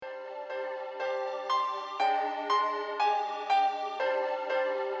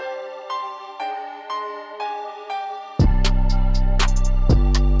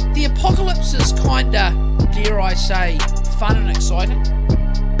kinda, dare I say, fun and exciting.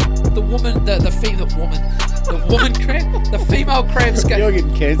 The woman crab, the female crabs go. You're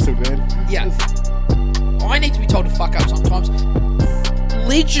getting cancelled, man. Yeah. I need to be told to fuck up sometimes.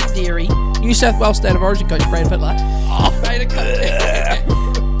 Legendary New South Wales State of Origin coach Brad Fittler. Made a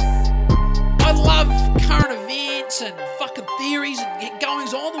I love current events and fucking theories and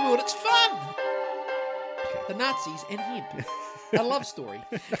goings on in the world. It's fun. The Nazis and hemp. A love story.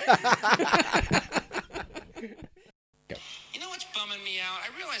 You know what's bumming me out? I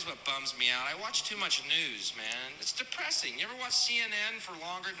realize what bums me out. I watch too much news, man. It's depressing. You ever watch CNN for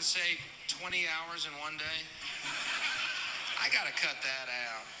longer than, say, 20 hours in one day? I gotta cut that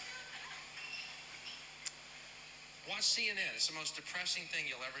out. Watch CNN. It's the most depressing thing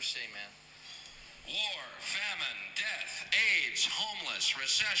you'll ever see, man. War, famine, death, AIDS, homeless,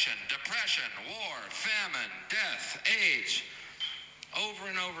 recession, depression, war, famine, death, AIDS. Over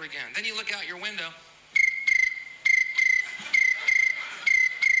and over again. Then you look out your window.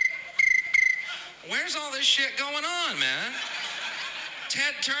 Where's all this shit going on, man?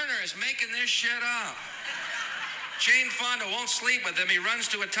 Ted Turner is making this shit up. Jane Fonda won't sleep with him. He runs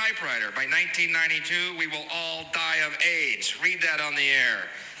to a typewriter. By 1992, we will all die of AIDS. Read that on the air.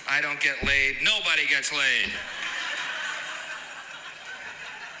 I don't get laid. Nobody gets laid.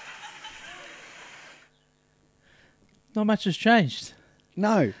 Not much has changed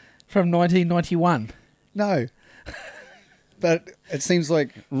No. from 1991. No. But it seems like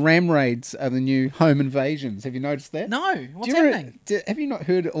ram raids are the new home invasions. Have you noticed that? No, what's Do you remember- happening? have you not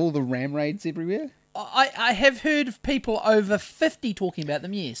heard all the ram raids everywhere? I have heard of people over 50 talking about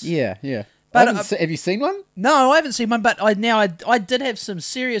them, yes. Yeah, yeah. But, Have you seen one? No, I haven't seen one, but I did have some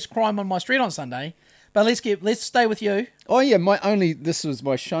serious crime on my street on Sunday. But let's stay with you. Oh yeah, this was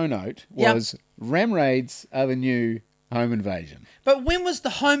my show note was ram raids are the new home invasion. But when was the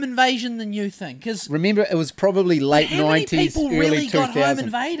home invasion the new thing? Because Remember, it was probably late 90s, how many people early really 2000s. got home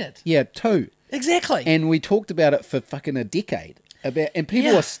invaded? Yeah, 2. Exactly. And we talked about it for fucking a decade. And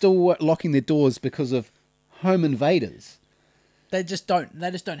people Yeah. are still locking their doors because of home invaders. They just don't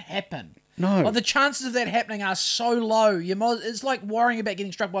happen. No. Like, the chances of that happening are so low. It's like worrying about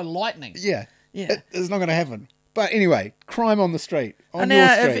getting struck by lightning. Yeah. Yeah. It's not going to happen. But anyway, crime on the street. On And your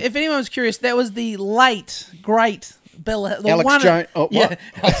now, street. if anyone's curious, that was the late, great Bill Hicks. Alex Jones. Oh, what? Yeah,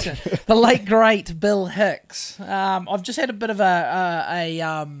 the late, great Bill Hicks. I've just had a bit of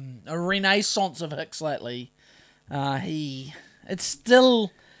a renaissance of Hicks lately. It's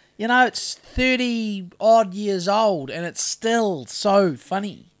still, it's 30 odd years old, and it's still so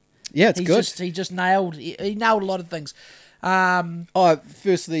funny. Yeah, it's good. He just nailed a lot of things.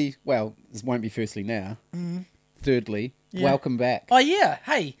 Firstly, well, this won't be firstly now. Thirdly, welcome back. Oh yeah,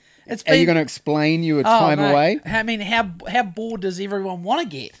 hey, it's Are you going to explain your time mate. away? I mean, how bored does everyone want to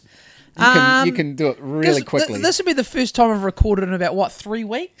get? You can do it really quickly. This would be the first time I've recorded in about 3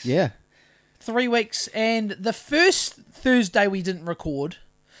 weeks. Yeah. 3 weeks, and the first Thursday we didn't record.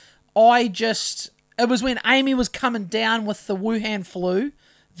 It was when Amy was coming down with the Wuhan flu,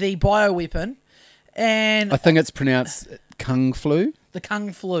 the bioweapon, and I think it's pronounced kungflu. the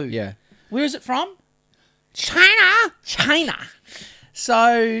kungflu. Yeah. Where is it from? China.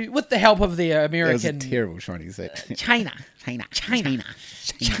 So, with the help of the That was a American... terrible Chinese accent. China.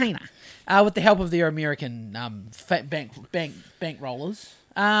 With the help of their American bank rollers.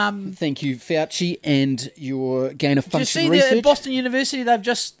 Thank you, Fauci, and your gain of Did you function see research. at Boston University? They've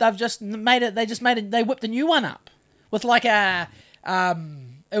just made it. They whipped a new one up with like a.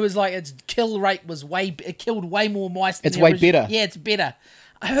 It was like its kill rate was it killed way more mice. Than It's the way original. better. Yeah, it's better.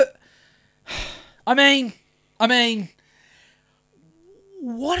 I mean,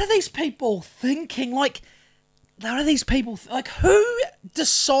 what are these people thinking? Like, what are these people like? Who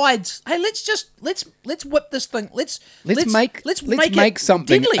decides? Hey, let's whip this thing. Let's make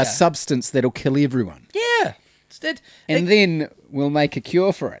something deadlier. a substance that'll kill everyone, Yeah. and then we'll make a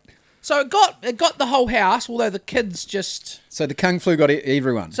cure for it. So it got the whole house, although the kids just. So the kung flu got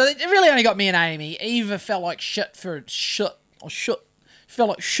everyone. So it really only got me and Amy. Eva felt like shit for a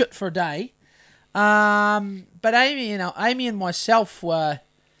day. But Amy and myself were.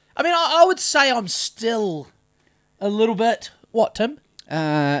 I mean, I would say I'm still a little bit. What, Tim?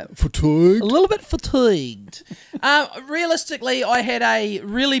 Fatigued. A little bit fatigued. Realistically, I had a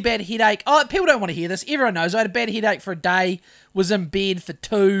really bad headache. Oh, people don't want to hear this. Everyone knows I had a bad headache for a day. Was in bed for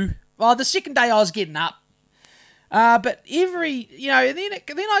 2. Well, the second day I was getting up. But then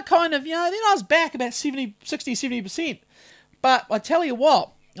I kind of, then I was back about 70%. But I tell you what,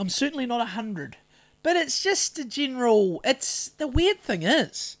 I'm certainly not 100. But it's just a general, the weird thing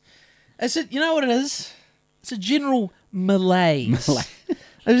is you know what it is? It's a general malaise.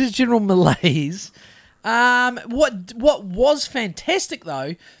 It was just general malaise. What was fantastic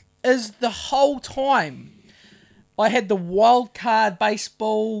though is the whole time I had the wild card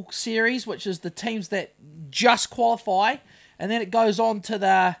baseball series, which is the teams that just qualify, and then it goes on to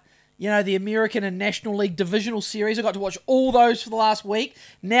the American and National League divisional series. I got to watch all those for the last week.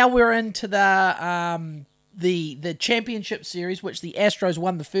 Now we're into the championship series, which the Astros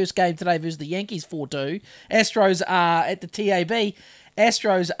won the first game today versus the Yankees 4-2. Astros are at the TAB.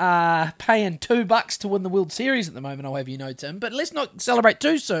 Astros are paying $2 to win the World Series at the moment, I'll have you know, Tim. But let's not celebrate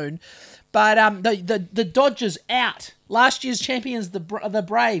too soon. But the Dodgers out. Last year's champions, the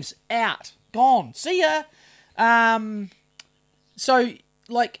Braves, out. Gone. See ya. So,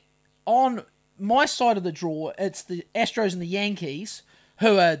 like, on my side of the draw, it's the Astros and the Yankees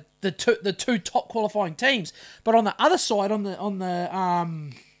who are the two top qualifying teams. But on the other side, on the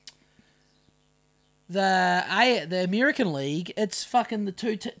American League, it's fucking the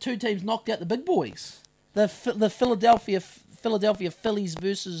two teams knocked out the big boys. The Philadelphia Phillies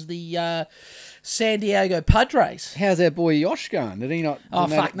versus the San Diego Padres. How's our boy Yosh going? Did he not? Oh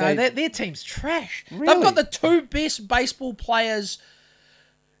fuck no, their team's trash. Really? They've got the two best baseball players.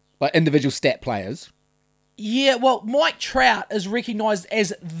 Like individual stat players. Yeah, well, Mike Trout is recognised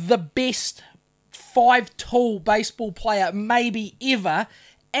as the best 5-tool baseball player maybe ever,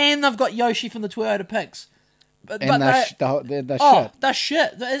 and they've got Yoshi from the Toyota Pigs. But they're shit. They're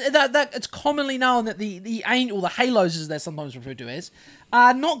shit. It's commonly known that the angel, or the halos as they're sometimes referred to as,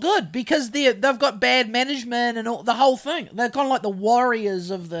 are not good because they've got bad management and all, the whole thing. They're kind of like the Warriors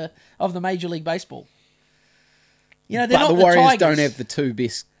of the Major League Baseball. You know, they're but not the Warriors Tigers. don't have the two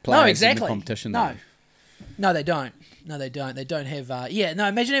best players in the competition. No, they don't. They don't have.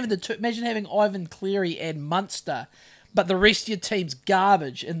 Imagine having Ivan Cleary and Munster, but the rest of your team's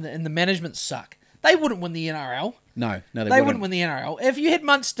garbage and the management suck. They wouldn't win the NRL. No, they wouldn't win the NRL. If you had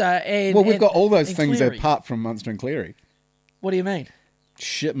Munster and we've got all those things Cleary. apart from Munster and Cleary. What do you mean?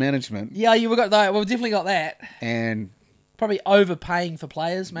 Shit management. Yeah, we've got that. We've definitely got that. And probably overpaying for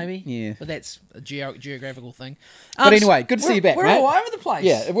players, maybe. Yeah, but that's a geographical thing. But anyway, good to see you back, We're mate. all over the place.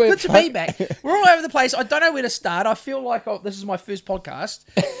 Yeah, good to be back. We're all over the place. I don't know where to start. I feel like this is my first podcast.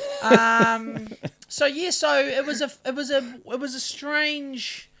 So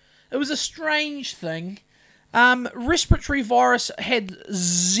it was a strange thing. Respiratory virus had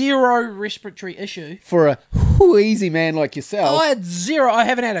zero respiratory issue. For a easy man like yourself. I had zero. I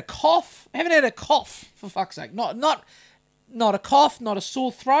haven't had a cough. For fuck's sake. Not a cough, not a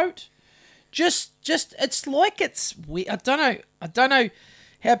sore throat. Just it's like it's weird. I don't know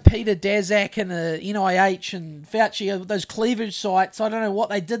how Peter Daszak and the NIH and Fauci, those cleavage sites, I don't know what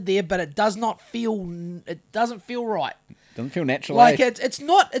they did there, but it doesn't feel right. Doesn't feel natural. Like it's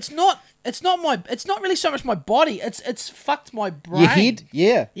not really so much my body. It's fucked my brain. Your head?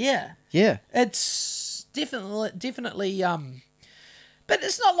 Yeah. Yeah. It's definitely but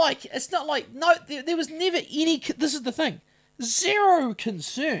it's not like no, there was never any, this is the thing. Zero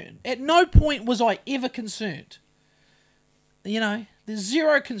concern. At no point was I ever concerned. There's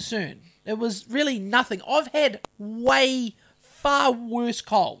zero concern. It was really nothing. I've had way far worse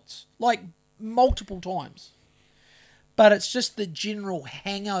colds, like multiple times. But it's just the general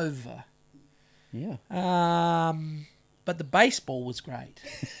hangover. Yeah. But the baseball was great.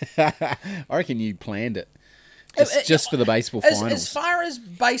 I reckon you planned it. Just for the baseball finals. As far as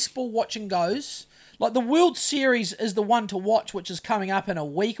baseball watching goes, like the World Series is the one to watch, which is coming up in a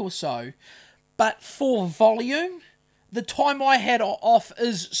week or so. But for volume, the time I had off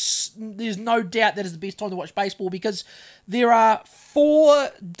there's no doubt that is the best time to watch baseball because there are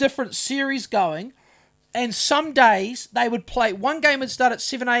 4 different series going. And some days they would play, one game would start at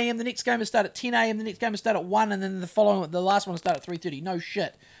 7 a.m, the next game would start at 10 a.m, the next game would start at 1, and then the last one would start at 3:30. No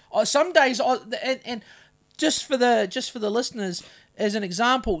shit. Some days, and just for the listeners, as an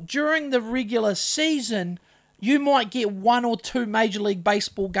example, during the regular season, you might get 1 or 2 Major League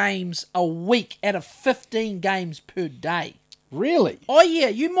Baseball games a week out of 15 games per day. Really? Oh yeah,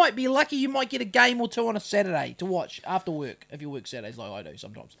 you might be lucky. You might get a game or 2 on a Saturday to watch after work, if you work Saturdays like I do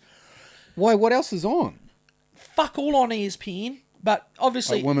sometimes. Why? What else is on? Fuck all on ESPN, but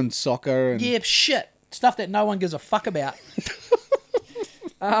obviously... Like women's soccer and... Yeah, shit. Stuff that no one gives a fuck about.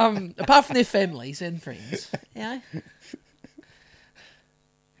 Apart from their families and friends. You know?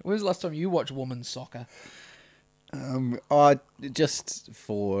 When was the last time you watched women's soccer? Just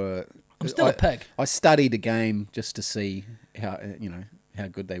for... I'm still a pig. I studied a game just to see how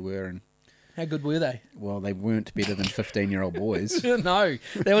good they were, and How good were they? Well, they weren't better than 15-year-old boys. No,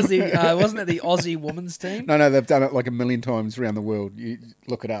 that was the wasn't it the Aussie women's team? No, they've done it like a million times around the world. You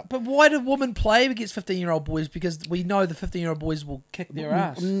look it up. But why do women play against 15-year-old boys? Because we know the 15-year-old boys will kick their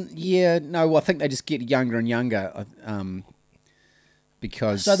ass. Yeah, no, I think they just get younger and younger.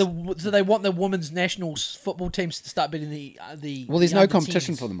 Because So they want the women's national football teams to start beating the well, there's the no under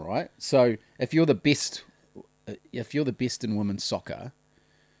competition 10s. for them, right? So if you're the best in women's soccer,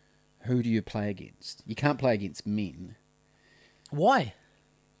 who do you play against? You can't play against men Why?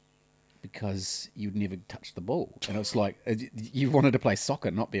 because you'd never touch the ball, and it's like you wanted to play soccer,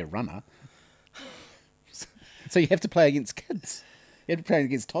 not be a runner. So you have to play against kids. You have to play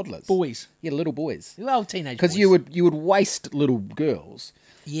against toddlers, Boys. Yeah, little boys. Well, teenage Because boys. you would waste little girls.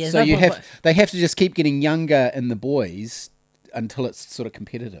 Yeah, So no point they have to just keep getting younger in the boys until it's sort of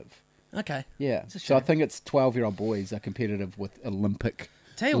competitive. Okay. Yeah. It's a So I shame. think it's 12-year-old boys are competitive with Olympic.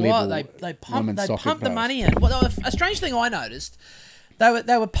 Tell you level what, they pump women's soccer the players. money in. Well, a strange thing I noticed,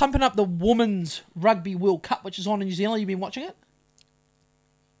 they were pumping up the women's rugby World Cup, which is on in New Zealand. You've been watching it?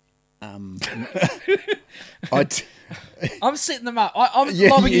 I'm setting them up. I'm Yeah,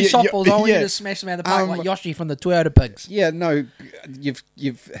 lobbing you yeah, softballs. I want you yeah. to smash them out of the park like Yoshi from the Toyota Pigs. Yeah, no, you've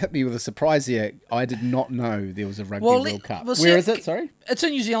hit me with a surprise here. I did not know there was a rugby World Cup. Where is it? Sorry. It's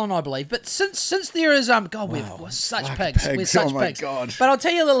in New Zealand, I believe. But since there is God, we're such fuck pigs. We're pigs. such Oh my pigs. God. But I'll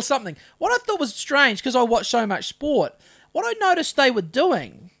tell you a little something. What I thought was strange because I watch so much sport. What I noticed they were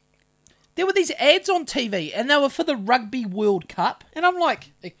doing, there were these ads on TV, and they were for the Rugby World Cup, and I'm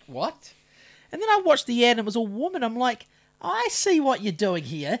like, what? And then I watched the ad, and it was a woman. I'm like, I see what you're doing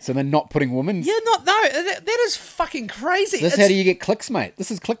here. So they're not putting women. You're not. No, that is fucking crazy. This how do you get clicks, mate?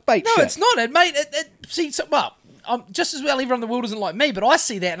 This is clickbait. No, shit. it's not. Well, just as well everyone in the world isn't like me, but I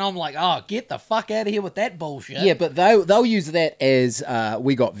see that and I'm like, oh, get the fuck out of here with that bullshit. Yeah, but they'll use that as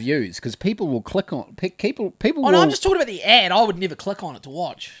we got views because people will click on people. People. Oh, will, no, I'm just talking about the ad. I would never click on it to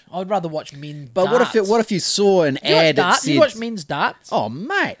watch. I'd rather watch men. But darts. what if you saw an you watch ad that darts? said, You watch men's darts? "Oh,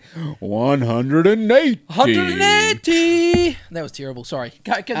 mate, 180, 180. That was terrible. Sorry.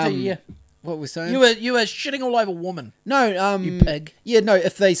 Continue. Yeah. What we're saying? You were shitting all over woman. No, You pig. Yeah, no.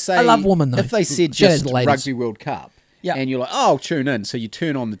 If they say, I love women, though. If they said Shout out just to ladies. Rugby World Cup, Yeah. and you're like, oh, I'll tune in. So you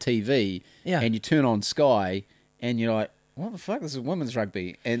turn on the TV, Yeah. and you turn on Sky, and you're like, what the fuck? This is women's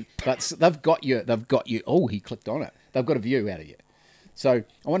rugby, but they've got you. Oh, he clicked on it. They've got a view out of you. So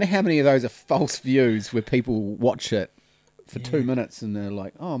I wonder how many of those are false views where people watch it for 2 minutes and they're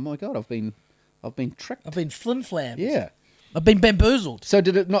like, oh my god, I've been tricked. I've been flim-flammed. Yeah. I've been bamboozled. So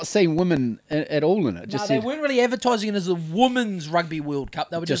did it not say women at all in it? No, Just they said weren't really advertising it as a women's Rugby World Cup.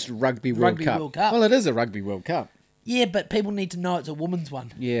 They were just just Rugby World Cup. World Cup. Well, it is a Rugby World Cup. Yeah, but people need to know it's a woman's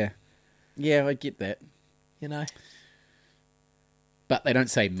one, Yeah. Yeah, I get that. you know? But they don't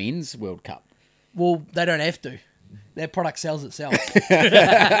say men's World Cup. Well, they don't have to. Their product sells itself.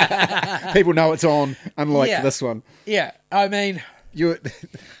 People know it's on, unlike Yeah. this one. Yeah, I mean,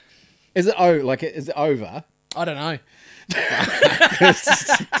 Is it over? I don't know.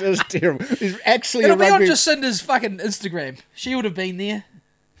 It's terrible. It's actually It'll a be on rugby. Jacinda's fucking Instagram. She would have been there.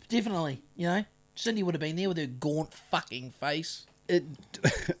 Definitely, you know? Cindy would have been there with her gaunt fucking face.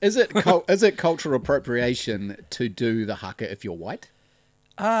 Is it cultural appropriation to do the haka if you're white?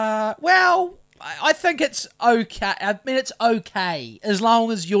 Well, I think it's okay. I mean, it's okay as long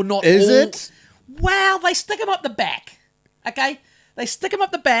as you're not. Is it? Well, they stick them up the back. Okay, they stick them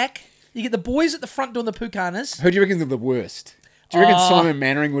up the back. You get the boys at the front doing the pukanas. Who do you reckon are the worst? Do you reckon Simon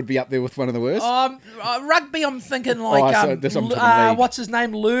Mannering would be up there with one of the worst? Rugby, I'm thinking like so this I'm talking league. what's his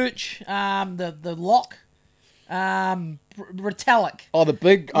name, Lurch, the lock, Retallick. Oh, the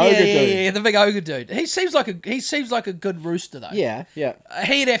big ogre dude. Yeah, the big ogre dude. He seems like a good rooster though. Yeah.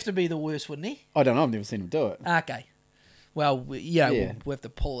 He'd have to be the worst, wouldn't he? I don't know. I've never seen him do it. Okay. Well, Yeah. we'll have to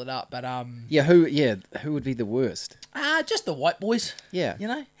pull it up, but Yeah, who would be the worst? just the white boys. Yeah. You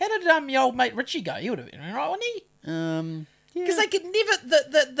know, how did your old mate Richie go? He would have been right, wouldn't he? Yeah. Because they could never,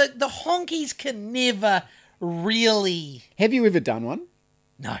 the honkies can never really. Have you ever done one?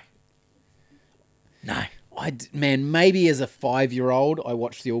 No. Man, maybe as a 5-year-old, I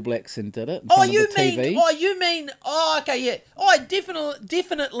watched the All Blacks and did it. In Oh, front of you the TV. mean? Oh, okay, yeah. Oh, I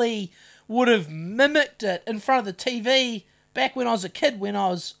definitely would have mimicked it in front of the TV back when I was a kid.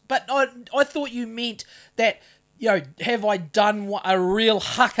 But I thought you meant that. You know, have I done a real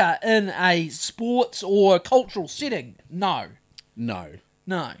haka in a sports or cultural setting? No.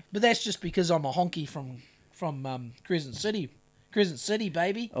 But that's just because I'm a honky from Crescent City. Crescent City,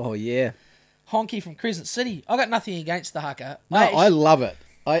 baby. Oh yeah. Honky from Crescent City. I got nothing against the haka. No, I love it.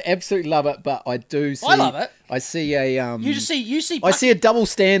 I absolutely love it, but I do see... I love it. I see a... You see. I see a double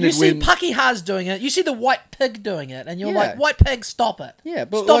standard You see when... Pakihas doing it. You see the white pig doing it, and you're Yeah. like, white pig, stop it. Yeah,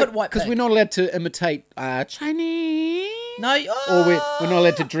 but stop it, white pig. because we're not allowed to imitate Chinese. No, Or we're not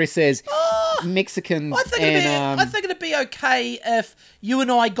allowed to dress as Mexicans. I think it'd be okay if you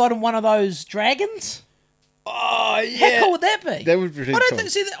and I got in one of those dragons. Oh, yeah. How cool would that be? That would be really I don't cool. think.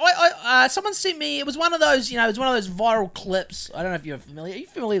 See, I someone sent me. It was one of those. It was one of those viral clips. I don't know if you're familiar. Are you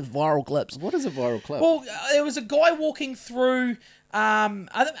familiar with viral clips? What is a viral clip? Well, there was a guy walking through. I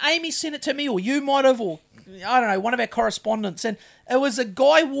think Amy sent it to me, or you might have, or I don't know, one of our correspondents, and it was a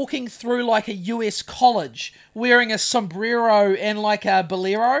guy walking through like a US college wearing a sombrero and like a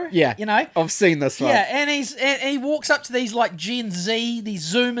bolero. Yeah, you know, I've seen this one. Yeah, and he walks up to these like Gen Z,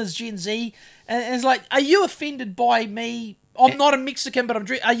 these Zoomers, Gen Z, and it's like, are you offended by me? I'm not a Mexican, but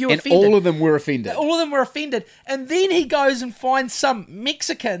are you offended? And all of them were offended. All of them were offended. And then he goes and finds some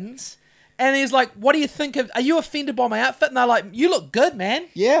Mexicans, and he's like, what do you think of, are you offended by my outfit? And they're like, you look good, man.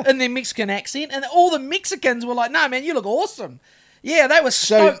 Yeah. In their Mexican accent. And all the Mexicans were like, no, man, you look awesome. Yeah, they were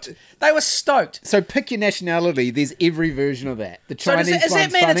stoked. They were stoked. So pick your nationality. There's every version of that. The So Chinese does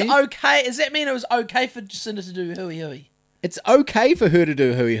that mean funny. it's okay? Does that mean it was okay for Jacinda to do hooey hooey? It's okay for her to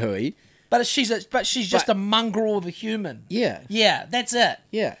do hooey hooey. But she's just a mongrel of a human. Yeah. Yeah, that's it.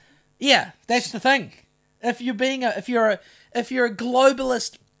 Yeah. Yeah, that's the thing. If you're a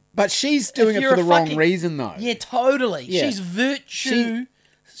globalist, But she's doing it for the wrong reason, though. yeah, totally. Yeah. She's virtue.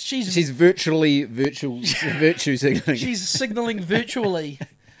 She's virtually virtue signaling. She's signaling virtually.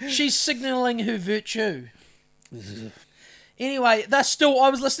 She's signaling her virtue. Anyway, that's still. I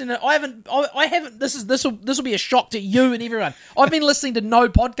was listening to. I haven't. This will be a shock to you and everyone. I've been listening to no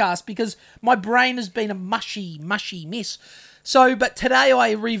podcast because my brain has been a mushy mess. So, but today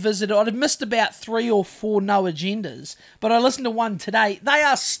I revisited. I'd missed about 3 or 4 no agendas, but I listened to one today. They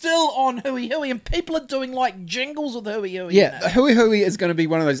are still on hooey hooey, and people are doing like jingles with hooey hooey. Yeah, the hooey hooey is going to be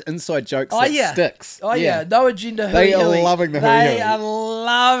one of those inside jokes that sticks. Oh yeah, no agenda hooey They hooey. are loving the hooey They hooey. are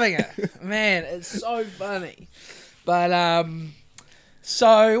loving it. Man, it's so funny. But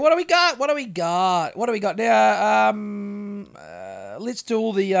so what do we got? What do we got now? Let's do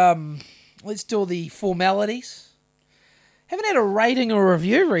all the formalities. Haven't had a rating or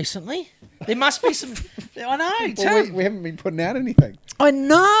review recently. There must be some. I know, Tim. Well, we haven't been putting out anything. I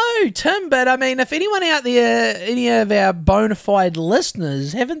know, Tim. But I mean, if anyone out there, any of our bona fide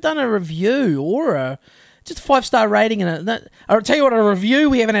listeners, haven't done a review or just a 5-star rating, I'll tell you what, a review,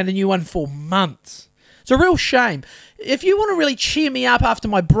 we haven't had a new one for months. It's a real shame. If you want to really cheer me up after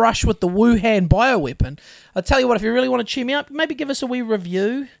my brush with the Wuhan bioweapon, I'll tell you what, if you really want to cheer me up, maybe give us a wee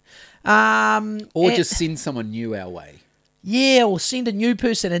review. Or just send someone new our way. Yeah, or send a new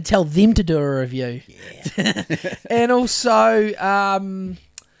person and tell them to do a review. Yeah. And also,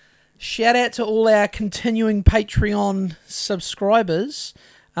 shout out to all our continuing Patreon subscribers.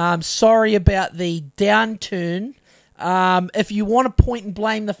 Sorry about the downturn. If you want to point and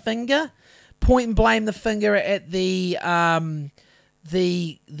blame the finger at the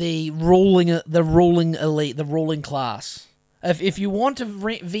ruling elite, the ruling class. If you want to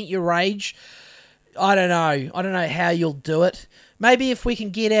vent your rage, I don't know how you'll do it. Maybe if we can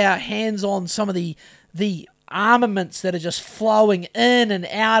get our hands on some of the armaments that are just flowing in and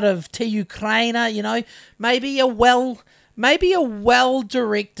out of TeUkraine, maybe a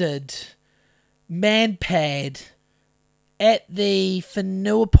well-directed man-pad at the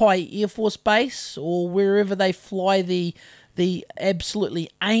Whenuapai Air Force Base or wherever they fly the absolutely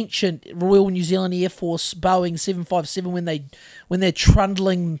ancient Royal New Zealand Air Force Boeing 757 when they're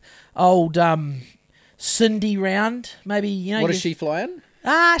trundling old Cindy round. Maybe What is she flying?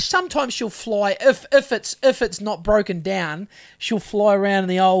 Sometimes she'll fly if it's not broken down. She'll fly around in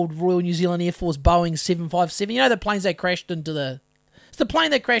the old Royal New Zealand Air Force Boeing 757. The planes they crashed into it's the plane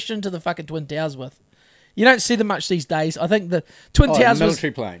they crashed into the fucking Twin Towers with. You don't see them much these days. I think the Twin Towers the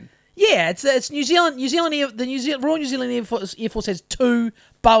military plane. Yeah, it's New Zealand. The Royal New Zealand Air Force has 2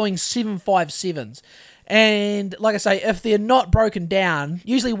 Boeing 757s, and like I say, if they're not broken down,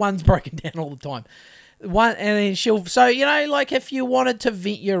 usually one's broken down all the time. One, and then she'll. So like if you wanted to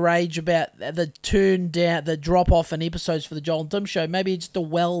vent your rage about the drop off in episodes for the Joel and Tim show, maybe it's just a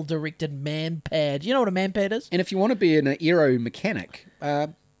well directed man pad. You know what a man pad is? And if you want to be an aero mechanic,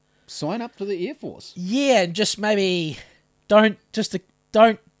 sign up to the Air Force. Yeah, and just maybe don't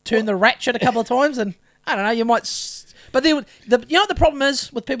turn the ratchet a couple of times, and I don't know, you might. But then, what the problem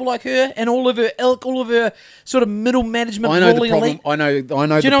is with people like her and all of her ilk, all of her sort of middle management. I know the problem. Elite. I know. Do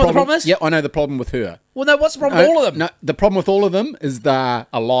you know what the problem is? Yeah, I know the problem with her. Well, no, what's the problem with all of them? No, the problem with all of them is they're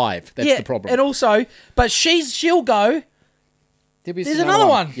alive. That's the problem. And also, but she'll go, There's another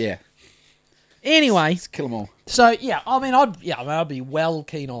one. Yeah. Anyway, Let's kill them all. so yeah, I'd be well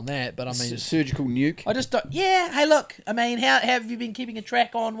keen on that, but I mean, Surgical nuke. I just don't. Yeah, hey, look, I mean, how have you been keeping a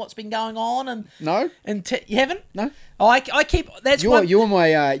track on what's been going on? And No. you haven't? No. Oh, I keep. That's You're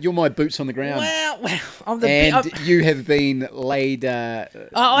my boots on the ground. Well, I'm you have been laid.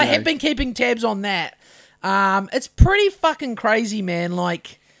 I have been keeping tabs on that. It's pretty fucking crazy, man.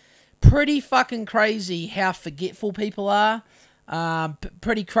 Like, pretty fucking crazy how forgetful people are.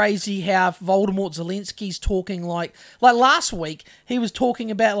 Pretty crazy how Voldemort Zelensky's talking like last week he was talking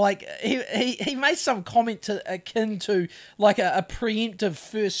about like he made some comment akin to like a preemptive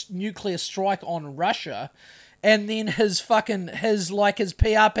first nuclear strike on Russia, and then his PR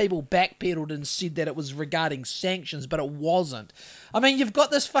people backpedaled and said that it was regarding sanctions, but it wasn't. I mean, you've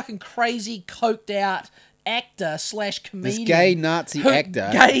got this fucking crazy coked out actor / comedian, this gay Nazi actor.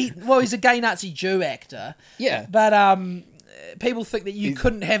 He's a gay Nazi Jew actor. Yeah, but people think that you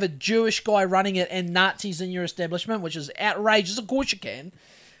couldn't have a Jewish guy running it and Nazis in your establishment, which is outrageous. Of course you can,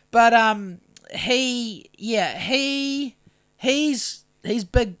 but he's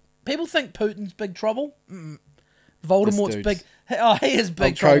big. People think Putin's big trouble. Voldemort's big. Oh, he is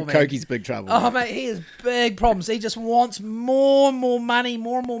big trouble, man. Koki's big trouble. Oh, mate, he has big problems. He just wants more and more money,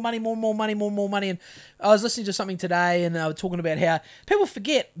 more and more money, more and more money, more and more money. And I was listening to something today, and they were talking about how people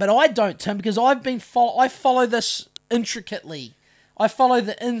forget, but I don't, Tim, because I follow this intricately. I follow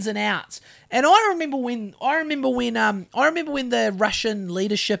the ins and outs. And I remember when the Russian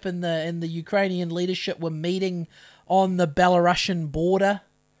leadership and the Ukrainian leadership were meeting on the Belarusian border.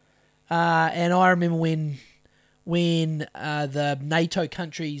 And I remember when the NATO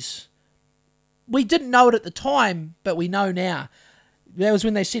countries, we didn't know it at the time, but we know now. That was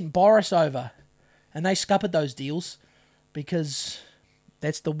when they sent Boris over, and they scuppered those deals because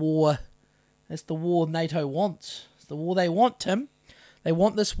that's the war. That's the war NATO wants. It's the war they want, Tim. They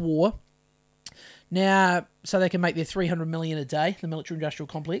want this war now, so they can make their $300 million a day. The military-industrial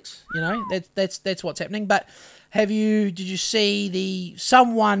complex, that's what's happening. But did you see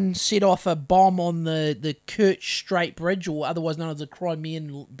someone set off a bomb on the Kerch Strait Bridge, or otherwise known as the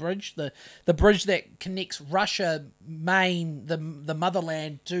Crimean Bridge, the bridge that connects Russia, the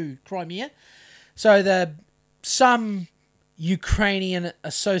motherland, to Crimea. So some Ukrainian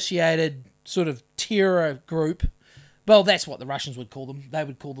associated sort of terror group. Well, that's what the Russians would call them. They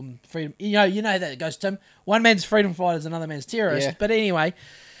would call them freedom. You know that it goes, Tim. One man's freedom fighters, another man's terrorists. Yeah. But anyway,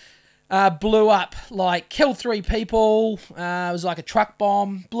 blew up, killed 3 people. It was like a truck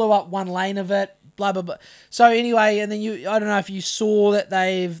bomb. Blew up one lane of it. Blah blah blah. So anyway, and then I don't know if you saw that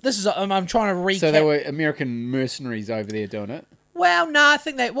I'm trying to recap. So there were American mercenaries over there doing it. Well, no, I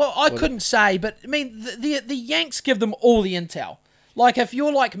think I couldn't say, but I mean the Yanks give them all the intel. Like, if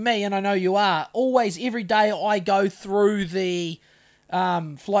you're like me, and I know you are, every day I go through the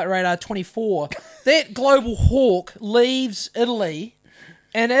Flight Radar 24, that Global Hawk leaves Italy,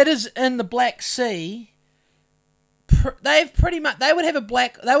 and it is in the Black Sea. They would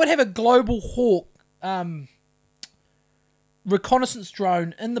have a Global Hawk reconnaissance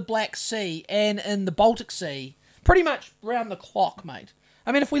drone in the Black Sea and in the Baltic Sea, pretty much round the clock, mate.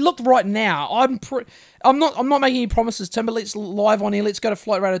 I mean, if we looked right now, I'm not making any promises, Tim, but let's live on here. Let's go to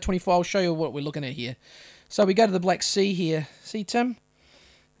Flight Radar 24. I'll show you what we're looking at here. So we go to the Black Sea here. See, Tim?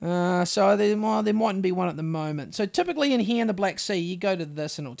 So there mightn't be one at the moment. So typically in here in the Black Sea, you go to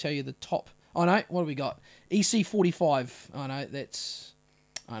this and it'll tell you the top. Oh, no. What have we got? EC45. Oh, no.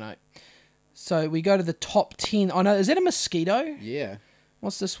 I know. So we go to the top 10. Oh, no. Is that a mosquito? Yeah.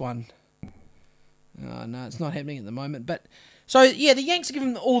 What's this one? Oh, no. It's not happening at the moment. But... So, yeah, the Yanks are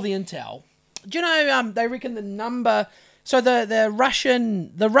giving them all the intel. Do you know, they reckon the number... So the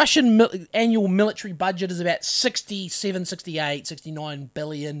Russian annual military budget is about 67, 68, 69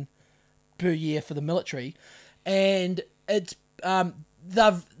 billion per year for the military. And it's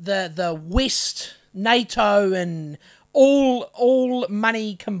the West, NATO, and all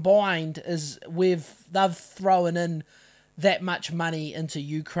money combined they've thrown in that much money into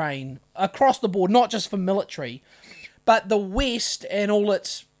Ukraine across the board, not just for military. But the West and all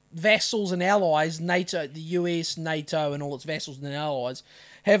its vassals and allies, NATO, the US, NATO, and all its vassals and allies,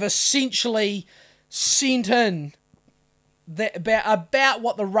 have essentially sent in that about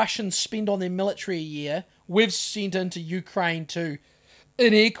what the Russians spend on their military a year. We've sent into Ukraine to,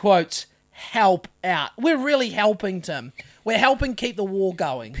 in air quotes, help out. We're really helping, Tim. We're helping keep the war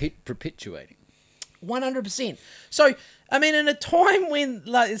going. Perpetuating. 100%. So, I mean, in a time when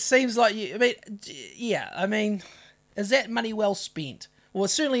it seems like is that money well spent? Well, it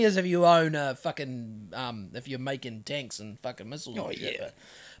certainly is if you own a fucking, if you're making tanks and fucking missiles. Oh, yeah.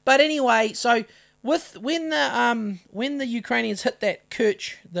 But anyway, so when the Ukrainians hit that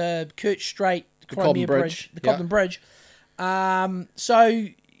Kerch Strait, Crimea Bridge, the Cobden Bridge, so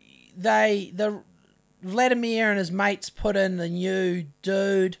the Vladimir and his mates put in the new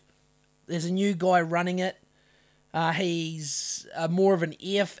dude. There's a new guy running it. He's more of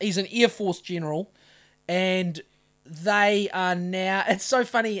he's an Air Force general, and they are now. It's so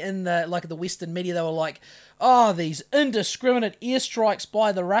funny in the Western media. They were like, "Oh, these indiscriminate airstrikes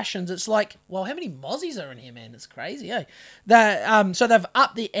by the Russians." It's like, well, how many mozzies are in here, man? It's crazy, eh? So they've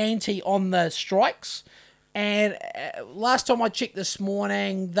upped the ante on the strikes. And last time I checked this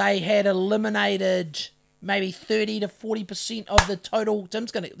morning, they had eliminated maybe 30 to 40% of the total.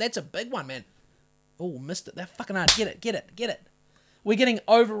 That's a big one, man. Oh, missed it. They're fucking hard. Get it. We're getting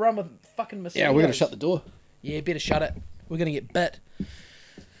overrun with fucking mosquitoes. Yeah, we're going to shut the door. Yeah, better shut it. We're going to get bit.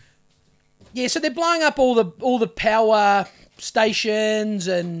 Yeah, so they're blowing up all the power stations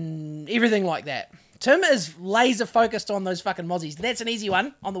and everything like that. Tim is laser focused on those fucking mozzies. That's an easy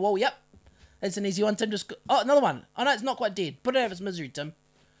one on the wall. Yep. That's an easy one. Tim another one. Oh, no, it's not quite dead. Put it out of its misery, Tim.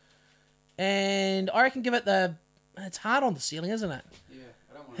 And I reckon give it it's hard on the ceiling, isn't it? Yeah,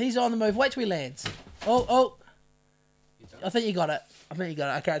 I don't want He's on the move. Wait till he lands. Oh. I think you got it.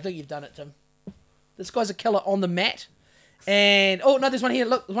 Okay, I think you've done it, Tim. This guy's a killer on the mat. And, oh, no, there's one here.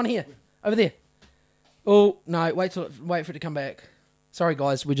 Look, there's one here. Over there. Oh, no, wait for it to come back. Sorry,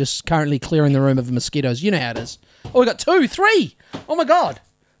 guys. We're just currently clearing the room of mosquitoes. You know how it is. Oh, we got 2, 3. Oh, my God.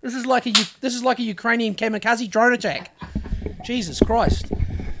 This is like a Ukrainian kamikaze drone attack. Jesus Christ.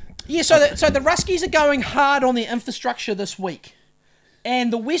 Yeah, so the Ruskies are going hard on their infrastructure this week,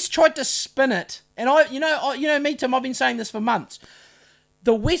 and the West tried to spin it. And you know me, Tim. I've been saying this for months.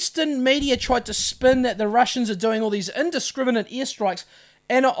 The Western media tried to spin that the Russians are doing all these indiscriminate airstrikes,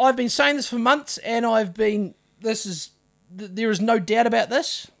 and I've been saying this for months. And there is no doubt about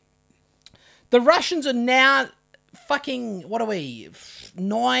this. The Russians are now fucking, what are we,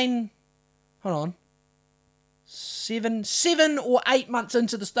 9, hold on, 7 or 8 months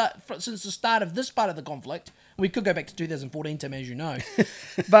into since the start of this part of the conflict. We could go back to 2014, Tim, as you know.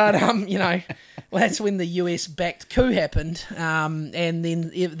 But, that's when the US-backed coup happened. And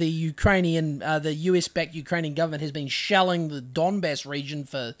then the US-backed Ukrainian government has been shelling the Donbass region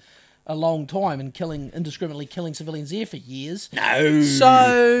for a long time and indiscriminately killing civilians there for years. No.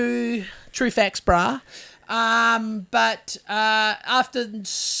 So, true facts, brah. But after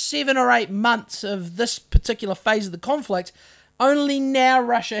 7 or 8 months of this particular phase of the conflict, only now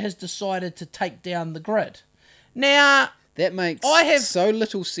Russia has decided to take down the grid. Now, that makes so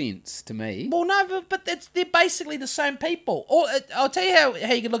little sense to me. Well, no, but they're basically the same people. I'll tell you how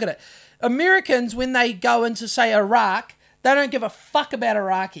you can look at it. Americans, when they go into, say, Iraq, they don't give a fuck about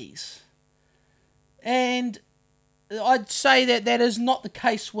Iraqis. And I'd say that is not the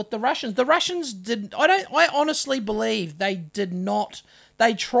case with the Russians. The Russians didn't. I honestly believe they did not.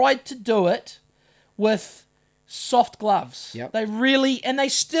 They tried to do it with soft gloves. Yep. They really, and they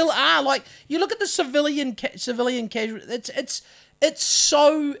still are. Like, you look at the civilian casualties.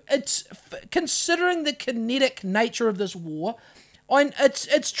 It's considering the kinetic nature of this war.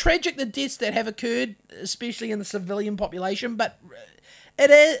 It's tragic, the deaths that have occurred, especially in the civilian population. But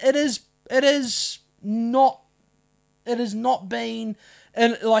it is not been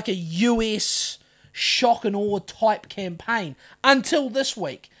in like a US shock and awe type campaign until this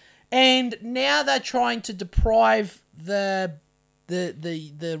week, and now they're trying to deprive the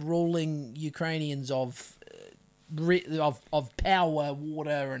ruling Ukrainians of power,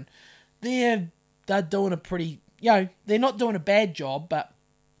 water, and they're doing a pretty, they're not doing a bad job, but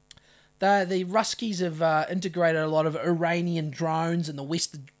the Ruskies have integrated a lot of Iranian drones, and the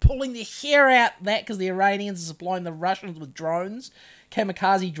West are pulling their hair out that because the Iranians are supplying the Russians with drones,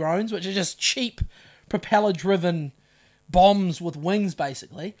 kamikaze drones, which are just cheap propeller-driven bombs with wings,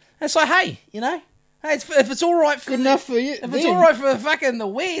 basically. And it's like, hey, if it's all right for good enough for you, if it's all right for fucking the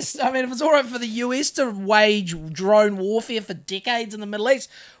West, if it's all right for the US to wage drone warfare for decades in the Middle East,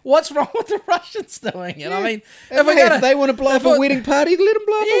 what's wrong with the Russians doing it? Yeah. If they want to blow up a wedding party, let them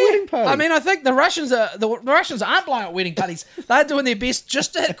blow up a wedding party. I think the Russians aren't blowing up wedding parties. They're doing their best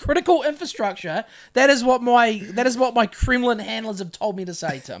just to hit critical infrastructure. That is what my Kremlin handlers have told me to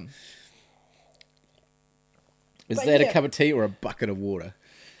say, Tim. Is that a cup of tea or a bucket of water?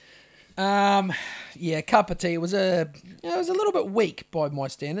 Cup of tea. It was a little bit weak by my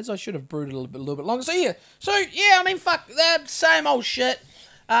standards. I should have brewed it a little bit longer. Fuck that same old shit.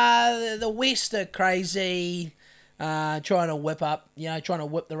 The West are crazy, trying to whip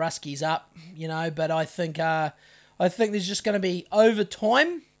the Ruskies up, But I think there's just going to be, over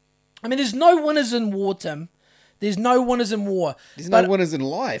time. There's no winners in war, Tim. There's no winners in war. There's no winners in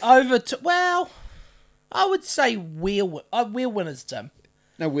life. I would say we're winners, Tim.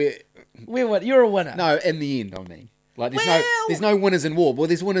 No, You're a winner. No, in the end, I mean. Like, there's Well- no winners in war. Well,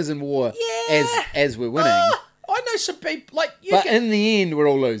 there's winners in war Yeah. as we're winning. I know some people like you. But in the end, we're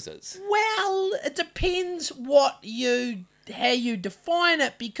all losers. Well, it depends how you define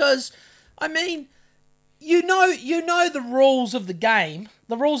it, because I mean, you know the rules of the game.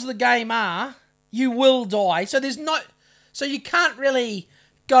 The rules of the game are you will die. So you can't really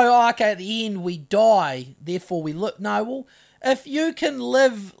go, oh, okay, at the end we die, therefore we look. No, well, if you can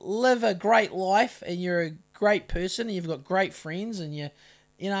live a great life and you're a great person and you've got great friends and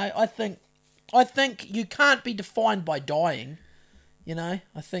I think you can't be defined by dying. I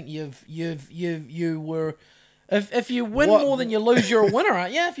think you were. If you win more than you lose, you're a winner,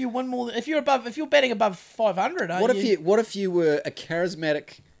 aren't you? If you win more, if you're batting above 500, What if you were a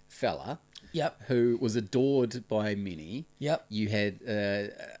charismatic fella? Yep. Who was adored by many? Yep. You had.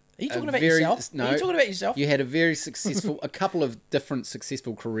 Are you talking about yourself? No. Are you talking about yourself? You had a very successful, a couple of different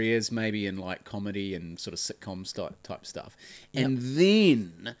successful careers, maybe in like comedy and sort of sitcom type stuff, and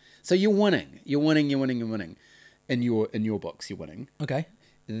then so you're winning. In your books, you're winning. Okay.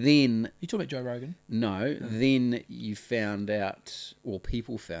 Then You talking about Joe Rogan? no, then you found out, or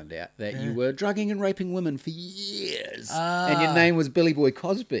people found out, that you were drugging and raping women for years, and your name was Billy Boy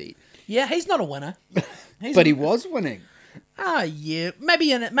Cosby. Yeah, he's not a winner. But he was winning. Oh yeah, maybe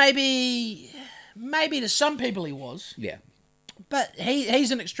to some people he was, Yeah, but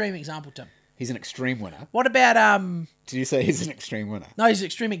he's an extreme example, Tim. he's an extreme winner. What about Did you say he's an extreme winner? No, he's an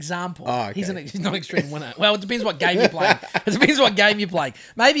extreme example. Oh, okay. He's not an extreme winner. Well, it depends what game you're playing. It depends what game you're playing.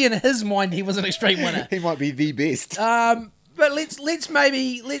 Maybe in his mind he was an extreme winner. He might be the best. But let's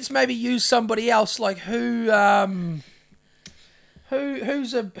maybe use somebody else, like who's on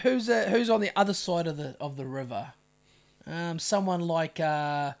the other side of the river. Someone like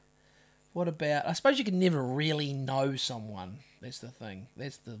what about? I suppose you can never really know someone. That's the thing.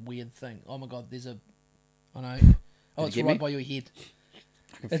 That's the weird thing. Oh my God, I know. Oh, it's right by your head.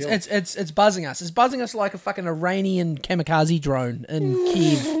 It's buzzing us. It's buzzing us like a fucking Iranian kamikaze drone in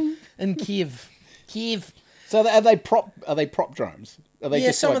Kiev. Kiev. So are they prop drones? Are they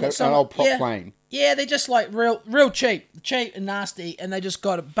just like an old prop plane? Yeah, they're just like real cheap and nasty, and they just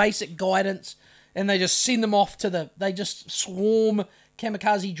got a basic guidance, and they just send them off they just swarm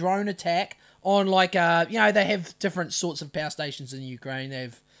kamikaze drone attack on they have different sorts of power stations in Ukraine. They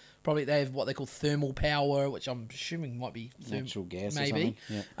have what they call thermal power, which I'm assuming might be Natural gas, maybe.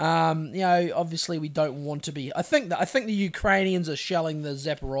 Or something. Yeah. Obviously we don't want to be. I think the Ukrainians are shelling the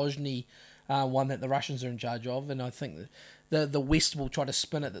Zaporozhny one that the Russians are in charge of, and I think the West will try to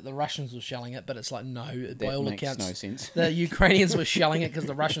spin it that the Russians were shelling it, but it's like no, by all accounts, no sense. The Ukrainians were shelling it because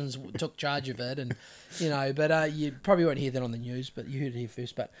the Russians took charge of it, and but you probably won't hear that on the news, but you heard it here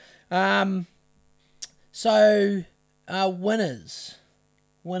first. But so winners.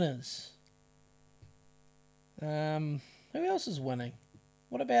 Who else is winning?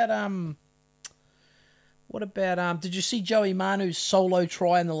 What about did you see Joey Manu's solo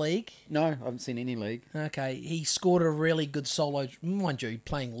try in the league? No, I haven't seen any league. Okay, he scored a really good solo, mind you,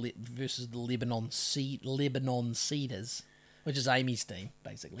 playing versus the Lebanon Cedars, which is Amy's team,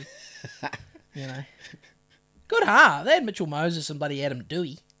 basically. Good heart. They had Mitchell Moses and bloody Adam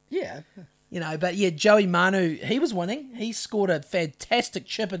Dewey. Yeah. But yeah, Joey Manu, he was winning. He scored a fantastic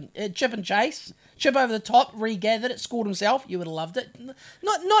chip and chase, chip over the top, regathered it, scored himself. You would have loved it.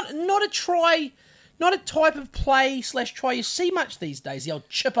 Not a try, not a type of play / try you see much these days. The old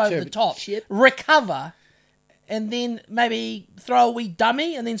chip over the top, recover, and then maybe throw a wee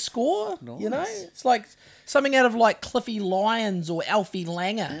dummy and then score. Nice. It's like something out of like Cliffy Lyons or Alfie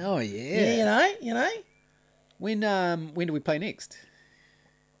Langer. Oh yeah. Yeah, When do we play next?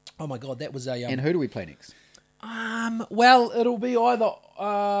 Oh my God, that was a. And who do we play next? Well, it'll be either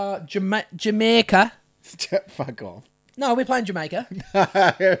Jamaica. Fuck off. No, we're playing Jamaica.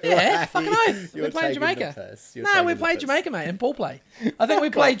 Yeah, fucking oath. We're playing Jamaica. No, we're playing Jamaica, mate, in pool play. I think we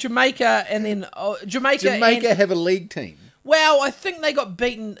played Jamaica and then Jamaica have a league team. Well, I think they got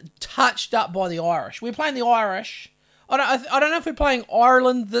touched up by the Irish. We're playing the Irish. I don't know if we're playing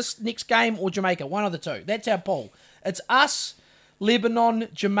Ireland this next game or Jamaica. One of the two. That's our pool. It's us, Lebanon,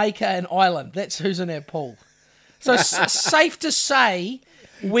 Jamaica, and Ireland. That's who's in our pool. So safe to say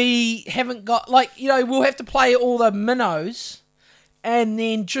we haven't got, we'll have to play all the minnows and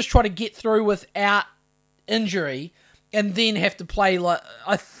then just try to get through without injury and then have to play,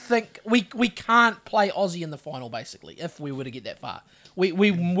 I think, we can't play Aussie in the final, basically, if we were to get that far. We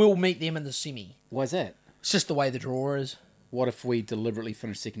will meet them in the semi. Why's that? It's just the way the draw is. What if we deliberately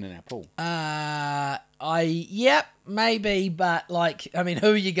finish second in our pool? Maybe, but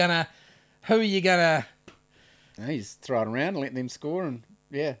who are you gonna You just throw it around and let them score and,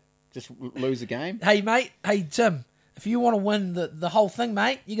 just lose a game. Hey, mate. Hey, Tim. If you want to win the whole thing,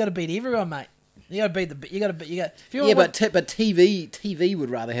 mate, you got to beat everyone, mate. You got to beat the. You got to beat. You got. If you But TV would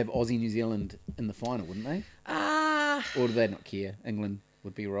rather have Aussie New Zealand in the final, wouldn't they? Or do they not care? England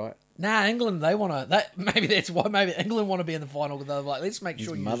would be right. Nah, England. They want to. Maybe that's why. Maybe England want to be in the final because they're like, let's make These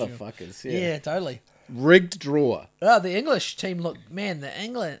sure you. motherfuckers. Yeah, totally. Rigged draw. Oh, the English team look, man, the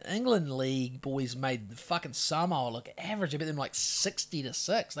England League boys made the fucking Samoa look average. I bet them like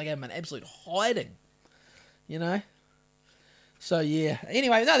 60-6. They gave them an absolute hiding, you know? So, yeah.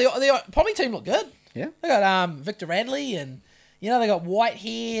 Anyway, no, the Pommy team look good. Yeah. They got Victor Radley and, you know, they got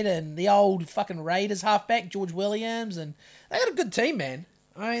Whitehead and the old fucking Raiders halfback, George Williams, and they got a good team, man.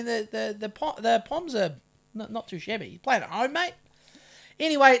 I mean, the Poms are not too shabby. Playing at home, mate.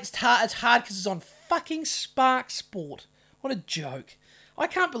 Anyway, it's hard because it's on fucking Spark Sport. What a joke. I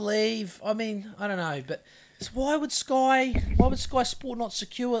can't believe, I mean, I don't know, but why would Sky Sport not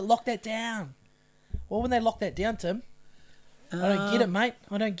lock that down? Why wouldn't they lock that down, Tim? I don't get it, mate.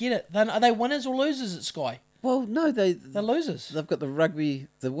 I don't get it. Are they winners or losers at Sky? Well, no, they're losers. They've got the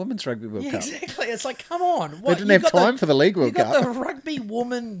Women's Rugby World Cup. Exactly. It's like, come on. They didn't have time for the League World Cup. You got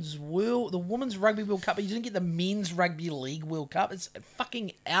the Women's Rugby World Cup, but you didn't get the Men's Rugby League World Cup. It's a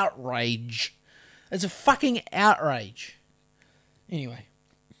fucking outrage. It's a fucking outrage. Anyway,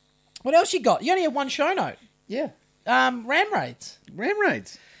 what else you got? You only have one show note. Yeah. Ram raids. Ram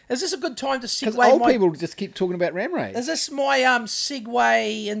raids. Is this a good time to segue? Because old people just keep talking about ram raids. Is this my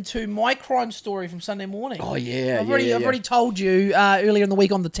segue into my crime story from Sunday morning? Oh yeah, I've already told you earlier in the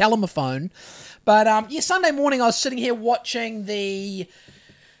week on the telephone, but Sunday morning I was sitting here watching the. It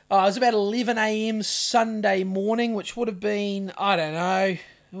was about 11 a.m. Sunday morning, which would have been, I don't know, it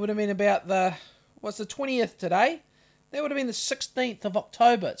would have been about what's the 20th today? That would have been the 16th of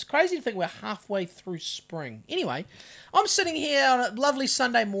October. It's crazy to think we're halfway through spring. Anyway, I'm sitting here on a lovely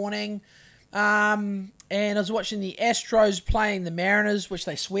Sunday morning, and I was watching the Astros playing the Mariners, which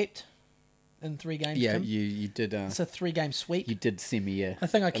they swept in 3 games. Yeah, Tim. you did. It's a 3-game sweep. You did send me I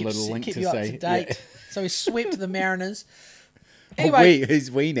think I kept you up to date. Yeah. So we swept the Mariners. Anyway,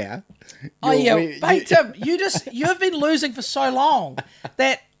 who's we now? Hey Tim, you have been losing for so long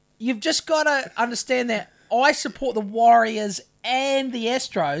that you've just got to understand that I support the Warriors and the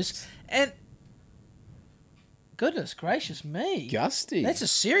Astros, and goodness gracious me, Gusty. That's a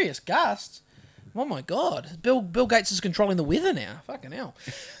serious gust. Oh my God, Bill Gates is controlling the weather now. Fucking hell.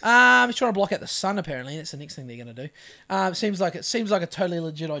 He's trying to block out the sun. Apparently, that's the next thing they're going to do. Seems like a totally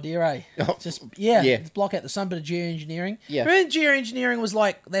legit idea, eh? Oh, Just block out the sun. Bit of geoengineering. Yeah. Remember geoengineering was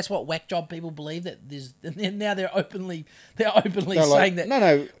like that's what whack job people believe that there's. And now they're openly saying that.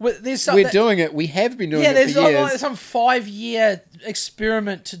 No. There's We're doing it. We have been doing it for years. There's some 5-year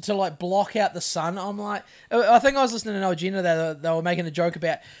experiment to like block out the sun. I'm like, I think I was listening to No Agenda. They were making a joke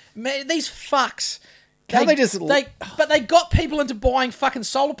about these fucks. But they got people into buying fucking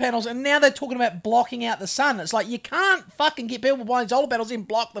solar panels, and now they're talking about blocking out the sun. It's like you can't fucking get people buying solar panels and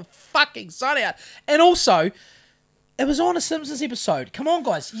block the fucking sun out. And also, it was on a Simpsons episode. Come on,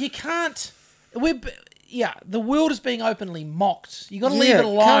 guys, you can't. The world is being openly mocked. You got to leave it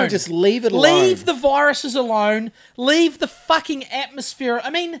alone. Can't just leave it alone. Leave the viruses alone. Leave the fucking atmosphere.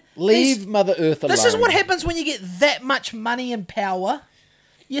 I mean, leave Mother Earth alone. This is what happens when you get that much money and power.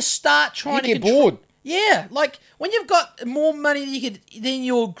 You start trying to get bored. Yeah, like when you've got more money than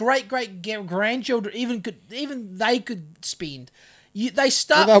your great grandchildren even they could spend. They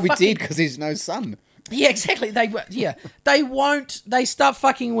start. Well, no, we did because there's no sun. Yeah, exactly. They won't. They start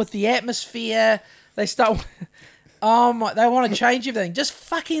fucking with the atmosphere. They start. Oh my! They want to change everything. Just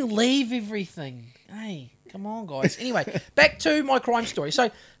fucking leave everything. Hey, come on, guys. Anyway, back to my crime story.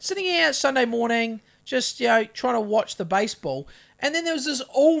 So sitting here Sunday morning, just trying to watch the baseball. And then there was this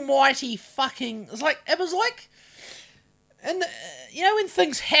almighty fucking. It was like, and when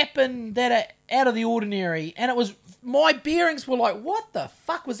things happen that are out of the ordinary, and it was my bearings were like, what the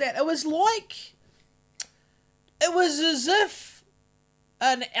fuck was that? It was as if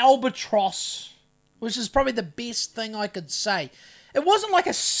an albatross, which is probably the best thing I could say. It wasn't like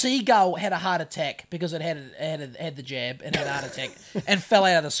a seagull had a heart attack because it had the jab and had a heart attack and fell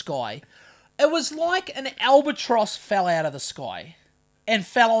out of the sky. It was like an albatross fell out of the sky and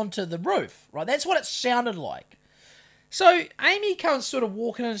fell onto the roof, right? That's what it sounded like. So Amy comes sort of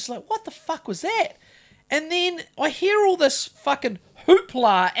walking in and it's like, what the fuck was that? And then I hear all this fucking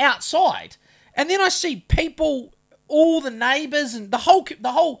hoopla outside. And then I see people, all the neighbours and the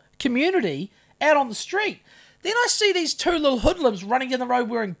whole community out on the street. Then I see these two little hoodlums running down the road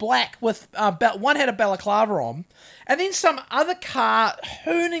wearing black with, one had a balaclava on, and then some other car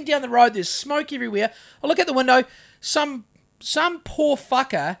hooning down the road. There's smoke everywhere. I look at the window. Some poor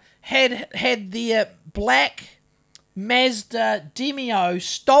fucker had their black Mazda Demio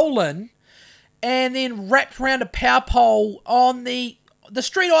stolen and then wrapped around a power pole on the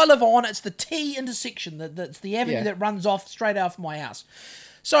street I live on. It's the T intersection. That's the avenue that runs off straight out from my house.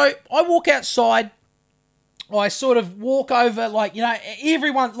 So I walk outside. I sort of walk over, like, you know,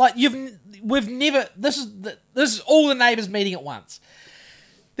 everyone, like, we've never, this is all the neighbours meeting at once.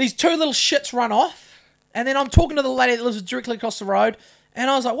 These two little shits run off, and then I'm talking to the lady that lives directly across the road, and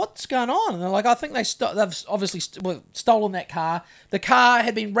I was like, what's going on? And they're like, I think they've obviously stolen that car. The car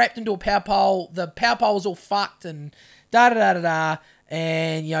had been wrapped into a power pole. The power pole was all fucked, and da-da-da-da-da,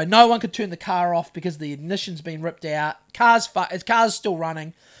 and, you know, no one could turn the car off because the ignition's been ripped out. Car's still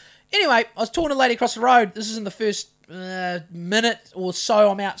running. Anyway, I was talking to a lady across the road. This is in the first minute or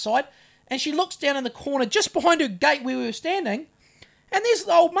so I'm outside. And she looks down in the corner just behind her gate where we were standing. And there's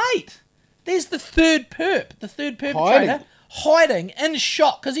the old mate. There's the third perpetrator hiding in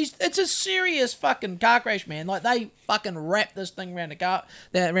shock. Because it's a serious fucking car crash, man. Like, they fucking wrapped this thing around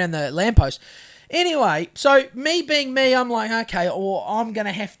the lamppost. Anyway, so me being me, I'm like, okay, or I'm going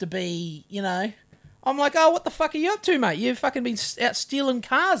to have to be, you know... I'm like, oh, what the fuck are you up to, mate? You've fucking been out stealing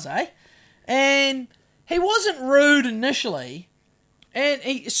cars, eh? And he wasn't rude initially. And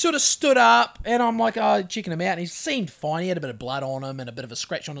he sort of stood up, and I'm like, oh, checking him out. And he seemed fine. He had a bit of blood on him and a bit of a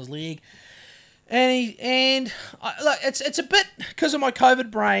scratch on his leg. Look, it's a bit, because of my COVID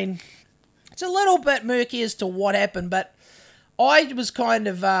brain, it's a little bit murky as to what happened. But I was kind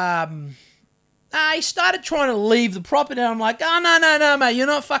of... he started trying to leave the property, and I'm like, oh, no, mate, you're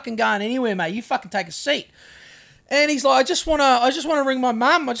not fucking going anywhere, mate. You fucking take a seat. And he's like, I just want to ring my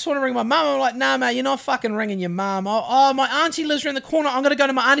mum. I'm like, nah, mate, you're not fucking ringing your mum. Oh, my auntie lives around the corner. I'm going to go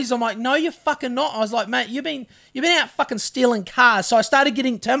to my auntie's. I'm like, no, you're fucking not. I was like, mate, you've been out fucking stealing cars. So I started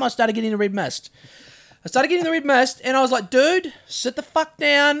getting the red mist. And I was like, dude, sit the fuck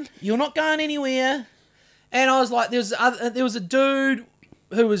down. You're not going anywhere. And I was like, there was a dude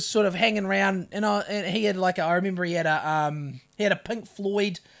who was sort of hanging around, and he had like I remember he had a Pink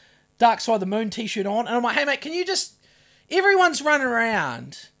Floyd Dark Side of the Moon t-shirt on, and I'm like, hey mate, can you just, everyone's running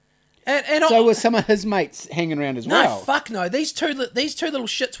around, and so were some of his mates hanging around as well? No, fuck no. These two little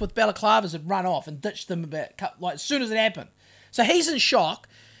shits with balaclavas had run off and ditched them like as soon as it happened. So he's in shock,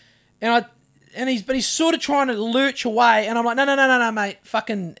 but he's sort of trying to lurch away, and I'm like, no, mate,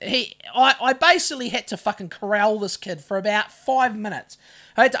 fucking I basically had to fucking corral this kid for about 5 minutes.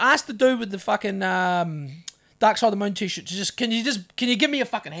 I had to ask the dude with the fucking Dark Side of the Moon t-shirt to can you give me a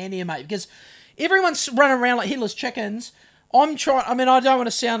fucking hand here, mate? Because everyone's running around like headless chickens. I don't want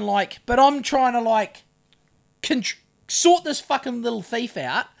to sound like, but I'm trying to like sort this fucking little thief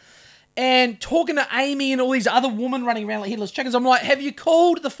out. And talking to Amy and all these other women running around like headless chickens, I'm like, have you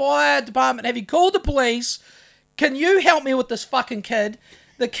called the fire department? Have you called the police? Can you help me with this fucking kid?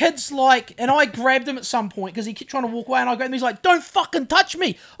 The kid's like, and I grabbed him at some point because he kept trying to walk away, and I grabbed him. He's like, don't fucking touch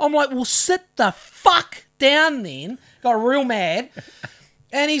me. I'm like, well, sit the fuck down then. Got real mad.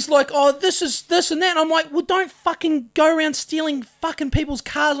 And he's like, oh, this is this and that. And I'm like, well, don't fucking go around stealing fucking people's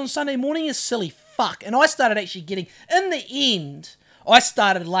cars on Sunday morning, you silly fuck. And I started actually getting, in the end, I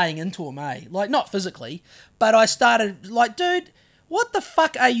started laying into him, eh? Like, not physically, but I started, like, dude, what the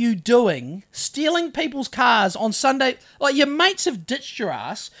fuck are you doing stealing people's cars on Sunday? Like, your mates have ditched your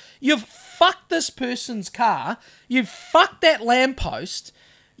ass. You've fucked this person's car. You've fucked that lamppost.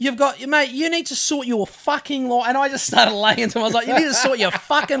 You've got, mate, you need to sort your fucking life. And I just started laying into him. I was like, you need to sort your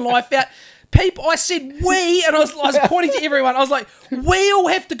fucking life out. People, I said we, and I was pointing to everyone. I was like, we all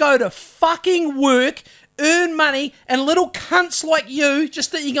have to go to fucking work, earn money, and little cunts like you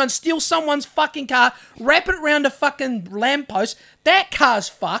just that you go and steal someone's fucking car, wrap it around a fucking lamppost. That car's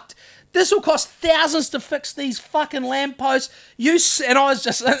fucked. This will cost thousands to fix these fucking lampposts. And I was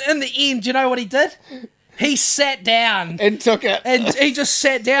just, in the end, you know what he did? He sat down. And took it. And he just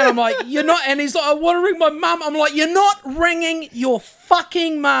sat down. I'm like, you're not, and he's like, I want to ring my mum. I'm like, you're not ringing your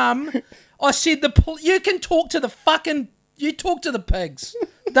fucking mum. I said, you can talk to the fucking, you talk to the pigs.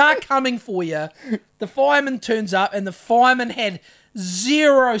 They're coming for you. The fireman turns up, and the fireman had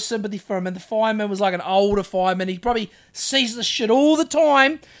zero sympathy for him, and the fireman was like an older fireman. He probably sees this shit all the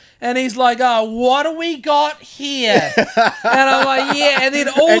time, and he's like, oh, what do we got here? And I'm like, yeah, and then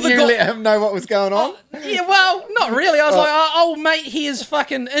and you let him know what was going on? Yeah, well, not really. I was like, oh, mate, he is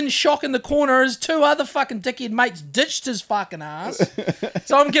fucking in shock in the corner. His two other fucking dickhead mates ditched his fucking ass.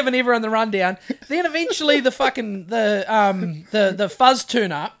 So I'm giving everyone the rundown. Then eventually the fucking, the fuzz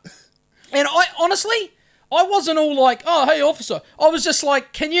turn up. And I, honestly, I wasn't all like, oh, hey, officer. I was just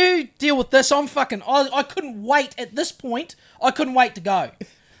like, can you deal with this? I couldn't wait at this point. I couldn't wait to go.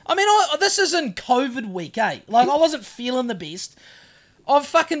 I mean, this isn't COVID week, eh? Like, I wasn't feeling the best. I'm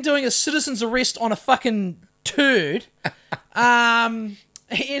fucking doing a citizen's arrest on a fucking turd. And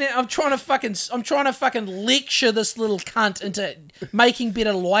I'm trying to fucking lecture this little cunt into making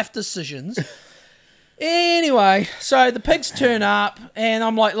better life decisions. Anyway, so the pigs turn up, and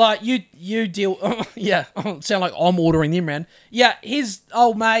I'm like you deal. Yeah, I sound like I'm ordering them around. Yeah, here's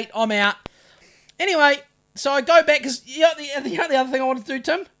old mate. I'm out. Anyway, so I go back because the other thing I want to do,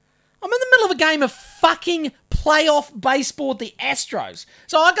 Tim. I'm in the middle of a game of fucking playoff baseball with the Astros,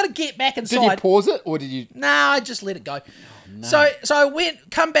 so I got to get back inside. Did you pause it or did you? Nah, I just let it go. Oh, no. So I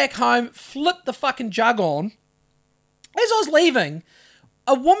come back home, flipped the fucking jug on. As I was leaving,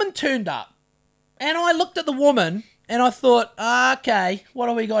 a woman turned up. And I looked at the woman and I thought, okay, what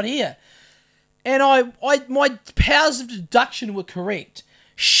have we got here? And my powers of deduction were correct.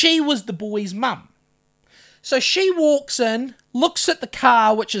 She was the boy's mum. So she walks in, looks at the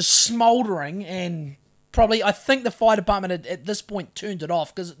car, which is smouldering, and probably, I think the fire department had, at this point, turned it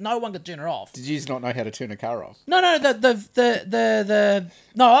off because no one could turn it off. Did you just not know how to turn a car off? No,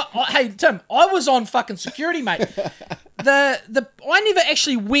 hey, Tim, I was on fucking security, mate. I never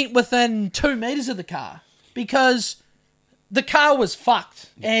actually went within 2 meters of the car because the car was fucked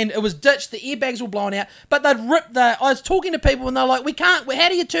and it was ditched. The airbags were blown out, but they'd ripped I was talking to people and they're like, how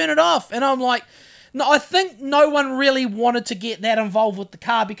do you turn it off? And I'm like, no, I think no one really wanted to get that involved with the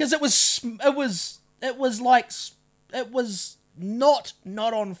car because it was not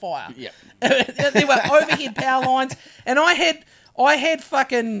on fire. Yeah. There were overhead power lines, and I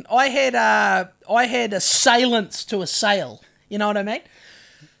had assailants to assail. You know what I mean?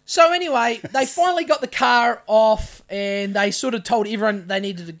 So anyway, they finally got the car off, and they sort of told everyone they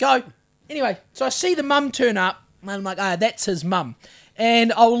needed to go. Anyway, so I see the mum turn up, and I'm like, that's his mum.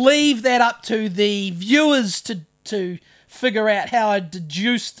 And I'll leave that up to the viewers to figure out how I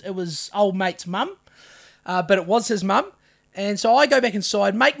deduced it was old mate's mum. But it was his mum. And so I go back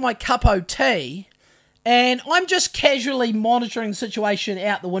inside, make my cup of tea, and I'm just casually monitoring the situation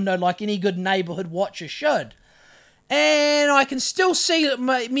out the window like any good neighbourhood watcher should. And I can still see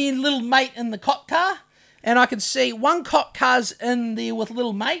me and little mate in the cop car, and I can see one cop car's in there with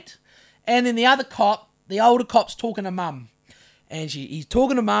little mate, and then the other cop, the older cop's talking to mum. And he's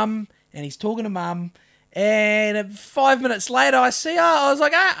talking to mum, and he's talking to mum. And 5 minutes later, I see her. I was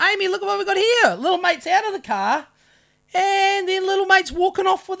like, Amy, look at what we got here. Little mate's out of the car, and then little mate's walking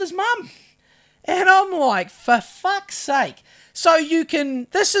off with his mum. And I'm like, for fuck's sake. So I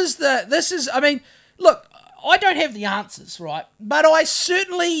mean, look, I don't have the answers, right? But I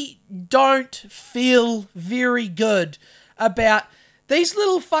certainly don't feel very good about these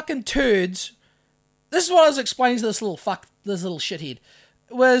little fucking turds. This is what I was explaining to this little shithead.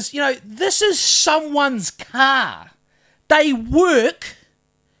 Was, this is someone's car. They work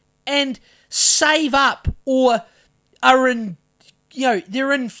and save up or are in,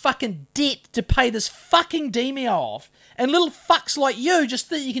 they're in fucking debt to pay this fucking demio off. And little fucks like you just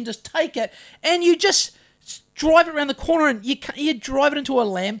think you can just take it and you just drive it around the corner and you drive it into a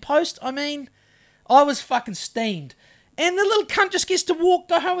lamppost. I mean, I was fucking steamed. And the little cunt just gets to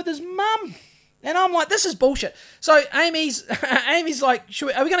go home with his mum. And I'm like, this is bullshit. So Amy's like,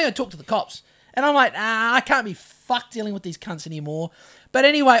 are we going to go talk to the cops? And I'm like, I can't be fucked dealing with these cunts anymore. But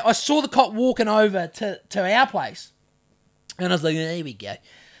anyway, I saw the cop walking over to our place. And I was like, here we go.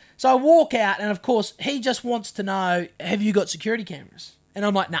 So I walk out, and of course, he just wants to know, have you got security cameras? And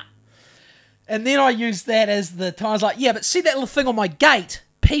I'm like, nah. And then I used that as the time. I was like, yeah, but see that little thing on my gate?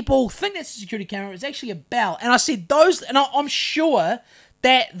 People think that's a security camera. It's actually a bell. And I said, I'm sure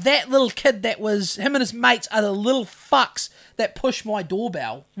that little kid that was, him and his mates are the little fucks that push my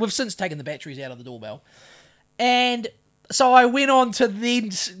doorbell. We've since taken the batteries out of the doorbell. And so I went on to then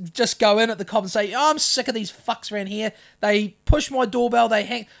just go in at the cop and say, I'm sick of these fucks around here. They push my doorbell,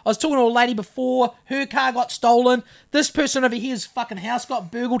 I was talking to a lady before, her car got stolen. This person over here's fucking house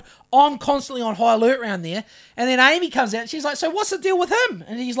got burgled. I'm constantly on high alert around there. And then Amy comes out and she's like, so what's the deal with him?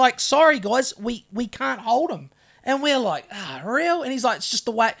 And he's like, sorry guys, we can't hold him. And we're like, real? And he's like, it's just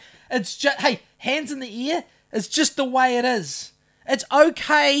the way, hey, hands in the air, it's just the way it is. It's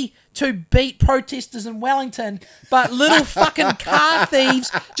okay to beat protesters in Wellington, but little fucking car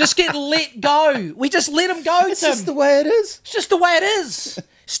thieves just get let go. We just let them go, It's just the way it is. It's just the way it is.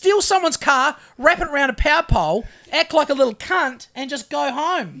 Steal someone's car, wrap it around a power pole, act like a little cunt, and just go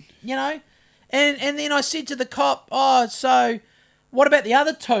home, And then I said to the cop, so what about the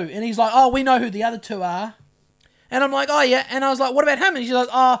other two? And he's like, we know who the other two are. And I'm like, yeah. And I was like, what about him? And he's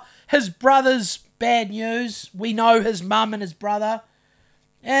like, his brother's bad news. We know his mum and his brother.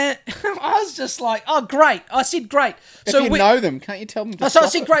 And I was just like, oh, great. I said, great. If you know them, can't you tell them to So I stop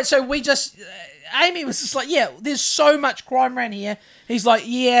said, it? great. So we just, Amy was just like, yeah, there's so much crime around here. He's like,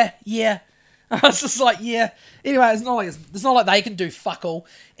 yeah. I was just like, yeah. Anyway, it's not like they can do fuck all.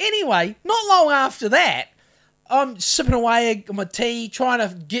 Anyway, not long after that, I'm sipping away on my tea, trying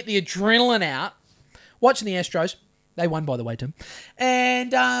to get the adrenaline out, watching the Astros. They won, by the way, Tim.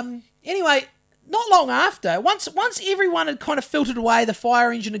 And anyway, not long after, once everyone had kind of filtered away, the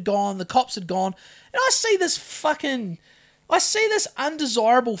fire engine had gone, the cops had gone, and I see this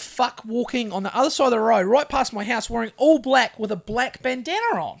undesirable fuck walking on the other side of the road, right past my house, wearing all black with a black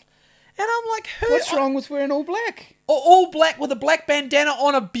bandana on. And I'm like, What's wrong with wearing all black? All black with a black bandana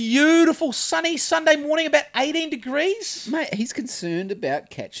on a beautiful sunny Sunday morning, about 18 degrees? Mate, he's concerned about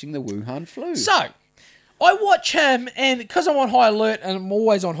catching the Wuhan flu. So, I watch him, and because I'm on high alert, and I'm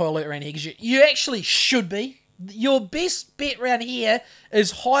always on high alert around here, because you actually should be. Your best bet around here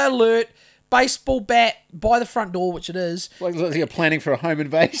is high alert, baseball bat by the front door, which it is. Like you're planning for a home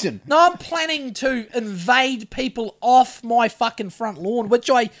invasion. No, I'm planning to invade people off my fucking front lawn, which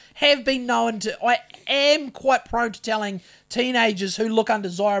I have been known to. I am quite prone to telling teenagers who look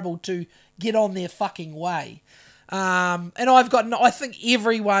undesirable to get on their fucking way. And I think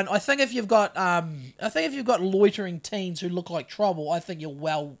if you've got loitering teens who look like trouble, I think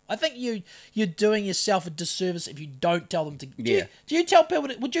you're doing yourself a disservice if you don't tell them to. Yeah. Do you tell people?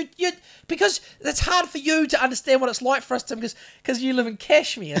 Because it's hard for you to understand what it's like for us, Tim, because you live in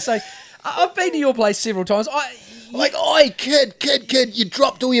Kashmir. So I've been to your place several times. Oi, kid, you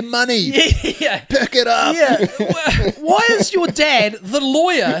dropped all your money. Yeah. Pick it up. Yeah. Why is your dad, the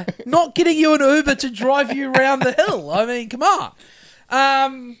lawyer, not getting you an Uber to drive you around the hill? I mean, come on.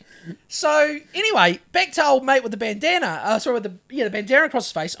 So anyway, back to old mate with the bandana. With the bandana across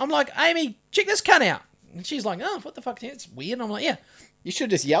his face. I'm like, Amy, check this cunt out. And she's like, oh, what the fuck? It's weird. And I'm like, yeah. You should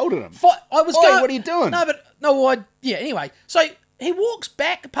have just yelled at him. What are you doing? Anyway. So he walks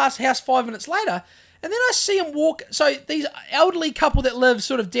back past the house 5 minutes later. And then I see him walk. So these elderly couple that live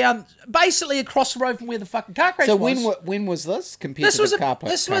sort of down, basically across the road from where the fucking car crash was. So when was this compared to the car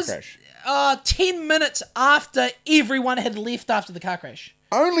crash? 10 minutes after everyone had left after the car crash.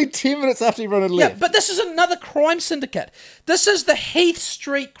 Only 10 minutes after everyone had left. Yeah, but this is another crime syndicate. This is the Heath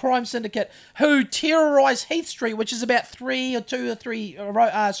Street crime syndicate who terrorise Heath Street, which is about 2 or 3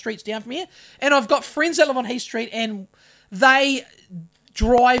 streets down from here. And I've got friends that live on Heath Street, and they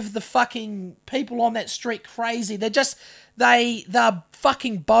drive the fucking people on that street crazy. They're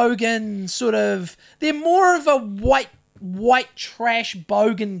fucking bogan sort of. They're more of a white trash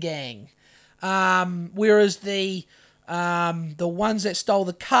bogan gang, whereas the ones that stole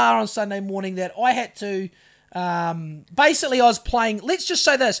the car on Sunday morning that I had to. Basically, I was playing. Let's just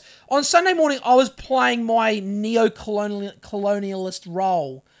say this: on Sunday morning, I was playing my neo-colonialist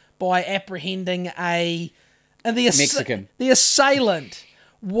role by apprehending Mexican. The assailant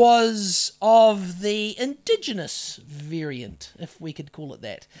was of the indigenous variant, if we could call it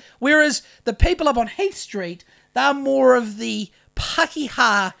that. Whereas the people up on Heath Street, they're more of the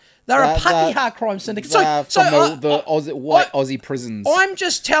Pakeha. They're a Pakeha crime syndicate. White Aussie prisons. I'm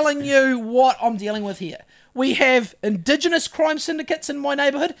just telling you what I'm dealing with here. We have indigenous crime syndicates in my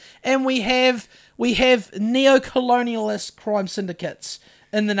neighbourhood, and we have neo-colonialist crime syndicates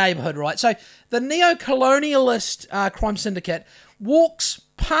in the neighbourhood, right? So the neo-colonialist crime syndicate walks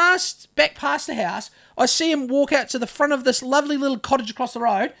back past the house. I see him walk out to the front of this lovely little cottage across the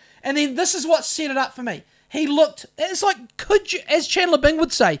road, and then this is what set it up for me. He looked, it's like, as Chandler Bing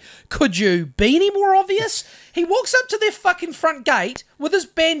would say, could you be any more obvious? He walks up to their fucking front gate with his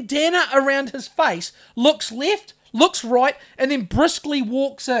bandana around his face, looks left, looks right, and then briskly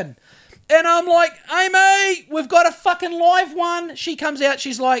walks in. And I'm like, Amy, we've got a fucking live one. She comes out,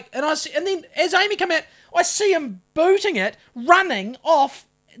 she's like, and then as Amy come out, I see him booting it, running off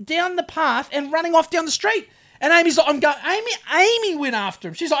down the path and running off down the street. And Amy's like, Amy went after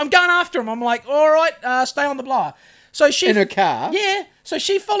him. She's like, I'm going after him. I'm like, all right, stay on the blower. So she in her car? Yeah. So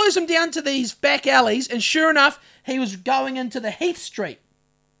she follows him down to these back alleys, and sure enough, he was going into the Heath Street.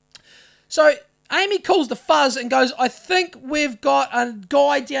 So Amy calls the fuzz and goes, I think we've got a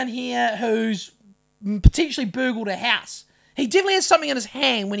guy down here who's potentially burgled a house. He definitely has something in his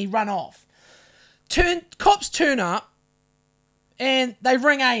hand when he ran off. Cops turn up, and they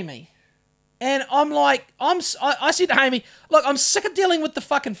ring Amy. And I'm like, I said to Amy, look, I'm sick of dealing with the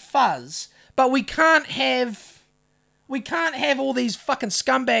fucking fuzz, but we can't have all these fucking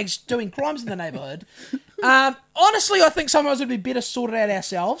scumbags doing crimes in the neighbourhood. Honestly, I think sometimes it'd be better sorted out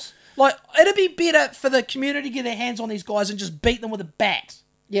ourselves. Like, it'd be better for the community to get their hands on these guys and just beat them with a bat.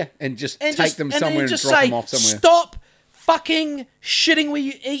 Yeah, and take them and somewhere and just drop say, them off somewhere. Stop fucking shitting where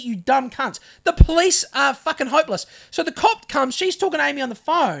you eat, you dumb cunts. The police are fucking hopeless. So the cop comes, she's talking to Amy on the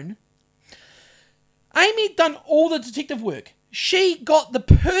phone. Amy had done all the detective work. She got the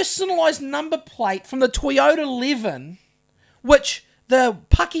personalised number plate from the Toyota 11, which the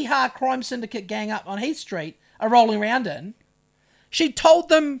Pakeha crime syndicate gang up on Heath Street are rolling around in. She told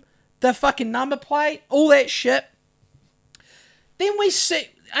them the fucking number plate, all that shit. Then we see...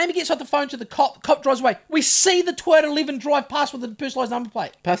 Amy gets off the phone to the cop. Cop drives away. We see the Toyota 11 drive past with the personalised number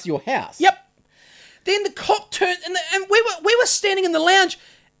plate. Past your house? Yep. Then the cop turned... And we were standing in the lounge...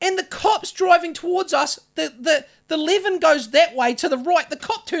 And the cop's driving towards us. The 11 goes that way to the right. The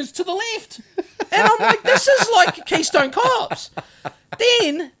cop turns to the left. And I'm like, this is like Keystone Cops.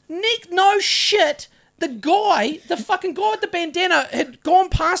 Then, Nick, no shit, the fucking guy with the bandana had gone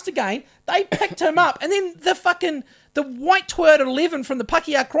past again. They picked him up. And then the white Toyota 11 from the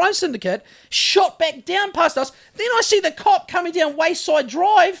Pakeha Crime Syndicate shot back down past us. Then I see the cop coming down Wayside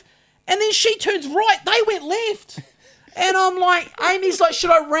Drive. And then she turns right. They went left. And I'm like, Amy's like,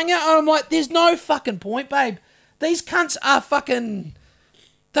 should I ring it? And I'm like, there's no fucking point, babe. These cunts are fucking,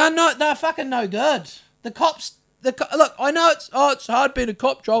 they're fucking no good. The cops, look, I know it's hard being a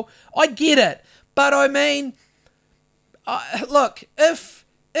cop, Joel. I get it. But I mean, look, if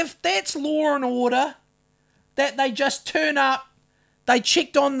that's law and order, that they just turn up, they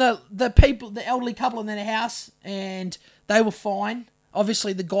checked on the people, the elderly couple in their house, and they were fine.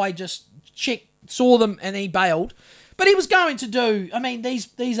 Obviously, the guy just saw them, and he bailed. But he was going to do... I mean,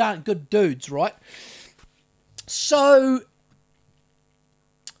 these aren't good dudes, right? So,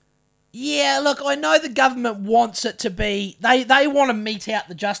 yeah, look, I know the government wants it to be... They want to mete out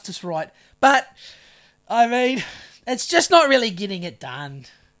the justice right. But, I mean, it's just not really getting it done.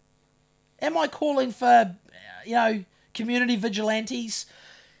 Am I calling for, community vigilantes?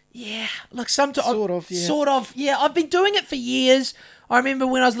 Yeah, look, sometimes... Sort of, yeah. I've been doing it for years. I remember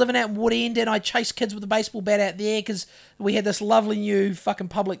when I was living out in Woodend and I chased kids with a baseball bat out there because we had this lovely new fucking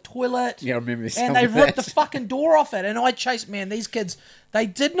public toilet. Yeah, I remember this. And they ripped the fucking door off it. And I chased, man, these kids,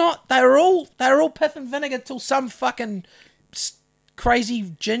 they were all piff and vinegar till some fucking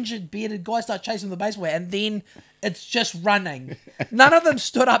crazy ginger-bearded guy started chasing the baseball bat. And then it's just running. None of them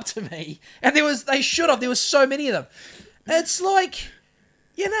stood up to me. And they should have. There was so many of them. It's like,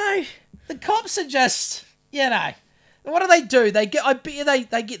 the cops are just, what do? They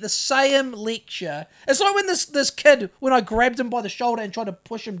get the same lecture. It's like when this kid, when I grabbed him by the shoulder and tried to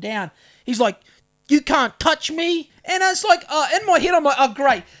push him down, he's like, "You can't touch me." And it's like, in my head, I'm like, "Oh,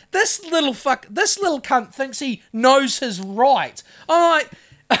 great. This little cunt thinks he knows his right." I'm like,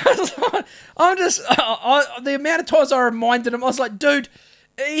 the amount of times I reminded him, I was like, "Dude,"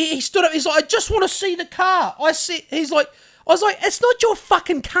 he stood up. He's like, "I just want to see the car." I was like, "It's not your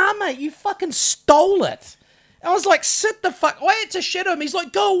fucking car, mate. You fucking stole it." I was like, sit the fuck... I had to shit him. He's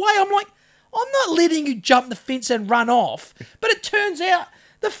like, go away. I'm like, I'm not letting you jump the fence and run off. But it turns out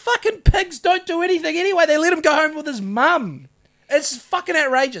the fucking pigs don't do anything anyway. They let him go home with his mum. It's fucking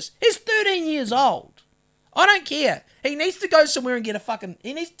outrageous. He's 13 years old. I don't care. He needs to go somewhere and get a fucking...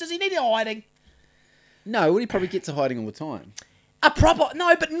 Does he need a hiding? No, well, he probably gets a hiding all the time.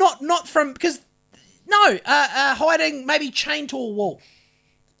 No, but not from... Because... No, hiding, maybe chained to a wall.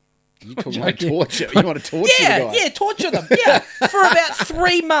 You talking about torture? You want to torture the guy? Yeah, torture them. Yeah, for about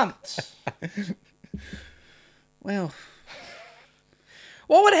 3 months. Well,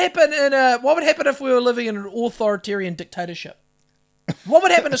 what would happen if we were living in an authoritarian dictatorship? What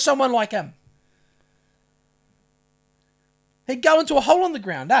would happen to someone like him? He'd go into a hole in the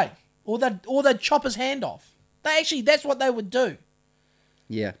ground, eh? Or they'd chop his hand off. That's what they would do.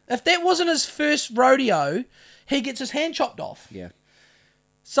 Yeah. If that wasn't his first rodeo, he gets his hand chopped off. Yeah.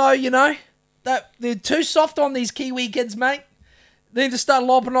 So, they're too soft on these Kiwi kids, mate. They need to start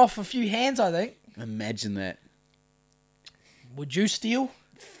lopping off a few hands, I think. Imagine that. Would you steal?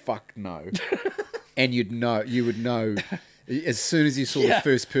 Fuck no. And you would know, as soon as you saw the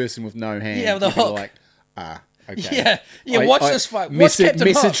first person with no hand, with a hook. Like, okay. Yeah, watch this fuck.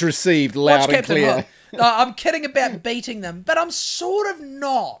 Message received loud and clear. No, I'm kidding about beating them, but I'm sort of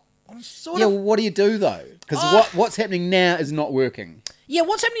not. Well, what do you do, though? Because what's happening now is not working. Yeah,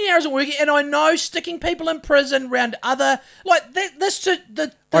 what's happening now isn't working, and I know sticking people in prison around other... Like, I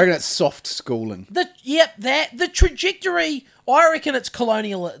reckon it's soft schooling. The trajectory... I reckon it's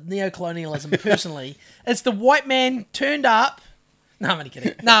neocolonialism, personally. It's the white man turned up... No, I'm only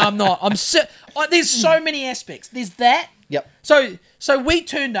kidding. No, I'm not. There's so many aspects. There's that. Yep. So we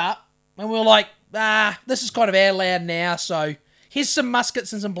turned up, and we were like, this is kind of our land now, so here's some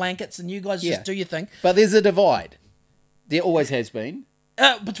muskets and some blankets, and you guys just do your thing. But there's a divide. There always has been.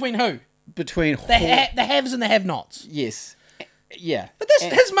 Between who? Between The haves and the have-nots. yes, yeah. But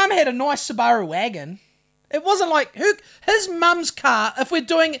his mum had a nice Subaru wagon. It wasn't like his mum's car. If we're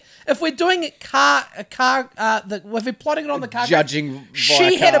doing if we're plotting it on the car, Judging via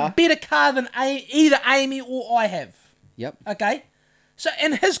she had a car. better car than either Amy or I have. Yep. Okay, so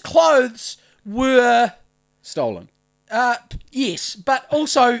and his clothes were Stolen. yes, but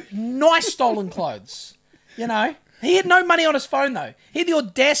also nice stolen clothes. You know, he had no money on his phone though. He had the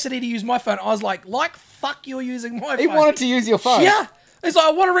audacity to use my phone. I was like fuck, you're using my phone. He wanted to use your phone. Yeah. He's like,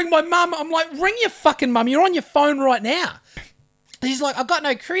 I want to ring my mum. I'm like, ring your fucking mum. You're on your phone right now. He's like, I've got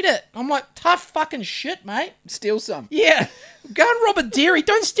no credit. I'm like, tough fucking shit, mate. Steal some. Yeah. Go and rob a dairy.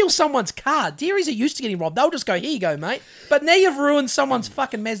 Don't steal someone's car. Dairies are used to getting robbed. They'll just go, here you go, mate. But now you've ruined someone's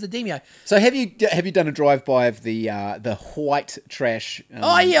fucking Mazda Demio. So have you done a drive-by of the white trash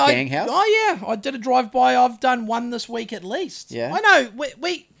gang house? I did a drive-by. I've done one this week at least. Yeah. I know.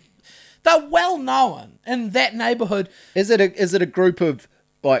 They're well known in that neighbourhood. Is it a group of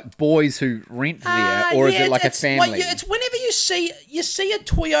like boys who rent there, or is it like a family? It's whenever you see a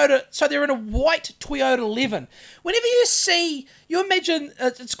Toyota, so they're in a white Toyota 11. Whenever you imagine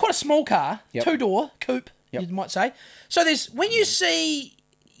it's quite a small car, Yep. 2-door coupe, Yep. you might say. So when you see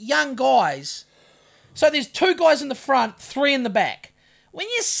young guys, so there's 2 guys in the front, 3 in the back. When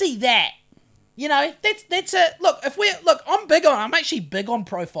you see that, you know, that's a look. I'm actually big on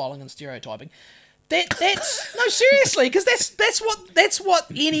profiling and stereotyping. That's no, seriously, because that's what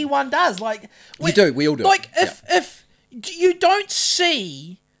anyone does. Like we all do. Like if you don't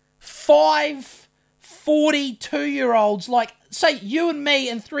see 5 42-year-olds, like say you and me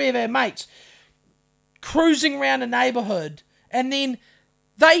and 3 of our mates cruising around a neighbourhood, and then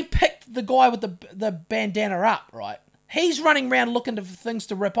they picked the guy with the bandana up, right? He's running around looking for things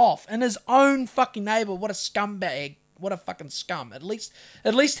to rip off, and his own fucking neighbour, what a scumbag, what a fucking scum. At least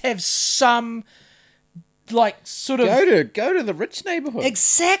have some, like, sort of... Go to the rich neighbourhood.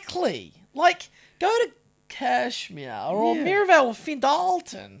 Exactly. Like, go to Kashmir or Maryvale or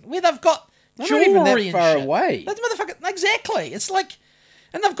Findalton, where they've got jewellery not even that and far shit. away. That's motherfucking... Exactly. It's like...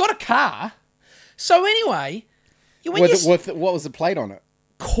 And they've got a car. So anyway... What was the plate on it?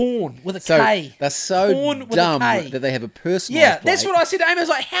 Corn with a K. They're so Corn with dumb a K. that they have a personalised Yeah, plate. that's what I said to Amy. I was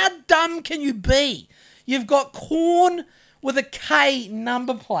like, how dumb can you be? You've got corn with a K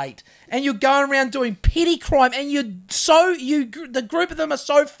number plate, and you're going around doing petty crime, and the group of them are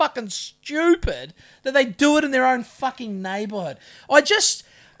so fucking stupid that they do it in their own fucking neighbourhood. I just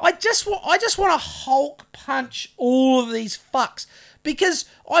want to Hulk punch all of these fucks, because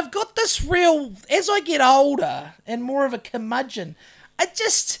I've got this real, as I get older and more of a curmudgeon, it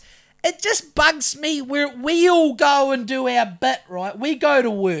just bugs me where we all go and do our bit, right? We go to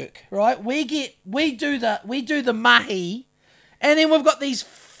work, right? We do the mahi, and then we've got these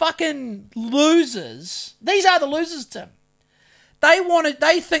fucking losers. These are the losers, Tim.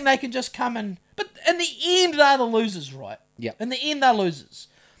 They think they can just come and, but in the end they're the losers, right? Yeah. In the end they're losers.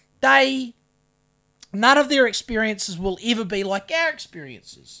 None of their experiences will ever be like our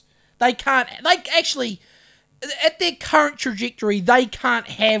experiences. They actually, at their current trajectory, they can't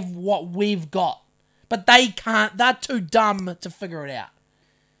have what we've got. But they're too dumb to figure it out.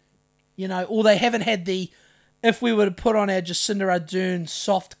 You know, or they haven't had if we were to put on our Jacinda Ardern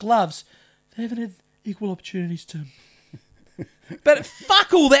soft gloves, they haven't had equal opportunities, Tim. But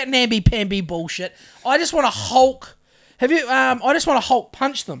fuck all that namby-pamby bullshit. I just want to Hulk. I just want to Hulk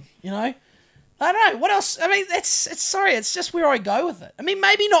punch them, you know? I don't know. What else? I mean, it's just where I go with it. I mean,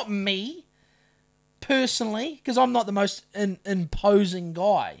 maybe not me, personally, because I'm not the most imposing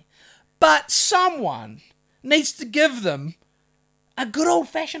guy. But someone needs to give them a good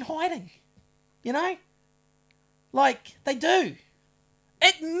old-fashioned hiding. You know? Like, they do.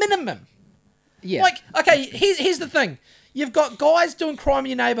 At minimum. Yeah. Like, okay, here's the thing. You've got guys doing crime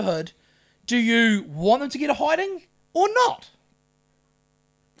in your neighbourhood. Do you want them to get a hiding or not?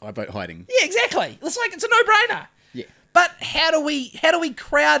 I vote hiding. Yeah, exactly. It's a no-brainer. Yeah. But how do we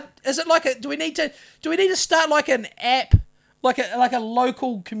crowd? Is it like do we need to start like an app, like a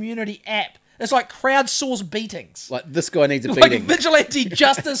local community app? It's like crowdsource beatings. Like, this guy needs a Like beating. vigilante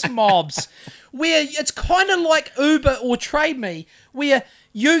justice mobs, where it's kind of like Uber or Trade Me, where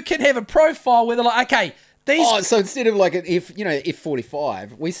you can have a profile where they're like, okay, these... Oh, so instead of like an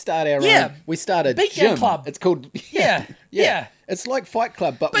F45, we start our own. We start a Beatdown gym club. It's called Yeah. It's like Fight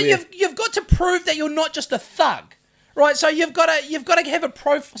Club, but you've got to prove that you're not just a thug, right? So you've got to have a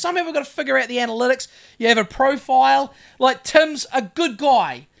profile. Some people have got to figure out the analytics. You have a profile. Like Tim's a good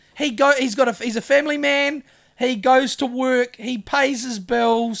guy. He's a family man. He goes to work. He pays his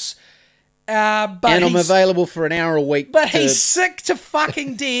bills. But and I'm available for an hour a week. But he's sick to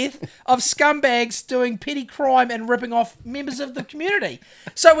fucking death of scumbags doing petty crime and ripping off members of the community.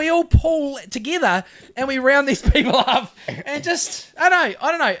 So we all pull together and we round these people up and just, I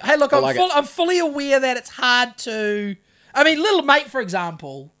don't know. Hey, look, I'm fully aware that it's hard to, I mean, little mate, for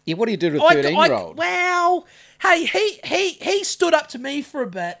example. Yeah, what do you do to a 13-year-old? Well, hey, he stood up to me for a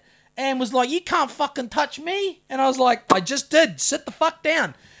bit and was like, you can't fucking touch me. And I was like, I just did. Sit the fuck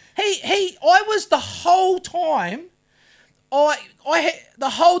down. I was the whole time, the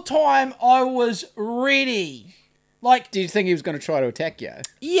whole time I was ready. Like, do you think he was going to try to attack you?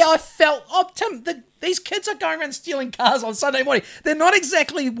 Yeah, I felt, Tim, these kids are going around stealing cars on Sunday morning. They're not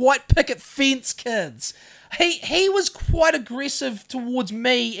exactly white picket fence kids. He was quite aggressive towards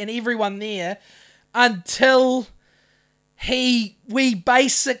me and everyone there until we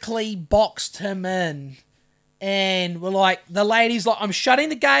basically boxed him in. And we're like, the lady's like, I'm shutting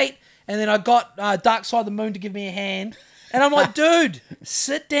the gate. And then I got Dark Side of the Moon to give me a hand. And I'm like, dude,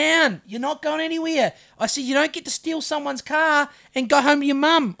 sit down. You're not going anywhere. I said, you don't get to steal someone's car and go home to your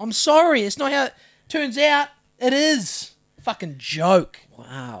mum. I'm sorry. It's not how it turns out. It is. Fucking joke.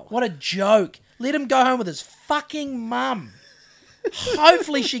 Wow. What a joke. Let him go home with his fucking mum.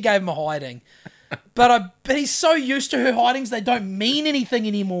 Hopefully she gave him a hiding. But he's so used to her hidings, they don't mean anything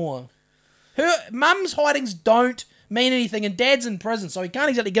anymore. Her mum's hidings don't mean anything, and dad's in prison, so he can't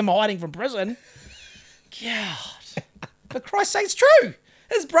exactly give him a hiding from prison. God. For Christ's sake, it's true.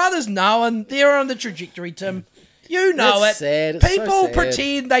 His brothers know, and they're on the trajectory, Tim. You know That's it. sad. It's People so sad.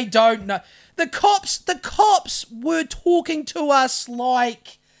 pretend they don't know. The cops were talking to us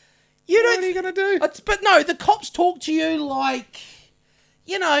like... What are you going to do? But no, the cops talk to you like...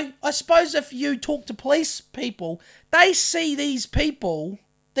 You know, I suppose if you talk to police people, they see these people...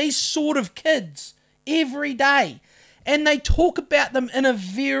 These sort of kids every day, and they talk about them in a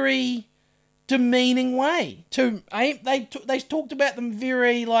very demeaning way. They talked about them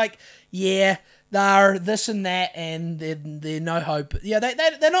very like, yeah, they're this and that, and they're no hope. Yeah,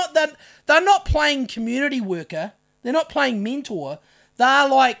 they're not playing community worker. They're not playing mentor. They're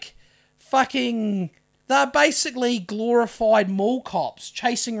like fucking. They're basically glorified mall cops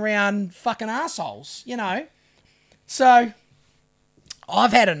chasing around fucking assholes. You know, so.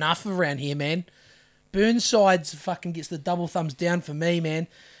 I've had enough around here, man. Burnside's fucking gets the double thumbs down for me, man.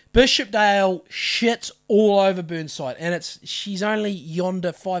 Bishopdale shits all over Burnside, and she's only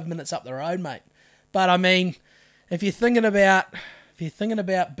yonder 5 minutes up the road, mate. But I mean, if you're thinking about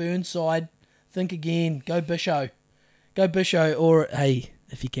Burnside, think again. Go Bisho, or hey,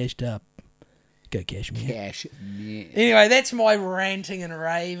 if you cashed up, go cash me. Cash me. Anyway, that's my ranting and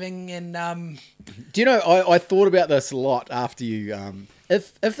raving, and Do you know, I thought about this a lot after you.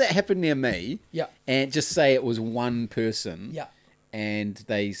 If that happened near me, yeah, and just say it was one person, yeah, and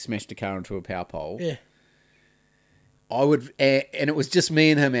they smashed a car into a power pole, yeah, I would, and it was just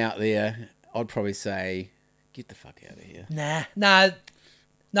me and him out there, I'd probably say, get the fuck out of here. No.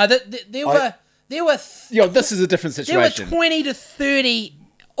 There were. This is a different situation. There were 20 to 30,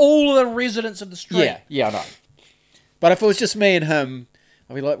 all the residents of the street. Yeah, I know. But if it was just me and him,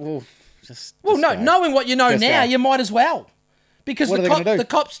 I'd be like, well, just no, go. knowing what you know Just now, go. You might as well. Because What are they gonna do? the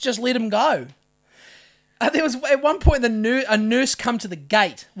cops just let him go. There was at one point a nurse come to the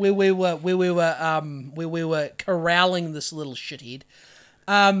gate where we were corralling this little shithead.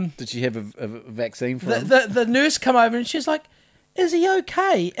 Did she have a vaccine for him? The nurse come over and she's like, "Is he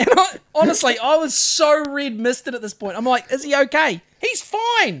okay?" And honestly, I was so red misted at this point. I'm like, "Is he okay?" He's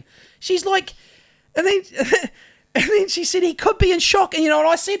fine. She's like, and then she said he could be in shock. And you know what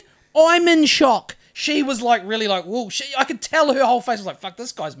I said? I'm in shock. She was like, really like, whoa. I could tell her whole face was like, fuck,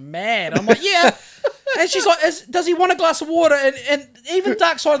 this guy's mad. I'm like, yeah. And she's like, does he want a glass of water? And even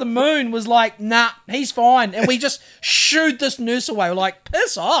Dark Side of the Moon was like, nah, he's fine. And we just shooed this nurse away. We're like,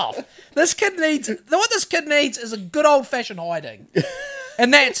 piss off. What this kid needs is a good old fashioned hiding.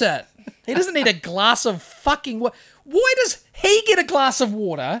 And that's it. He doesn't need a glass of fucking water. Why does he get a glass of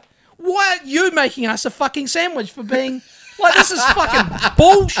water? Why are you making us a fucking sandwich for being like, this is fucking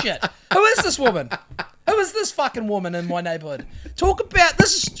bullshit. Who is this woman? Who is this fucking woman in my neighbourhood? Talk about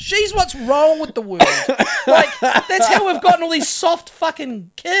this. She's what's wrong with the world. Like, that's how we've gotten all these soft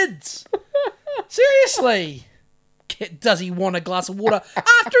fucking kids. Seriously. Does he want a glass of water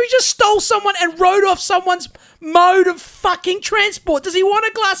after he just stole someone and rode off someone's mode of fucking transport? Does he want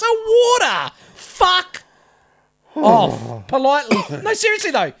a glass of water? Fuck off. Politely. No,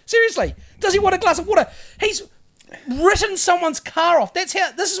 seriously though. Seriously. Does he want a glass of water? He's written someone's car off. That's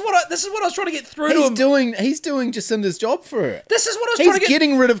how. This is what I was trying to get through to him. He's doing Jacinda's job for her. This is what I was trying to get. He's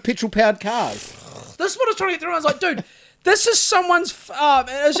getting rid of petrol-powered cars. This is what I was trying to get through. I was like, dude, This is someone's. It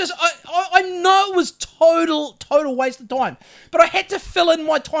was just. I know it was total waste of time, but I had to fill in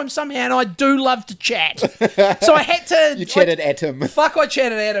my time somehow, and I do love to chat, so I had to. You chatted at him. Fuck, I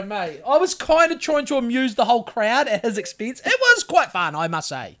chatted at him, mate. I was kind of trying to amuse the whole crowd at his expense. It was quite fun, I must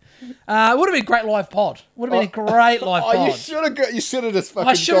say. It would have been a great live pod. Would have been a great live pod. You should have just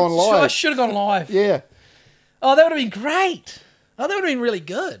fucking gone live. I should have gone live. Yeah. Oh, that would have been great. Oh, that would have been really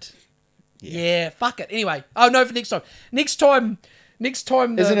good. Yeah, fuck it. Anyway, no, for next time. Next time.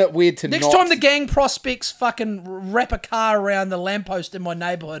 Isn't it weird to next time the gang prospects fucking wrap a car around the lamppost in my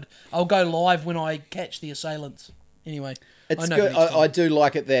neighbourhood, I'll go live when I catch the assailants. Anyway, it's good. I do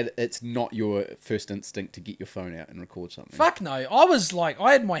like it that it's not your first instinct to get your phone out and record something. Fuck no.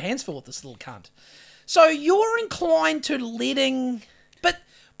 I had my hands full with this little cunt. So you're inclined to letting, but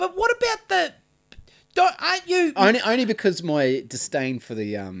what about the? Aren't you only because my disdain for the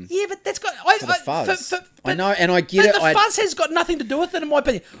yeah, but that's got for the fuzz. I know, and I get it. But the fuzz has got nothing to do with it, in my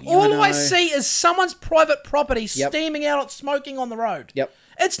opinion. All I see is someone's private property steaming out, smoking on the road. Yep.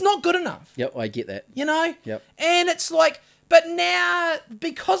 It's not good enough. Yep, I get that. You know. Yep. And it's like, but now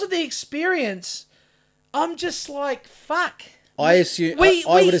because of the experience, I'm just like, fuck. I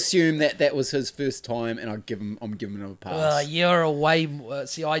would assume that was his first time, and I'm giving him a pass. You're away.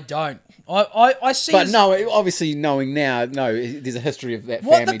 See, I don't. I see. But no, obviously knowing now, no, there's a history of that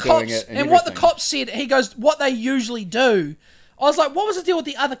family doing it, and what the cops said. He goes, what they usually do. I was like, what was the deal with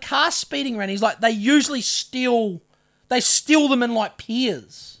the other cars speeding around? He's like, they usually steal them in like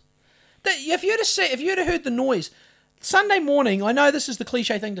pairs. If you'd have heard the noise. Sunday morning, I know this is the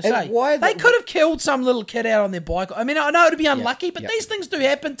cliche thing to say. They could have killed some little kid out on their bike. I mean, I know it'd be unlucky, but these things do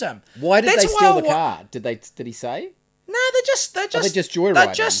happen to him. Why did they steal the car? Did he say? No, they're just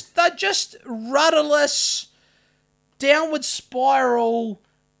joyriding. They're just rudderless, downward spiral,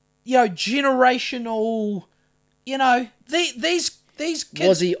 generational. These kids.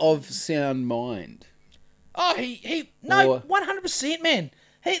 Was he of sound mind? Oh, 100%, man.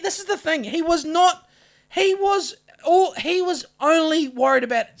 This is the thing. He was not. He was only worried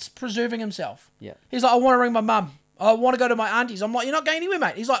about preserving himself. Yeah. He's like, I want to ring my mum. I want to go to my auntie's. I'm like, you're not going anywhere,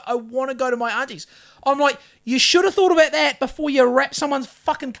 mate. He's like, I want to go to my auntie's. I'm like, you should have thought about that before you wrap someone's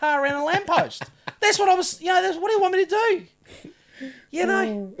fucking car around a lamppost. That's what I was, that's what do you want me to do?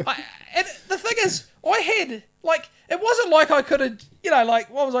 And the thing is, I had, it wasn't like I could have,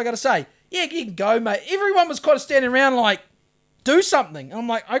 what was I going to say? Yeah, you can go, mate. Everyone was kind of standing around like, do something. And I'm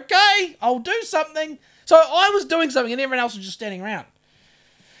like, okay, I'll do something. So I was doing something and everyone else was just standing around.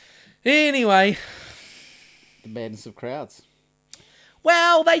 Anyway. The madness of crowds.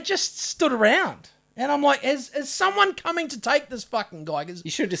 Well, they just stood around. And I'm like, is someone coming to take this fucking guy?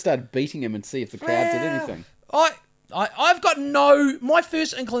 You should have just started beating him and see if the crowd did anything. I've got my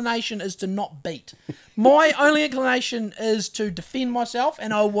first inclination is to not beat. My only inclination is to defend myself,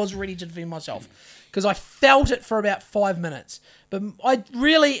 and I was ready to defend myself. Because I felt it for about 5 minutes. But I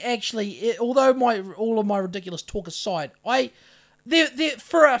really although all of my ridiculous talk aside,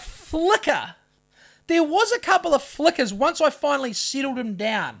 for a flicker, there was a couple of flickers once I finally settled him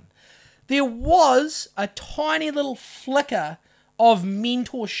down. There was a tiny little flicker of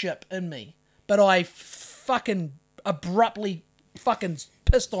mentorship in me. But I fucking abruptly fucking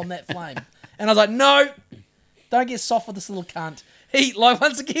pissed on that flame. And I was like, no, don't get soft with this little cunt.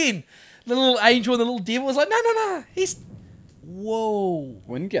 Once again, the little angel and the little devil was like, no. Whoa.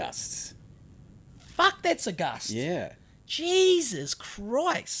 Wind gusts. Fuck, that's a gust. Yeah. Jesus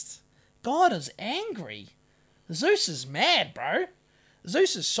Christ. God is angry. Zeus is mad, bro.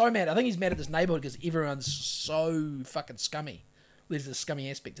 Zeus is so mad. I think he's mad at this neighborhood because everyone's so fucking scummy. There's a scummy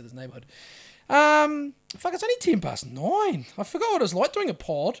aspect to this neighborhood. Fuck, it's only 9:10. I forgot what it was like doing a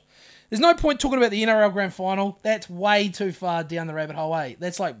pod. There's no point talking about the NRL Grand Final. That's way too far down the rabbit hole, eh?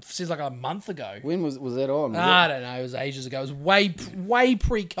 That's seems like a month ago. When was that on? I don't know. It was ages ago. It was way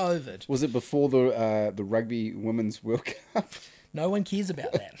pre-COVID. Was it before the Rugby Women's World Cup? No one cares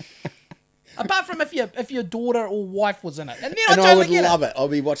about that. Apart from if your daughter or wife was in it. And then and I would love it. I'll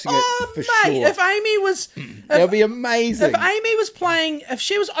be watching it for sure. If Amy was... That would be amazing. If Amy was playing... If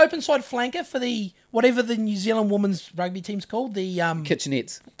she was open side flanker for the... Whatever the New Zealand women's rugby team's called, the...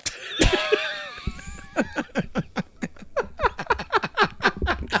 Kitchenettes.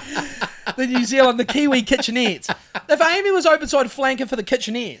 the Kiwi Kitchenettes. If Amy was open side flanker for the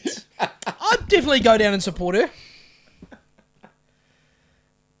Kitchenettes, I'd definitely go down and support her.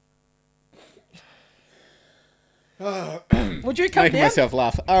 Would you come Making down? myself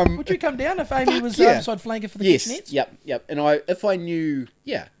laugh. Would you come down if Amy was outside flanker for the Kitchenettes? Yep. And if I knew,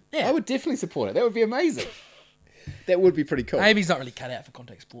 I would definitely support it. That would be amazing. That would be pretty cool. Maybe he's not really cut out for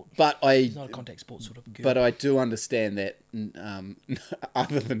contact sport. But He's not a contact sport sort of girl. But I do understand that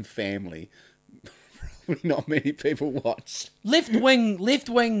other than family, probably not many people watch. Left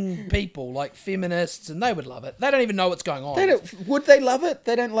wing people like feminists, and they would love it. They don't even know what's going on. Would they love it?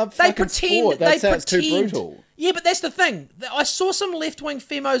 They don't love fucking sport. That's how it's too brutal. Yeah, but that's the thing. I saw some left wing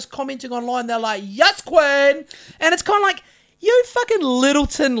femos commenting online. They're like, "Yes, Queen," and it's kind of like, you fucking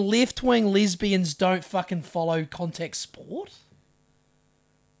Littleton left wing lesbians don't fucking follow contact sport.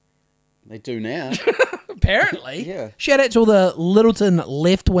 They do now. Apparently. Yeah. Shout out to all the Littleton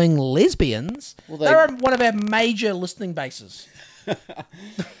left-wing lesbians. Well, they're one of our major listening bases. What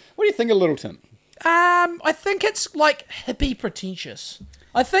do you think of Littleton? I think it's like hippie pretentious.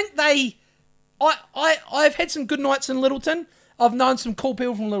 I think I've had some good nights in Littleton. I've known some cool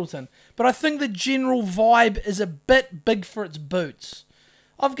people from Littleton. But I think the general vibe is a bit big for its boots.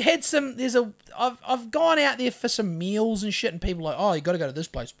 I've had some. I've gone out there for some meals and shit, and people are like, "Oh, you got to go to this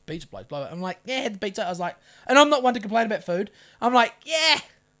place, pizza place." Blah, blah. I'm like, "Yeah, I had the pizza." I was like, and I'm not one to complain about food. I'm like, "Yeah,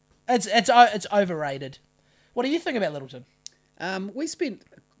 it's overrated." What do you think about Littleton? We spent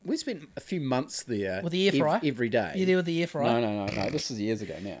a few months there With the air fryer every day. You there with the air fryer? No. This is years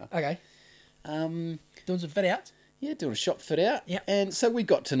ago now. Okay. Doing some fit outs. Yeah, doing a shop fit out. Yep. And so we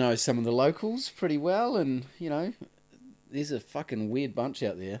got to know some of the locals pretty well, and there's a fucking weird bunch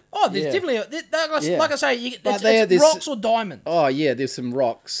out there. Oh, there's definitely... Like I say, it's rocks or diamonds. Oh, yeah, there's some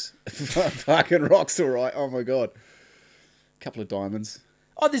rocks. Fucking rocks, all right. Oh, my God. A couple of diamonds.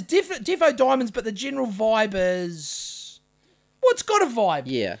 Oh, there's defo diamonds, but the general vibe is... Well, it's got a vibe.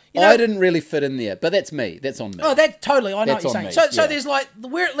 Yeah. I didn't really fit in there, but that's me. That's on me. Oh, that totally. I know That's what you're on saying. me, So yeah. there's like...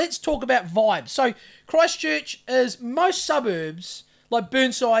 Let's talk about vibes. So Christchurch is most suburbs, like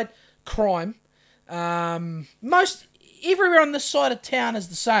Burnside, crime. Everywhere on this side of town is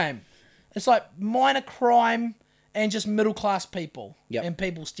the same. It's like minor crime and just middle-class people. Yep. And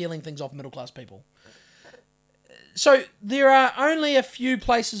people stealing things off middle-class people. So there are only a few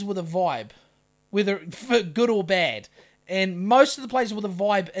places with a vibe, whether for good or bad. And most of the places with a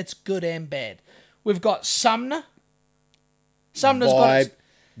vibe, it's good and bad. We've got Sumner. Sumner's vibe,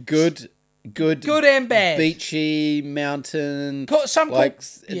 got... good and bad. Beachy, mountain.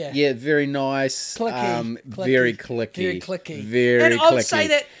 Very nice. Clicky. Very clicky. Very clicky. Very and clicky. I would say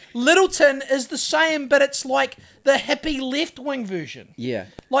that Littleton is the same, but it's like the hippie left-wing version. Yeah.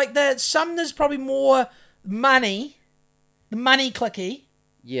 Like the Sumner's probably more money, the money clicky,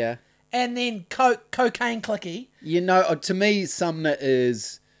 Yeah. and then cocaine clicky. To me, Sumner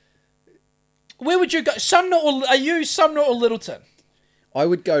is... Where would you go? Are you Sumner or Littleton? I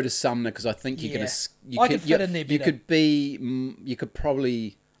would go to Sumner because I think you're Yeah. going to... I could fit in there better. You could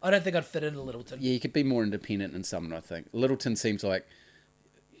probably... I don't think I'd fit into Littleton. Yeah, you could be more independent in Sumner, I think. Littleton seems like...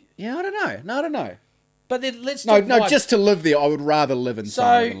 Yeah, I don't know. No, I don't know. But then let's talk vibes. Just to live there, I would rather live in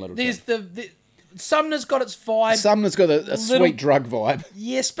Sumner than Littleton. There's the Sumner's got its vibe. Sumner's got a sweet drug vibe.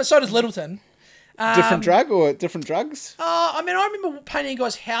 Yes, but so does Littleton. Different drug or different drugs? I remember painting a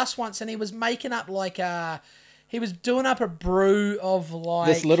guy's house once, and he was making up he was doing up a brew of like...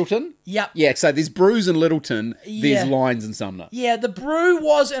 This Littleton? Yep. Yeah, so there's brews in Littleton, Yeah. there's lines in Sumner. Yeah, the brew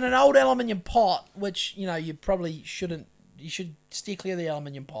was in an old aluminium pot, which, you probably shouldn't... You should steer clear of the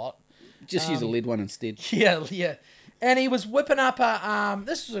aluminium pot. Just use a lead one instead. Yeah. And he was whipping up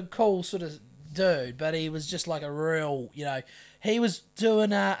this was a cool sort of dude, but he was just like a real, he was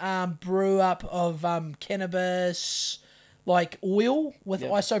doing a brew up of cannabis, like oil with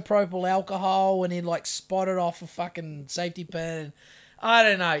isopropyl alcohol, and he'd like spotted off a fucking safety pin. I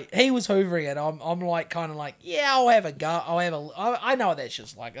don't know. He was hoovering it. I'm like kind of like, yeah, I'll have a go. I know what that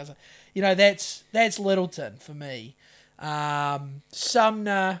shit's like. I was, that's Littleton for me.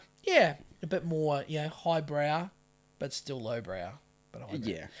 Sumner, yeah, a bit more, highbrow, but still lowbrow. But highbrow.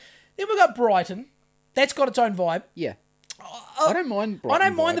 Yeah. Then we got Brighton. That's got its own vibe. Yeah. I don't mind Brighton. I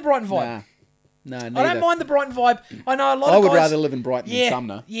don't mind the Brighton vibe. No, neither. I don't mind the Brighton vibe. I know a lot of I would guys... rather live in Brighton than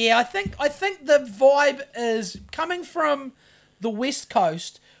Sumner. Yeah, I think the vibe is coming from the West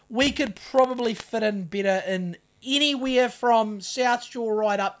Coast. We could probably fit in better in anywhere from South Shore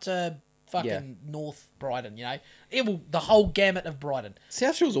right up to fucking North Brighton, the whole gamut of Brighton.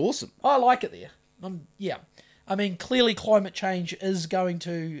 South Shore's awesome. I like it there. Clearly climate change is going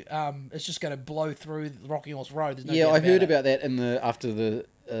to, it's just going to blow through the Rocky Horse Road. There's no doubt I heard it. about that after the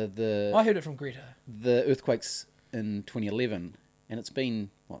I heard it from Greta. the earthquakes in 2011, and it's been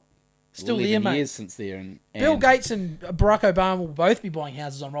Still 11 there, mate. years since there. And Bill Gates and Barack Obama will both be buying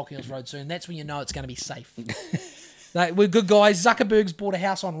houses on Rocky Horse Road soon. That's when you know it's going to be safe. We're good guys. Zuckerberg's bought a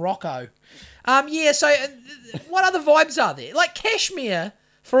house on Rocco. So what other vibes are there? Like Kashmir,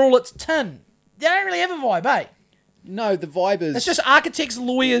 for all its tin, they don't really have a vibe, eh? No, the vibe is It's just architects,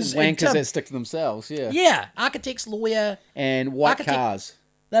 lawyers, and wankers Tim. that stick to themselves. Yeah. Yeah, architects, lawyer. And white cars.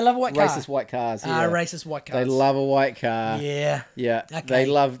 They love a white car. Racist white cars. Yeah. Racist white cars. They love a white car. Yeah. Yeah. Okay. They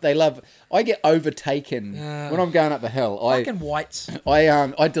love. I get overtaken when I'm going up the hill. Fucking whites.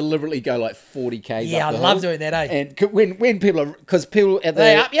 I deliberately go like 40 k's. Yeah, up I the love hill. doing that, eh? And when people are, because people at the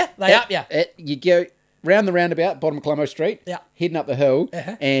They up ya? They up ya? You go round the roundabout, bottom of Colombo Street. Yeah. Heading up the hill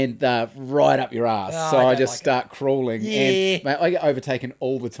Uh-huh. and right up your ass. Oh, so I I don't just like start crawling. Yeah. And mate, I get overtaken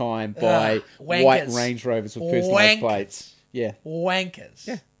all the time by white wankers. Range Rovers with personalised plates. Yeah. Wankers.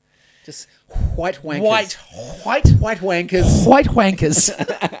 Yeah. Just white wankers. White wankers. White wankers.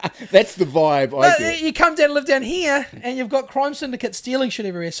 That's the vibe I get. You come down and live down here, and you've got crime syndicates stealing shit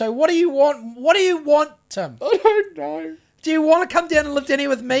everywhere. So what do you want? What do you want, Tim? I don't know. Do you want to come down and live down here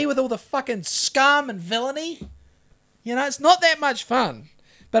with me with all the fucking scum and villainy? You know, it's not that much fun.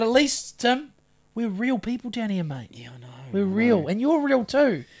 But at least, Tim, we're real people down here, mate. Yeah, I know. We're real, and you're real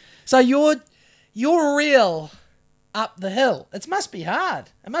too. So you're real up the hill. It must be hard.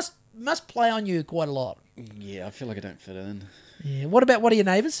 It must play on you quite a lot. Yeah, I feel like I don't fit in. Yeah. What are your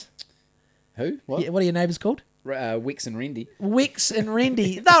neighbours? Who? What? Yeah, what are your neighbours called? Wix and Rendy. Wix and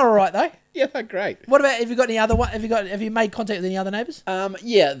Rendy. They're all right though. Yeah, they're great. What about, have you got any other one? Have you made contact with any other neighbours?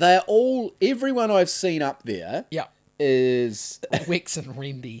 Yeah, they're all. Everyone I've seen up there Yeah. is Wix and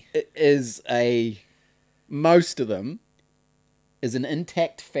Rendy. most of them is an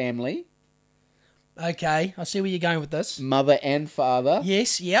intact family. Okay, I see where you're going with this. Mother and father.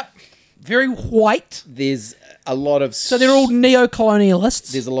 Yes, yep. Very white. There's a lot of. So they're all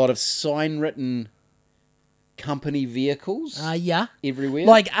neo-colonialists. There's a lot of sign-written company vehicles. Yeah. Everywhere.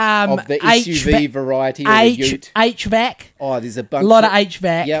 Like of the SUV variety or the ute. HVAC. Oh, there's a bunch. A lot of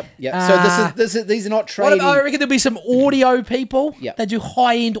HVAC. Yep, yep. So these are not trading. I reckon there'll be some audio people. Yep. They do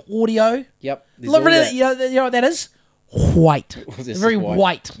high-end audio. Yep. You know what that is? White. This Very is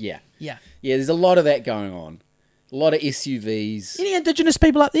white. Yeah. Yeah. Yeah, there's a lot of that going on. A lot of SUVs. Any Indigenous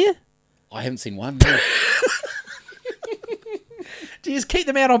people up there? I haven't seen one. Do you just keep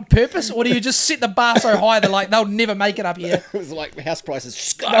them out on purpose, or do you just set the bar so high they'll never make it up here? It was like house prices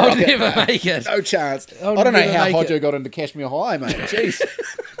They'll skyrocket. never make it. No chance. They'll I don't know never how make Hodjo it. got into Kashmir High, mate. Jeez.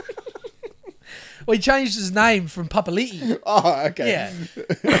 Well, he changed his name from Papali'i. Oh, okay. Yeah.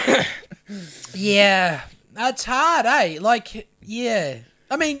 Yeah. That's hard, eh? Like, yeah.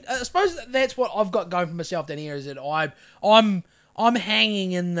 I mean, I suppose that's what I've got going for myself down here is that I'm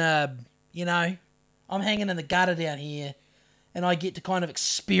hanging in the, I'm hanging in the gutter down here, and I get to kind of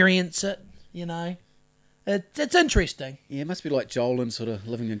experience it, It's interesting. Yeah, it must be like Jolan sort of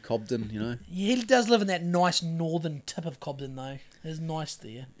living in Cobden, Yeah, he does live in that nice northern tip of Cobden, though. It's nice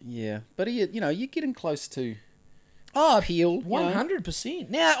there. Yeah, but you're getting close to Oh, Peel. 100%.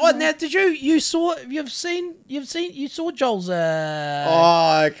 Now, did you saw Joel's?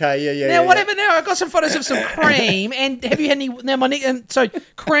 Oh, okay, yeah. Now, whatever. Now, I got some photos of some cream, and have you had any? Now, so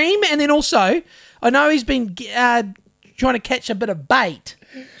cream, and then also, I know he's been trying to catch a bit of bait.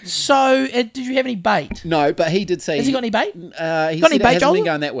 So, did you have any bait? No, but he did say... Has he got any bait? He got said any it bait, hasn't Joel? been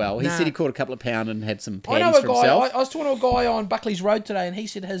going that well. He Nah. said he caught a couple of pound and had some I know patties a for guy. himself. I was talking to a guy on Buckley's Road today, and he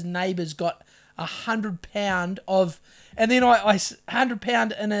said his neighbour's got 100 pound of, and then I 100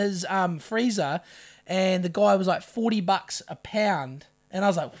 pound in his freezer, and the guy was like $40 a pound, and I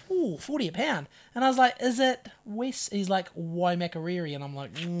was like, ooh, 40 a pound, and I was like, is it West? He's like, Waimakariri, and I'm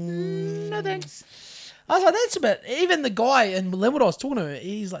like, no thanks. I was like, that's a bit. Even the guy in Linwood I was talking to,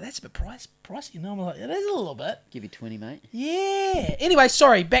 he's like, that's a bit pricey. I'm like, it is a little bit. Give you 20, mate. Yeah. Anyway,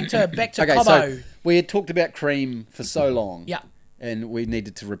 sorry. Back to Okay, Cobbo. so we had talked about cream for so long. Yeah. And we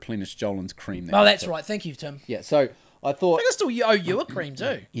needed to replenish Jolan's cream. Oh, that's right. Thank you, Tim. Yeah, so I thought... I think I still owe you a cream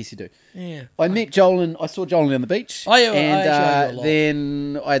too. Yes, you do. Yeah. I saw Jolan on the beach. I actually owe you a lot.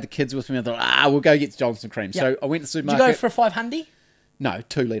 Then I had the kids with me. I thought, we'll go get Jolan some cream. Yeah. So I went to the Did you supermarket. go for a 500? No,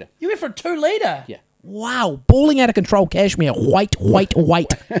 2 litre. You went for a 2 litre? Yeah. Wow. Balling out of control cashmere. White.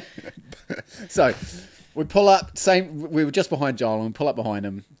 So we pull up, we were just behind Jolan, we pull up behind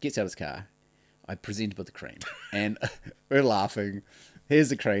him, gets out of his car. I presented with the cream. And we're laughing. Here's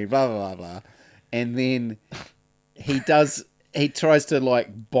the cream, blah, blah, blah, blah. And then he tries to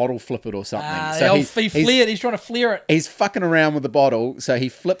bottle flip it or something. He's trying to flare it. He's fucking around with the bottle, so he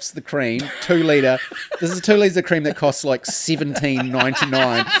flips the cream, 2 litre. This is 2 litres of cream that costs like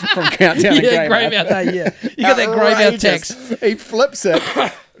 $17.99 from Countdown and Yeah, Greymouth Day, yeah. You got that Greymouth tax. He flips it,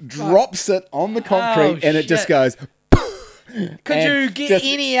 drops it on the concrete, and it just shit. goes... Could And you get just-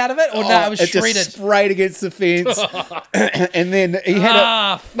 any out of it? Or no, it was it shredded. just sprayed against the fence. And then he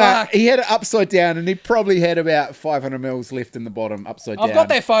had fuck. he had it upside down, and he probably had about 500 mils left in the bottom upside down. I've got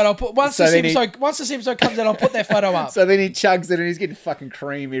that photo. I'll put, once So then this episode comes out, I'll put that photo up. So then he chugs it, and he's getting fucking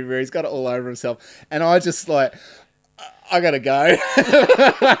cream everywhere. He's got it all over himself. And I just like, I gotta go.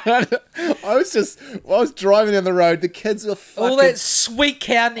 I was driving down the road. The kids were fucking... All that sweet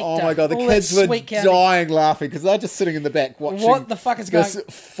cow nectar. Oh my God, the All kids that were sweet cow dying laughing because they're just sitting in the back watching What the fuck is this going-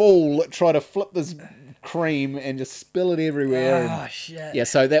 fool try to flip this cream and just spill it everywhere. Oh, and- shit. Yeah,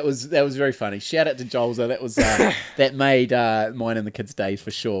 so that was very funny. Shout out to Joel, though. That was that made mine and the kids' days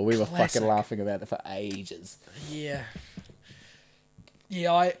for sure. We were Classic. fucking laughing about it for ages. Yeah.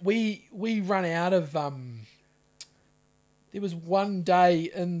 Yeah, we run out of... There was one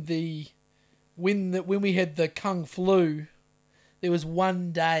day in the... When we had the kung flu, there was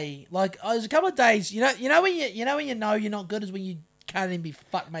one day... Like, there was a couple of days... You know when you know you're not good is when you can't even be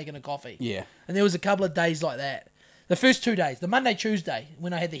fuck making a coffee. Yeah. And there was a couple of days like that. The first 2 days. The Monday, Tuesday,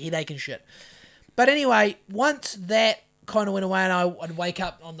 when I had the headache and shit. But anyway, once that kind of went away and I'd wake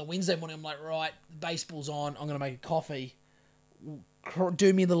up on the Wednesday morning, I'm like, right, baseball's on, I'm going to make a coffee.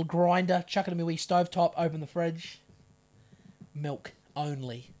 Do me a little grinder, chuck it in my wee stovetop, open the fridge. Milk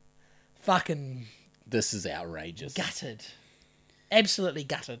only. Fucking This is outrageous. gutted. Absolutely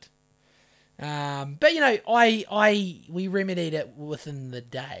gutted. But, you know, we remedied it within the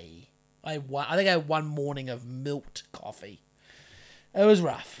day. I think I had one morning of milked coffee. It was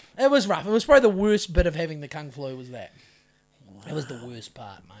rough. It was probably the worst bit of having the kung flu was that. It was the worst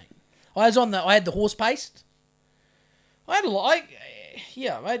part, mate. I had the horse paste. I had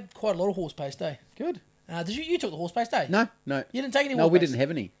I had quite a lot of horse paste, eh? Good. Did you took the horse paste, eh? No. You didn't take any No, horse we paste? didn't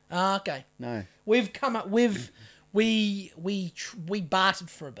have any. Okay. No. We've come up with we bartered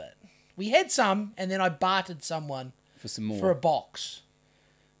for a bit. We had some, and then I bartered someone For some more. for a box,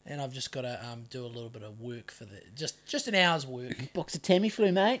 and I've just got to do a little bit of work for just an hour's work. Box of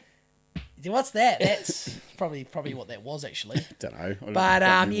Tamiflu, mate. What's that? That's probably what that was actually. Don't know. But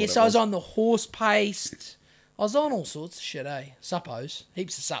yeah, so I was on the horse paste. I was on all sorts of shit, eh? Suppos,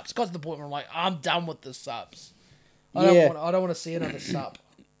 heaps of sups. Got to the point where I'm like, I'm done with the sups. I don't want to see another sup.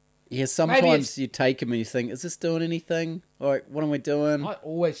 Yeah, sometimes you take them and you think, is this doing anything? Like, what am I doing? I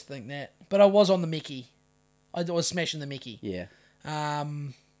always think that, but I was on the Mickey. I was smashing the Mickey. Yeah.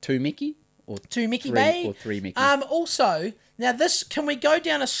 2 Mickey? Or 2 Mickey, three, babe. Or 3 Mickey. Also, now this, can we go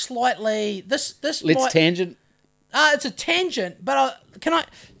down a slightly, this Let's tangent. it's a tangent, but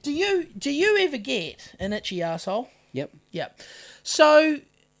do you ever get an itchy arsehole? Yep. Yep. So,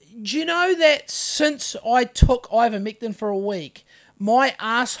 do you know that since I took ivermectin for a week, my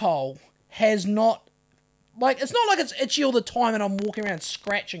asshole has not, like, it's not like it's itchy all the time and I'm walking around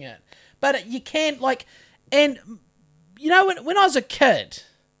scratching it, but you can, like, and, you know, when I was a kid,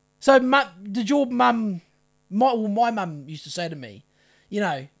 so did your mum, my mum used to say to me, you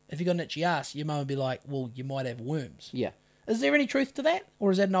know, if you got an itchy ass, your mum would be like, well, you might have worms. Yeah. Is there any truth to that? Or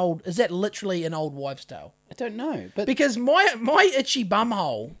is that literally an old wives' tale? I don't know. But Because my itchy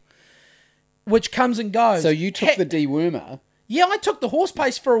bumhole, which comes and goes. so you took the dewormer. Yeah, I took the horse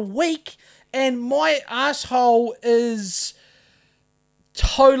paste for a week, and my asshole is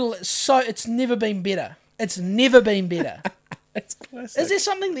total. So it's never been better. It's never been better. That's classic. Is there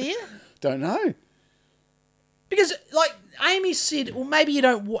something there? Don't know. Because, like, Amy said, well, maybe you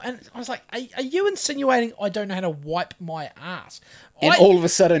don't... And I was like, are you insinuating I don't know how to wipe my ass? And all of a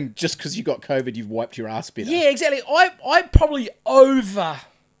sudden, just because you got COVID, you've wiped your ass better. Yeah, exactly. I probably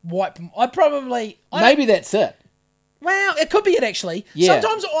over-wipe... Maybe that's it. Well, it could be it, actually. Yeah.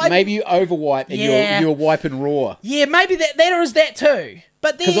 Sometimes Maybe you overwipe and you're wiping raw. Yeah, maybe that or is that too.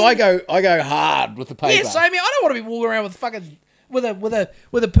 But then... Because I go hard with the paper. Yeah, so I mean, I don't want to be walking around with fucking... With a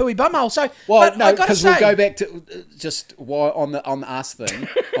pooey bumhole. So, Well, but no, I gotta because say, we'll go back to just on the ass thing,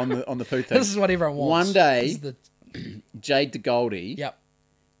 on the poo thing. This is what everyone wants. One day, This is Jade DeGoldie Yep.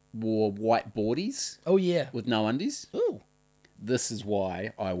 wore white boardies Oh yeah. with no undies. Ooh. This is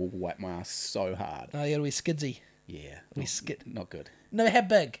why I will wipe my ass so hard. Oh, you gotta be skidsy. Yeah, not good. No, how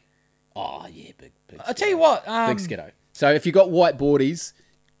big? Oh yeah, big. I'll tell you what. Big skiddo. So if you got white boardies,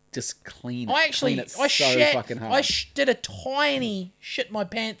 just clean it. I actually, clean it I so shat. fucking hard. I did a tiny shit my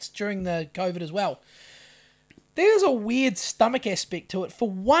pants during the COVID as well. There's a weird stomach aspect to it. For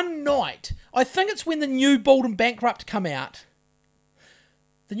one night, I think it's when the new Bald and Bankrupt come out.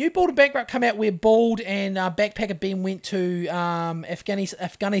 The new Bald and Bankrupt come out where Bald and Backpacker Ben went to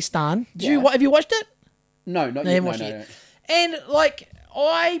Afghanistan. Have you watched it? No, not No, yet. haven't No, watched no, it no. yet. And like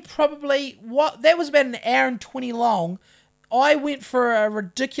that was about an hour and 20 long. I went for a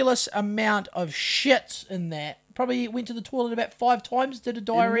ridiculous amount of shits in that. probably went to the toilet about 5 times, did a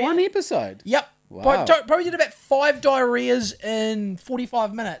diarrhea. In one episode? Yep. Wow. Probably did about 5 diarrheas in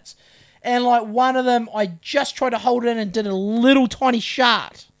 45 minutes. And like one of them, I just tried to hold it in and did a little tiny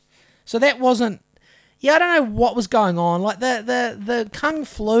shart. So that wasn't... Yeah, I don't know what was going on. Like the kung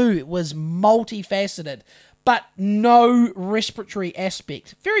flu was multifaceted, but no respiratory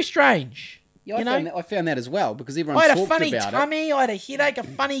aspect. Very strange. Yeah, you know? I found that as well because everyone I had talked a funny about tummy, I had a headache, a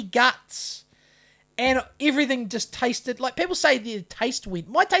funny guts, and everything just tasted like people say the taste went.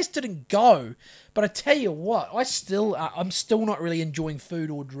 My taste didn't go, but I tell you what, I'm still not really enjoying food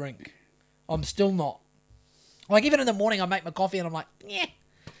or drink. I'm still not. Like even in the morning, I make my coffee and I'm like, yeah.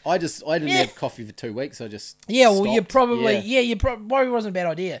 I didn't have coffee for 2 weeks. I just well, you stopped. probably probably wasn't a bad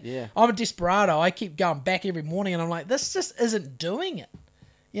idea. Yeah. I'm a desperado. I keep going back every morning, and I'm like, this just isn't doing it.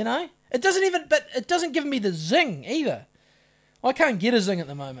 You know, it doesn't give me the zing either. I can't get a zing at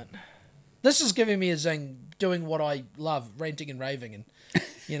the moment. This is giving me a zing, doing what I love, ranting and raving, and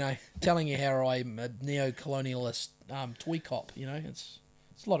you know, telling you how I'm a neo-colonialist toy cop. You know, it's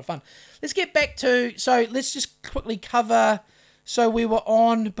a lot of fun. Let's get back to let's just quickly cover. So we were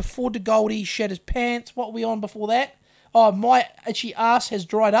on before the Goldie shed his pants. What were we on before that? Oh, my itchy ass has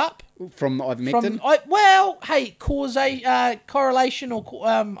dried up. From ivermectin? Correlation or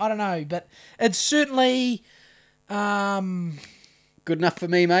I don't know, but it's certainly good enough for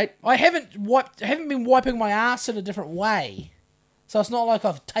me, mate. I haven't been wiping my ass in a different way, so it's not like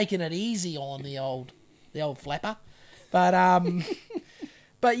I've taken it easy on the old flapper, but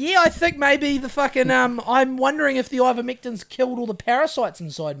But yeah, I think maybe the fucking I'm wondering if the ivermectin's killed all the parasites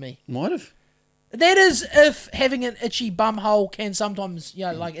inside me. Might have. That is, if having an itchy bum hole can sometimes, you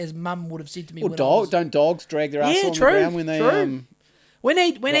know, like as Mum would have said to me. Or don't dogs drag their ass on the ground when they We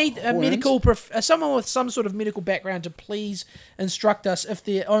need a medical someone with some sort of medical background to please instruct us if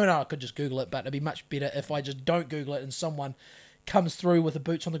they're. Oh no, I could just Google it, but it'd be much better if I just don't Google it and someone comes through with a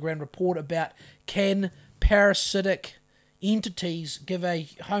boots on the ground report about can parasitic entities give a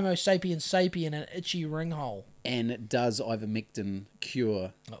Homo sapiens sapien an itchy ringhole. And does ivermectin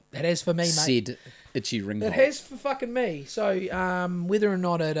cure? That has for me, mate. Said itchy ringhole. It has for fucking me. So whether or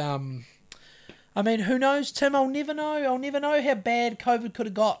not it, I mean, who knows, Tim? I'll never know. I'll never know how bad COVID could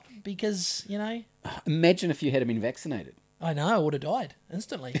have got because you know. Imagine if you had been vaccinated. I know. I would have died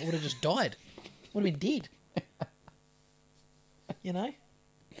instantly. I would have just died. Would have been dead. You know.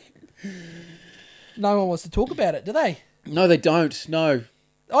 No one wants to talk about it, do they? No, they don't. No.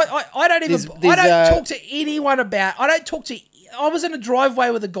 I don't even. I don't talk to anyone about. I was in a driveway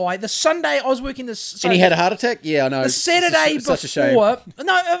with a guy. The Sunday I was working this. And he had a heart attack. Yeah, I know. The Saturday before. Such a shame. No,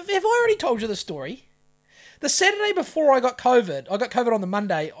 have I already told you the story? The Saturday before I got COVID on the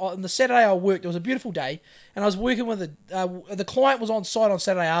Monday. On the Saturday I worked. It was a beautiful day, and I was working with the client was on site on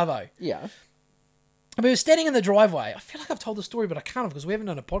Saturday Arvo. Yeah. And we were standing in the driveway. I feel like I've told the story, but I can't have because we haven't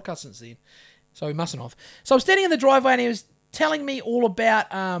done a podcast since then. So we mustn't have. So I'm standing in the driveway and he was telling me all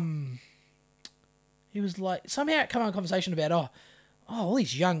about, he was like, somehow it came on a conversation about, all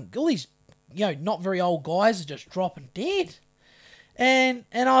these, not very old guys are just dropping dead. And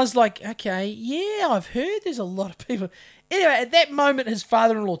I was like, okay, yeah, I've heard there's a lot of people. Anyway, at that moment, his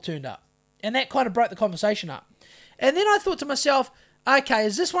father-in-law turned up. And that kind of broke the conversation up. And then I thought to myself, okay,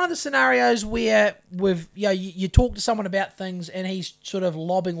 is this one of the scenarios where you talk to someone about things and he's sort of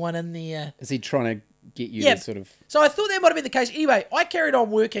lobbing one in there? Is he trying to get you to sort of... So I thought that might have been the case. Anyway, I carried on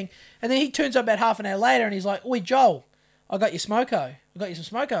working and then he turns up about half an hour later and he's like, oi, Joel, I got you some smoko.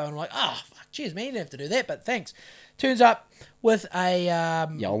 And I'm like, fuck, cheers, man, you didn't have to do that, but thanks. Turns up with a... I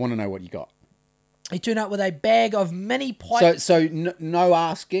want to know what you got. He turned up with a bag of mini pipe... So no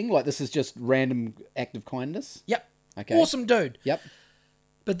asking? Like this is just random act of kindness? Yep. Okay. Awesome dude. Yep.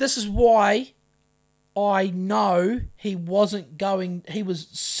 But this is why I know he wasn't going... He was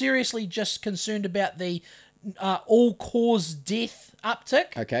seriously just concerned about the all-cause death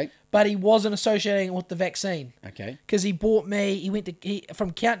uptick. Okay. But he wasn't associating it with the vaccine. Okay. Because he bought me...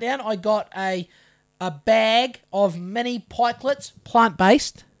 From Countdown, I got a bag of mini pikelets,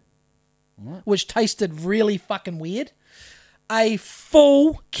 plant-based, which tasted really fucking weird. A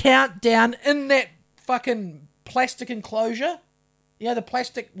full Countdown in that fucking... plastic enclosure, the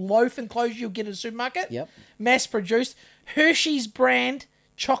plastic loaf enclosure you'll get at a supermarket. Yep. Mass produced. Hershey's brand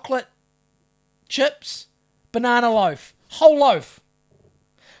chocolate chips, banana loaf. Whole loaf.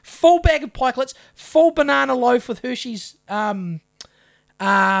 Full bag of pikelets, full banana loaf with Hershey's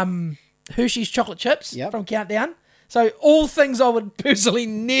Hershey's chocolate chips from Countdown. So all things I would personally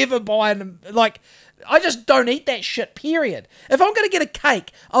never buy. I just don't eat that shit, period. If I'm going to get a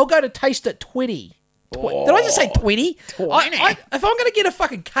cake, I'll go to Taste It 20. Did I just say 20? 20. If I'm going to get a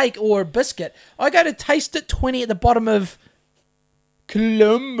fucking cake or a biscuit, I go to Taste It 20 at the bottom of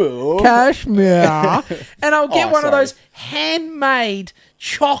Colombo. Kashmir, and I'll get one of sorry. those handmade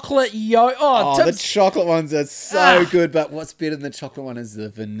chocolate yo. The chocolate ones are so good, but what's better than the chocolate one is the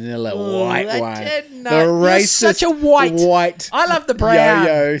vanilla white I one. didn't know. The You're racist such a white. I love the brown.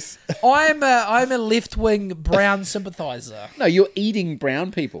 Yo-yos. I'm a left-wing brown sympathizer. No, you're eating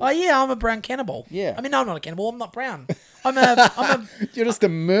brown people. Oh yeah, I'm a brown cannibal. Yeah. I mean, no, I'm not a cannibal. I'm not brown. I'm You're just a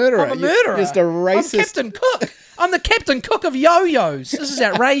murderer. a murderer. You're just a racist. I'm Captain Cook. I'm the Captain Cook of yo-yos. This is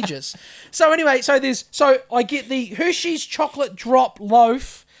outrageous. So anyway, so I get the Hershey's chocolate drop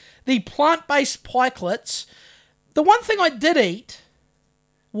loaf, the plant-based pikelets. The one thing I did eat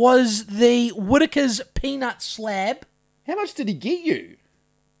was the Whittaker's peanut slab, How much did he get you?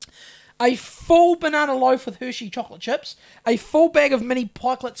 a full banana loaf with Hershey chocolate chips, a full bag of mini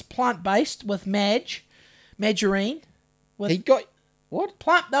pikelets plant-based with margarine. He got what?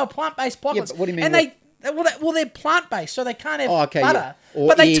 They were plant-based pikelets. Yeah, but what do you mean And with- they're plant-based, so they can't have Okay, butter. yeah. Or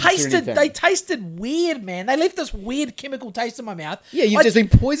But they eggs or tasted anything. weird, man. They left this weird chemical taste in my mouth. Yeah, you've just been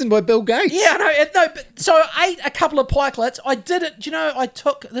poisoned by Bill Gates. Yeah, I know. No, but so I ate a couple of pikelets. I did it. Do you know?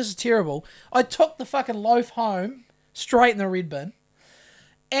 This is terrible. I took the fucking loaf home straight in the red bin.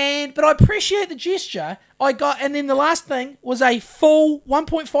 But I appreciate the gesture. And then the last thing was a full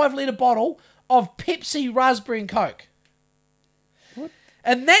 1.5 litre bottle of Pepsi Raspberry and Coke. What?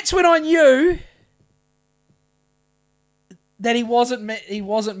 And that's when I knew that he wasn't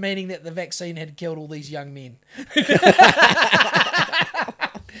meaning that the vaccine had killed all these young men.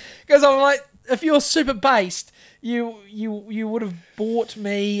 Because I'm like, if you're super based, you would have bought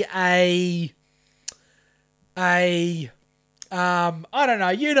me I don't know.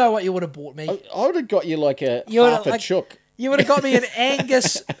 You know what you would have bought me. I would have got you like a You would've, half a like- chook. You would have got me an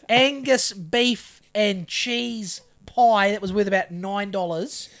Angus beef and cheese pie that was worth about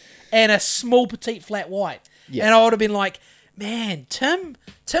 $9 and a small petite flat white. Yeah. And I would have been like, man, Tim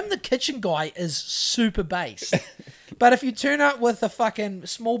the kitchen guy is super based. But if you turn up with a fucking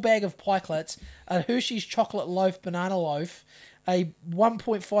small bag of pikelets, a Hershey's chocolate loaf, banana loaf, a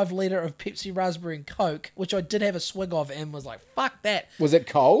 1.5 litre of Pepsi Raspberry and Coke, which I did have a swig of and was like, fuck that. Was it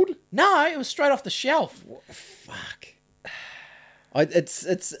cold? No, it was straight off the shelf. Fuck.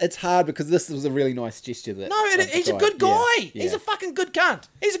 It's hard because this was a really nice gesture. He's a good guy. Yeah, yeah. He's a fucking good cunt.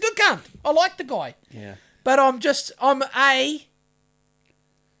 He's a good cunt. I like the guy. Yeah. But I'm Those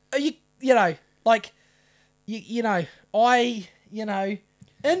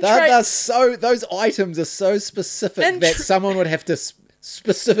items are so specific that someone would have to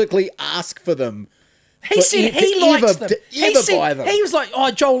specifically ask for them. He said he likes them. Buy them. He was like, "Oh,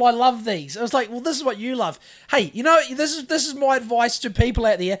 Joel, I love these." I was like, "Well, this is what you love." Hey, this is my advice to people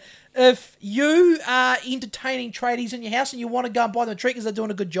out there. If you are entertaining tradies in your house and you want to go and buy them a treat because they're doing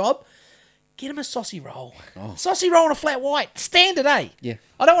a good job, get them a saucy roll. Oh. Saucy roll and a flat white. Standard, eh? Yeah.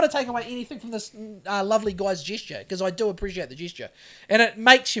 I don't want to take away anything from this lovely guy's gesture because I do appreciate the gesture. And it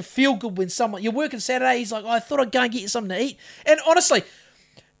makes you feel good when you're working Saturday, he's like, I thought I'd go and get you something to eat. And honestly,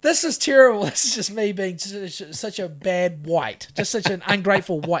 this is terrible. This is just me being such a bad white. Just such an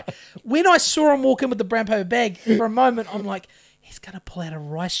ungrateful white. When I saw him walk in with the brown paper bag, for a moment, I'm like, he's going to pull out a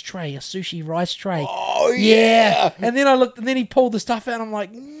rice tray, a sushi rice tray. Oh, yeah. And then I looked, and then he pulled the stuff out, and I'm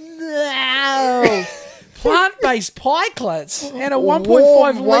like, no. Plant-based pikelets and a 1.5 or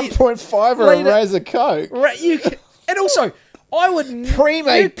a litre- Razor Coke. And also, I would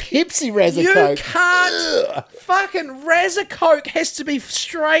Pre-made Pepsi Razor Coke. You can't. Fucking Razor Coke has to be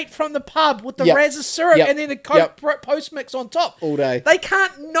straight from the pub with the Yep. Razor syrup Yep. and then a Coke post mix on top. All day. They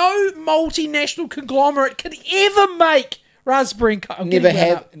can't. No multinational conglomerate could ever make raspberry and Coke. I'm Never getting wound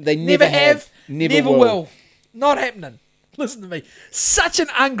have. up. They never have. Never will. Not happening. Listen to me. Such an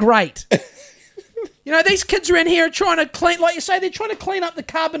ungrate. These kids around here are trying to clean, like you say, they're trying to clean up the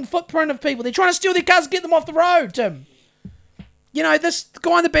carbon footprint of people. They're trying to steal their cars and get them off the road, Tim. This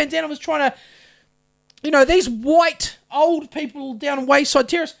guy in the bandana was trying to, these white old people down in Wayside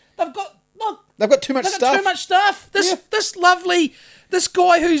Terrace, they've got too much stuff. too much stuff. This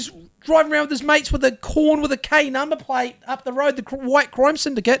guy who's driving around with his mates with a corn with a K number plate up the road, the white crime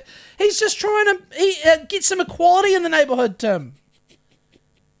syndicate, he's just trying to get some equality in the neighbourhood, Tim.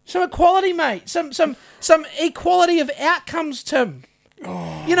 Some equality, mate. Some equality of outcomes, Tim.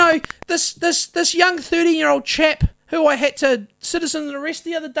 Oh. This young 13-year-old chap who I had to citizen arrest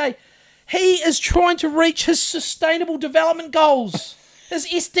the other day, he is trying to reach his sustainable development goals, his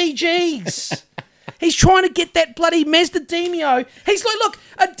SDGs. He's trying to get that bloody Mazda Demio. He's like, look,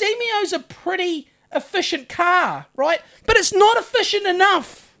 a Demio's a pretty efficient car, right? But it's not efficient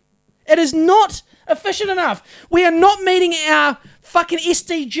enough. It is not efficient enough. We are not meeting our fucking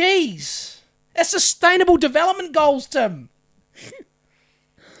SDGs. Our sustainable development goals, Tim.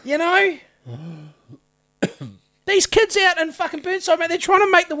 You know? These kids out in fucking Burnside, mate, they're trying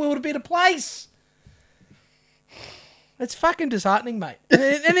to make the world a better place. It's fucking disheartening, mate. And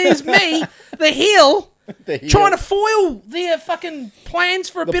there's me, the heel, trying to foil their fucking plans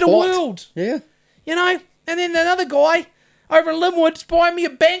for a better world. Yeah. You know? And then another guy over in Linwood's buying me a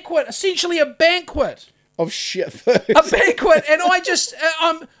banquet, essentially a banquet. Of shit food. A banquet, and I just,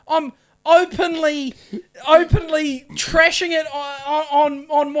 I'm openly trashing it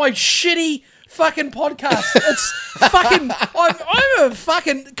on my shitty fucking podcast. It's fucking, I'm a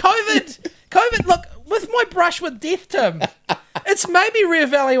fucking COVID, look, with my brush with death, Tim, it's made me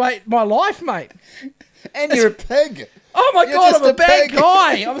reevaluate my life, mate. And you're a pig. Oh my God, I'm a bad pig.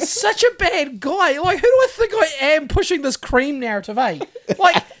 guy. I'm such a bad guy. Like, who do I think I am pushing this cream narrative, eh?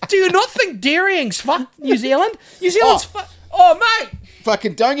 Like, do you not think dairying's fucked New Zealand? New Zealand's Oh, mate.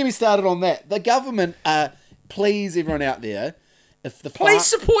 Fucking don't get me started on that. The government, please, everyone out there, if the Please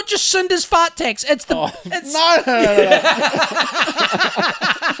support Jacinda's fart tax. It's the... it's, No.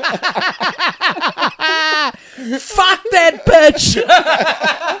 fuck that bitch.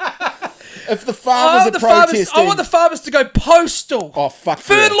 If the farmers are protesting... I want the farmers to go postal. Oh, fuck.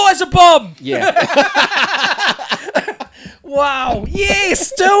 Fertiliser bomb. Yeah. Wow.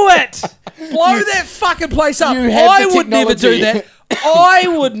 Yes, do it. Blow that fucking place up. You have I the would never do technology. that. I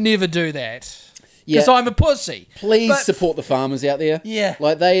would never do that. Because Yeah. I'm a pussy. Please But- support the farmers out there. Yeah.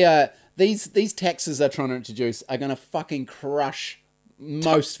 Like they these taxes they're trying to introduce are going to fucking crush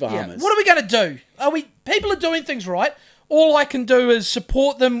most Yeah. farmers. What are we going to do? People are doing things right. All I can do is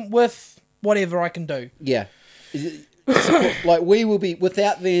support them with whatever I can do. Yeah. Like we will be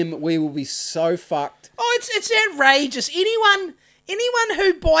without them. We will be so fucked. Oh, it's outrageous. Anyone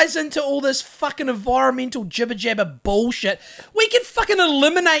who buys into all this fucking environmental jibber jabber bullshit, we could fucking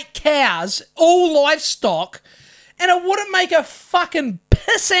eliminate cows, all livestock, and it wouldn't make a fucking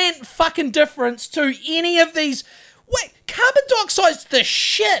pissant fucking difference to any of these. Wait, carbon dioxide's the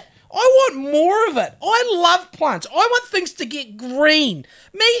shit. I want more of it. I love plants. I want things to get green.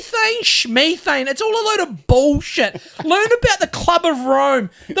 Methane, schmethane. It's all a load of bullshit. Learn about the Club of Rome,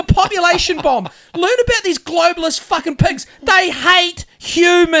 the population bomb. Learn about these globalist fucking pigs. They hate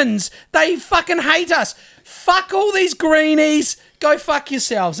humans. They fucking hate us. Fuck all these greenies. Go fuck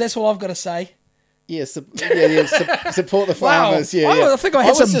yourselves. That's all I've got to say. Yeah, support the farmers. Wow. Yeah. I think I had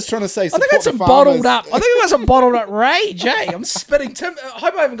was some, just trying to say. I Support think I had some the bottled farmers. up. I think I got some bottled up rage. Eh? I'm spitting. Tim, I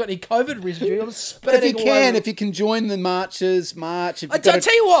hope I haven't got any COVID residue. I'm spitting. But if you all can join the marches, march. I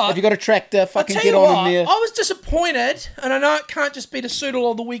tell you what. If you got a tractor, I'll fucking tell get you on what, in there. I was disappointed, and I know it can't just be the pseudo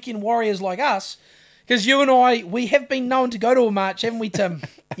of the weekend warriors like us, because you and I, we have been known to go to a march, haven't we, Tim?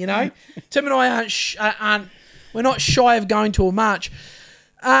 You know, Tim and I we're not shy of going to a march.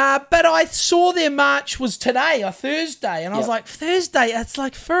 But I saw their march was today, or Thursday, and I was like, Thursday, it's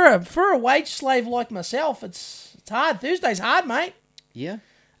like for a wage slave like myself, it's hard. Thursday's hard, mate. Yeah.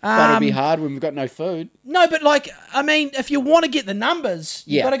 But it'll be hard when we've got no food. No, but I mean, if you want to get the numbers,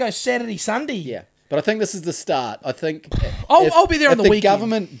 you've Yeah. got to go Saturday, Sunday. Yeah. But I think this is the start. I think I'll be there on the weekend. If the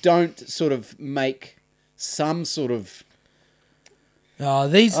government don't sort of make some sort of... Oh,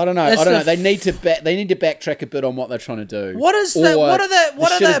 these. I don't know. They need to backtrack a bit on what they're trying to do. What are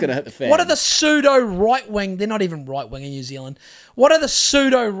the pseudo right wing? They're not even right wing in New Zealand. What are the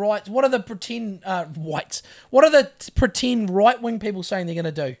pseudo rights? What are the pretend whites? What are the pretend right wing people saying they're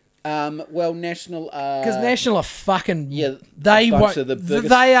going to do? Well, National. Because National are fucking. Yeah, they a bunch won't. of the biggest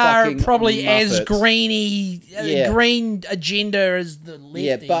They are fucking probably as Muppets. greeny, Yeah. green agenda as the lefties.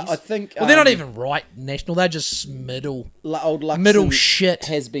 Yeah, but I think. Well, they're not even right National. They're just middle. Old Luxon middle shit.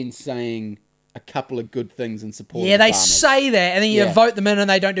 has been saying a couple of good things in support. Yeah, of the they farmers. say that, and then you Yeah. vote them in, and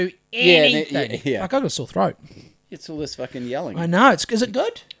they don't do anything. Yeah. Fuck, I got a sore throat. It's all this fucking yelling. I know. Is it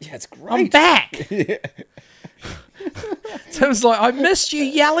good? Yeah, it's great. I'm back. Tim's like, I missed you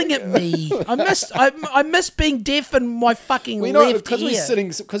yelling at me. I miss being deaf in my fucking left because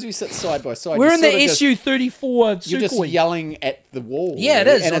ear. we sit side by side. We're you're in the sort of just- SU-34 You're just Sukhoi. yelling at the wall. Yeah, it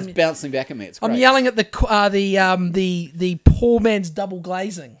really, is. and I'm- it's bouncing back at me. It's great. I'm yelling at the poor man's double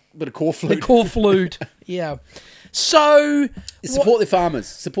glazing. Bit of core The flute. core flute. Yeah. So Support the farmers.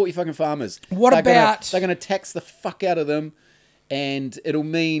 Support your fucking farmers. What They're about- they're going to tax the fuck out of them, and it'll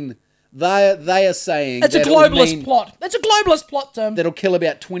mean they are saying it's a that it'll globalist mean plot. It's a globalist plot, Tim. that'll kill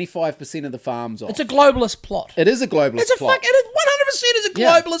about 25% of the farms off. It's a globalist plot. It is a globalist It's a plot. fucking. It 100% is a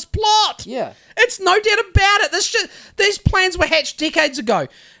Yeah. globalist plot. Yeah. It's no doubt about it. These plans were hatched decades ago.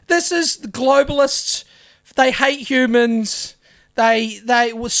 This is the globalists. They hate humans. They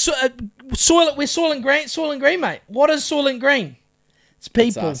We're Soylent Green, mate. What is Soylent Green? It's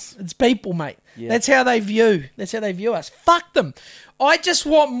people. us. It's people, mate. Yeah. That's how they view us. Fuck them. I just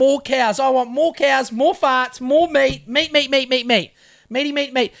want more cows. I want more cows, more farts, more meat. Meat.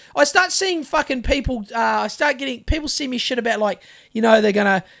 I start seeing fucking people, people send me shit about like, they're going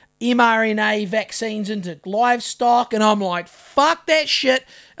to mRNA vaccines into livestock, and I'm like, fuck that shit.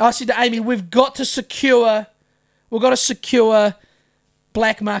 I said to Amy, we've got to secure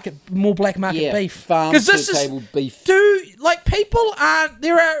black market beef. Farm to table beef. People aren't,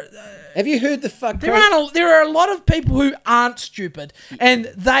 Have you heard the fuck? there are a lot of people who aren't stupid,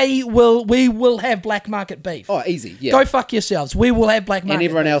 and we will have black market beef. Oh, easy, yeah. Go fuck yourselves. We will have black market And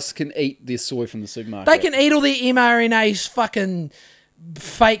everyone beef. else can eat their soy from the supermarket. They can eat all the mRNA's fucking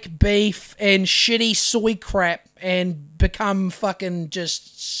fake beef and shitty soy crap and become fucking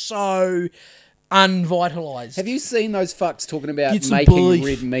just so unvitalized. Have you seen those fucks talking about Get some making beef.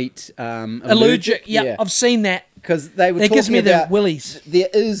 red meat Allergic? Yeah, I've seen that. Because they were That talking gives me about the willies. there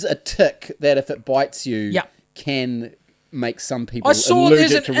is a tick that if it bites you, Yep. can make some people I saw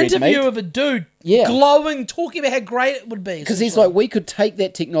there's allergic an to red interview meat. of a dude Yeah. glowing, talking about how great it would be. Because he's like, we could take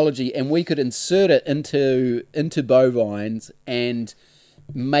that technology and we could insert it into bovines and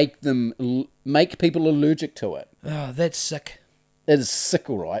make people allergic to it. oh, that's sick. It is sick,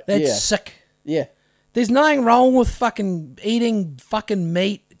 all right. That's sick. Yeah. There's nothing wrong with fucking eating fucking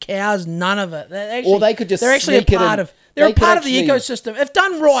meat, cows, none of it. Or they could just they're actually a sneak it part in. of they're They a could part of the actually ecosystem. If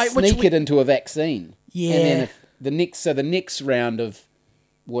done right, Sneak it into a vaccine. Yeah. And then if the next round of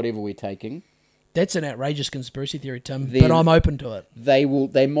whatever we're taking, that's an outrageous conspiracy theory, Tim. Then- but I'm open to it. they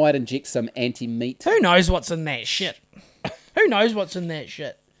might inject some anti-meat. Who knows what's in that shit? Who knows what's in that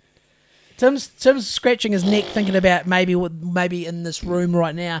shit? Tim's scratching his neck, thinking about maybe in this room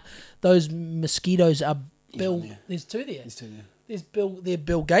right now, those mosquitoes are Bill. There's two there. They're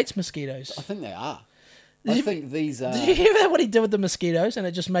Bill Gates mosquitoes. I think they are. I think these are. Did you hear about what he did with the mosquitoes? And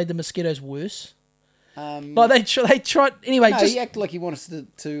it just made the mosquitoes worse. Like they tried anyway. No, just he acted like he wanted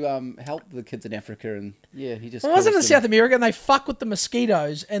to help the kids in Africa, and yeah, he just. I was in caused South them- America, and they fuck with the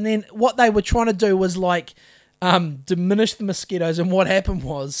mosquitoes. And then what they were trying to do was like diminish the mosquitoes. And what happened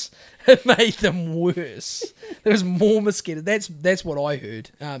was it made them worse. There was more mosquitoes. That's what I heard.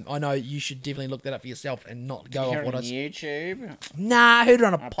 I know you should definitely look that up for yourself and not go off what I said. YouTube. Nah, I heard it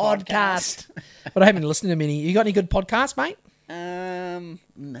on a podcast. But I haven't listened to many. You got any good podcasts, mate?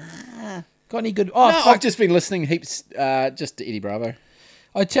 Nah. Got any good? Oh, No, fuck. I've just been listening heaps, just to Eddie Bravo.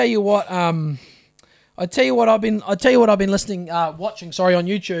 I tell you what. I've been listening, watching. Sorry, on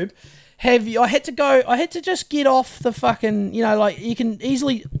YouTube. I had to just get off the fucking. Like you can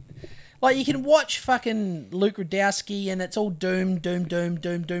easily, like you can watch fucking Luke Radowski and it's all doom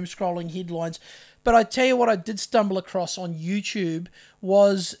scrolling headlines. But I tell you what, I did stumble across on YouTube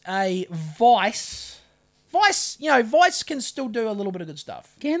was a Vice. Vice can still do a little bit of good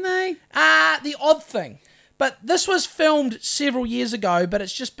stuff. Can they? The odd thing. But this was filmed several years ago, but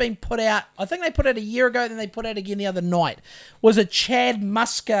it's just been put out. I think they put it a year ago, then they put it again the other night. Was a Chad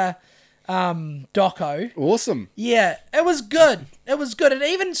Muska doco. Awesome. Yeah, it was good. It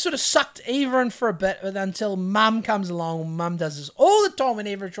even sort of sucked Eva in for a bit until Mum comes along. Mum does this all the time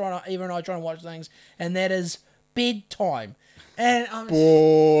whenever Eva and I try and watch things, and that is bedtime. And I'm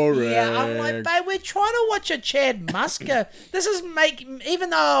Boring. Yeah, I'm like, babe, we're trying to watch a Chad Muska. This is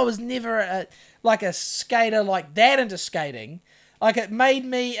even though I was never a skater like that into skating, like it made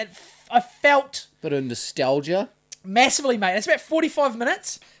me. I felt Bit of nostalgia. massively, mate. It's about 45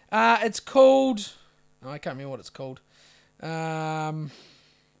 minutes. It's called. I can't remember what it's called.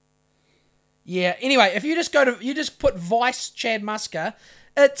 Yeah. Anyway, if you just put Vice Chad Muska,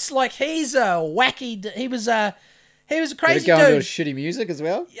 it's like he's a wacky. He was a crazy Did it go into dude. shitty music as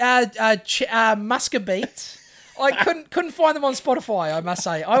well? Muska beat. I couldn't find them on Spotify. I must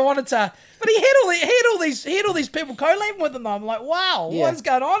say, I wanted to, but he had all these people collabing with him. I'm like, wow, Yeah. what's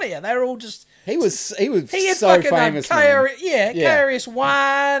going on here? They were all just. He was He had so fucking famous. man.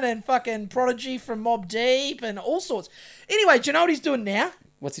 KRS-One and fucking Prodigy from Mobb Deep and all sorts. Anyway, do you know what he's doing now?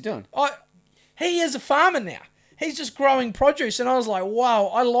 What's he doing? He is a farmer now. He's just growing produce, and I was like, wow,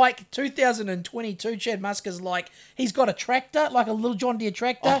 I like 2022 Chad Muska's like, he's got a tractor, like a little John Deere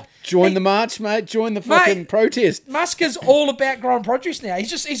tractor. Join the march, mate. Join the fucking protest. Muska's all about growing produce now.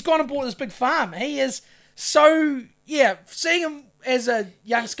 He's gone and bought this big farm. He is so, seeing him as a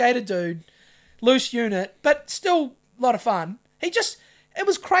young skater dude, loose unit, but still a lot of fun. It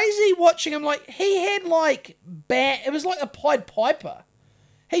was crazy watching him. Like, he had it was like a Pied Piper.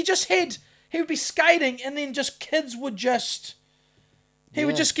 He would be skating and then just kids would just He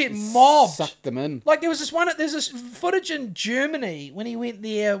would just get mobbed. Suck them in. Like there's this footage in Germany when he went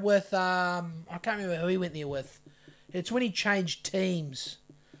there with, I can't remember who he went there with. It's when he changed teams.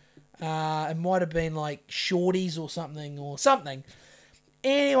 It might have been like Shorties or something.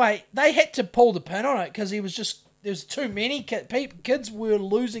 Anyway, they had to pull the pin on it because there's too many kids were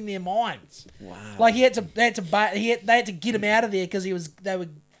losing their minds. Wow. Like they had to get him out of there because they were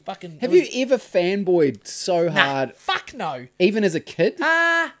fucking. Have you ever fanboyed so hard? Fuck no. Even as a kid?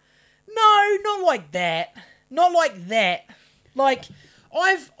 No, not like that. Not like that. Like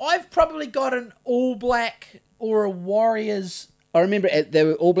I've probably got an All Black or a Warriors. I remember there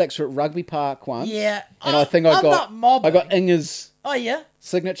were All Blacks were at Rugby Park once. Yeah. And I think I got Inga's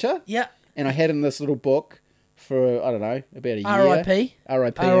signature. Yeah. And I had in this little book for, I don't know, about a year. R.I.P.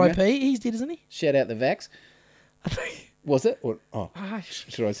 R.I.P. R.I.P. He's dead, isn't he? Shout out the Vax. Was it?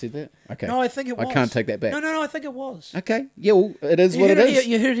 Should I say that? Okay. No, I think it was. I can't take that back. No, I think it was. Okay. Yeah, well, it is what it is.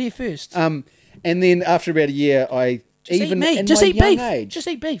 You heard it here first. And then after about a year, Just even eat meat. in Just my eat young beef. age. Just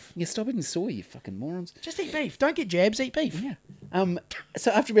eat beef. Yeah, stop eating soy, you fucking morons. Just eat beef. Don't get jabs. Eat beef. Yeah.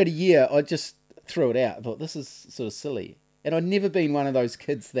 So after about a year, I just threw it out. I thought, this is sort of silly. And I'd never been one of those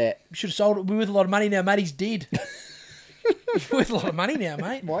kids that... You should have sold it. We're worth a lot of money now, mate. He's dead. We're worth a lot of money now,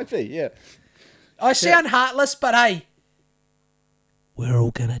 mate. Might be, yeah. I sound heartless, but hey, we're all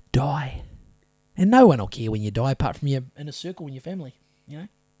going to die. And no one will care when you die apart from your inner circle and your family, you know?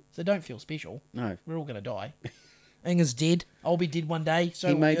 So don't feel special. No. We're all going to die. Inga's dead. I'll be dead one day. So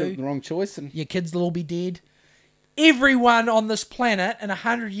He made will you. the wrong choice. And Your kids will all be dead. Everyone on this planet in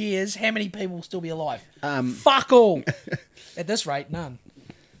 100 years, how many people will still be alive? Fuck all. At this rate, none.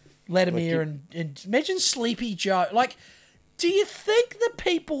 Latimer and imagine Sleepy Joe. Like, do you think the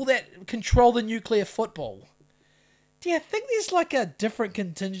people that control the nuclear football, do you think there's like a different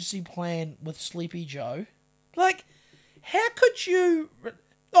contingency plan with Sleepy Joe? Like, how could you...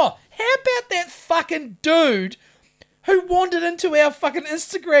 Oh, how about that fucking dude who wandered into our fucking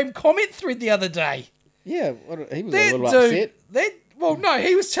Instagram comment thread the other day? yeah, he was That a little dude, upset. well, no,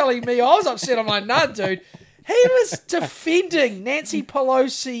 he was telling me I was upset. I'm like, nah, dude. He was defending Nancy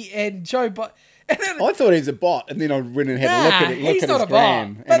Pelosi and Joe Biden. I thought he was a bot, and then I went and had a look at he's his not a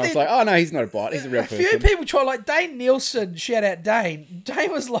gram. bot. And But I was like, oh, no, he's not a bot. He's a real a person. few people try, like Dane Nielsen, shout out Dane.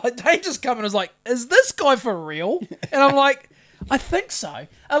 Dane just come and was like, is this guy for real? And I'm like, I think so.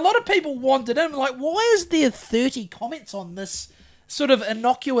 A lot of people wanted in, like, why is there 30 comments on this sort of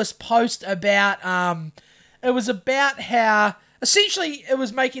innocuous post about, it was about how, essentially it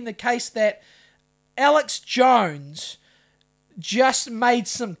was making the case that Alex Jones just made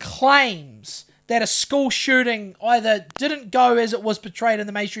some claims that a school shooting either didn't go as it was portrayed in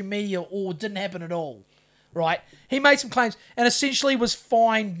the mainstream media or didn't happen at all, right? He made some claims and essentially was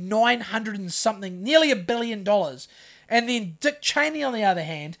fined 900 and something, nearly $1 billion. And then Dick Cheney, on the other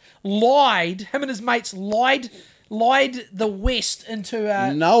hand, lied, him and his mates lied the West into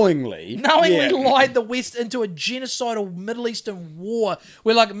a... Knowingly lied the West into a genocidal Middle Eastern war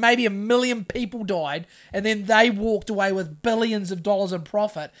where like maybe 1 million people died and then they walked away with billions of dollars in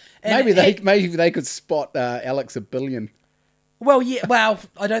profit. And maybe they could spot Alex $1 billion. Well, yeah,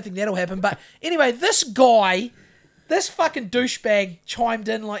 I don't think that'll happen. But anyway, this guy, this fucking douchebag chimed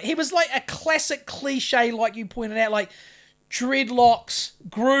in like, he was like a classic cliche like you pointed out, like dreadlocks,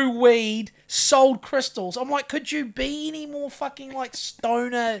 grew weed, sold crystals. I'm like, could you be any more fucking like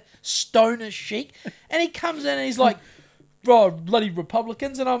stoner chic? And he comes in and he's like, oh, bloody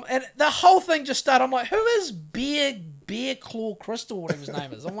Republicans, and the whole thing just started. I'm like, who is Bear Claw Crystal, whatever his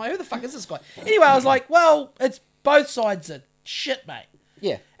name is? I'm like, who the fuck is this guy? Anyway, I was like, well, it's both sides of shit, mate.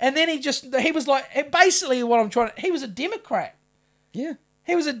 Yeah. And then he was like, basically what I'm trying to, he was a Democrat. Yeah.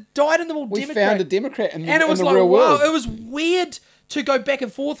 He was a dyed-in-the-wool We Democrat. found a Democrat in the, and it was in the like, real world. wow, it was weird to go back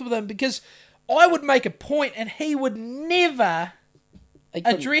and forth with him because I would make a point and he would never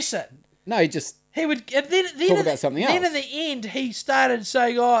address it. No, He would then talk about something else. Then in the end, he started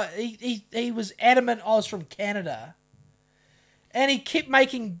saying, "Oh, he was adamant I was from Canada," and he kept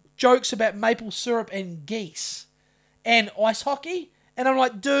making jokes about maple syrup and geese and ice hockey. And I'm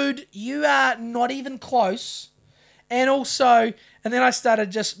like, dude, you are not even close. And also, and then I started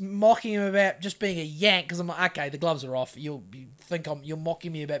just mocking him about just being a Yank because I'm like, okay, the gloves are off. You think you're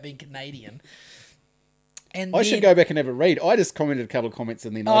mocking me about being Canadian. And I should go back and have a read. I just commented a couple of comments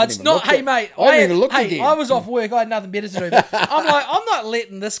and then it's not. Hey, mate. I haven't even looked again. I was off work. I had nothing better to do. But I'm like, I'm not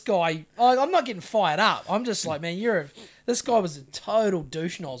letting this guy. I'm not getting fired up. I'm just like, man, this guy was a total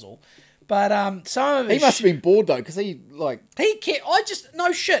douche nozzle. But some of it. He must have been bored though, because he kept.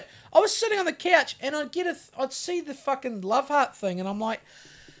 No shit. I was sitting on the couch and I'd see the fucking love heart thing, and I'm like,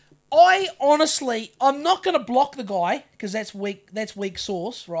 I honestly, I'm not going to block the guy because that's weak. That's weak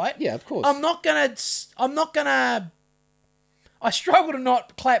sauce, right? Yeah, of course. I'm not gonna. I struggle to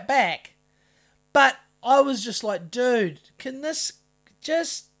not clap back, but I was just like, dude, can this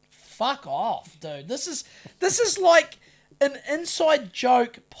just fuck off, dude? This is like an inside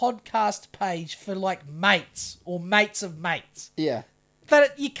joke podcast page for like mates or mates of mates. Yeah.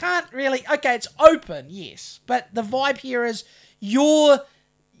 But you can't really. Okay, it's open, yes, but the vibe here is you're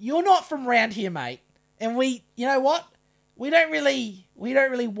not from round here, mate, and you know what? We don't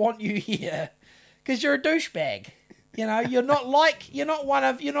really want you here because you're a douchebag. You know, you're not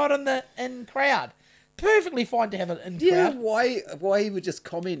in crowd. Perfectly fine to have it in Yeah, crowd. why he would just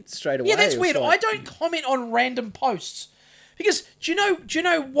comment straight away? Yeah, that's weird. Like, I don't comment on random posts because do you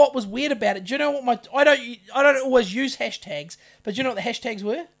know what was weird about it? Do you know what I don't always use hashtags, but do you know what the hashtags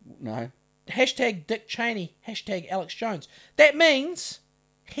were? No. Hashtag Dick Cheney, hashtag Alex Jones. That means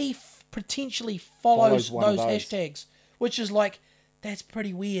he potentially follows one of those hashtags, which is like, that's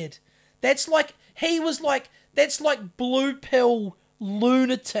pretty weird. That's like, that's like blue pill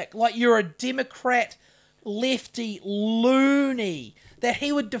lunatic, like you're a Democrat lefty loony, that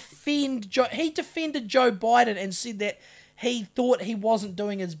he would defended Joe Biden and said that he thought he wasn't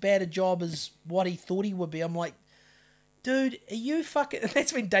doing as bad a job as what he thought he would be. I'm like, dude, are you fucking...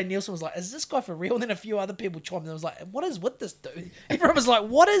 That's when Dane Nielsen was like, is this guy for real? And then a few other people chimed in and was like, what is with this dude? Everyone was like,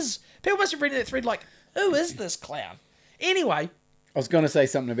 what is... People must have read that thread like, who is this clown? Anyway... I was going to say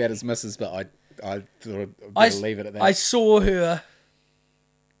something about his missus, but I thought I'd better leave it at that. I saw her...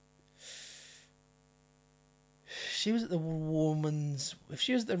 She was at the women's... If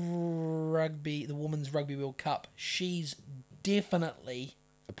she was at the women's rugby World Cup, she's definitely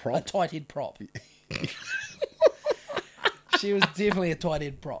A prop? a tight head prop. She was definitely a tight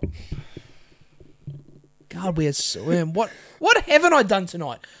head prop. God, what haven't I done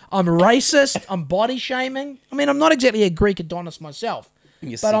tonight? I'm racist. I'm body shaming. I mean, I'm not exactly a Greek Adonis myself,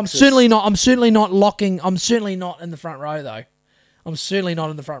 You're but I'm sexist. certainly not locking. I'm certainly not in the front row though. I'm certainly not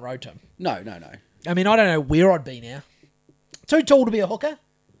in the front row, Tim. No. I mean, I don't know where I'd be now. Too tall to be a hooker.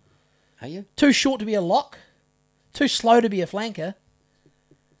 Are you? Too short to be a lock. Too slow to be a flanker.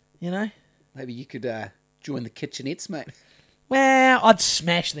 You know. Maybe you could join the Kitchenettes, mate. Well, I'd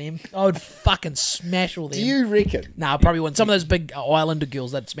smash them. I would fucking smash all them. Do you reckon? No, I probably wouldn't. Some of those big Islander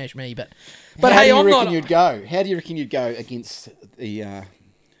girls, they'd smash me. But How hey, do you I'm reckon not. you'd go? How do you reckon you'd go against the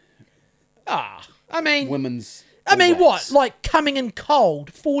I mean, women's? what? Blacks? Like coming in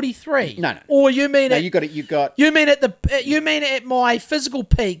cold, 43. No. Or you mean No, it? you got it. You got You mean at my physical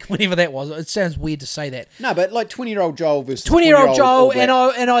peak, whenever that was. It sounds weird to say that. no, but like 20-year-old Joel versus 20-year-old Joe, All and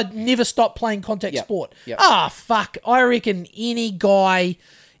Black. I'd never stop playing contact Yep, sport. yep. Fuck. I reckon any guy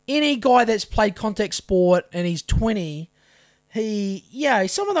that's played contact sport and he's 20,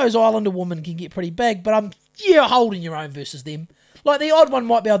 some of those Islander women can get pretty big, but I'm holding your own versus them. Like the odd one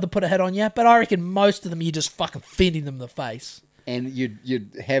might be able to put a hit on you, but I reckon most of them you're just fucking fending them in the face. And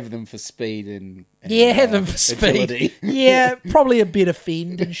you'd have them for speed and have them for agility. speed. Yeah, probably a better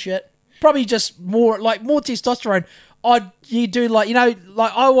fend and shit. Probably just more testosterone. You do like, you know,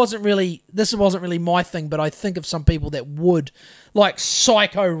 like this wasn't really my thing, but I think of some people that would, like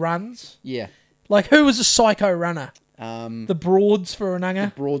psycho runs. Yeah. Like who was a psycho runner? The Broads for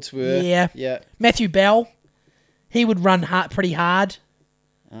Rananga. Broads were. Yeah. Matthew Bell, he would run pretty hard.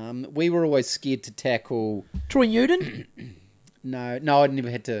 We were always scared to tackle. Troy Newton. No, I'd never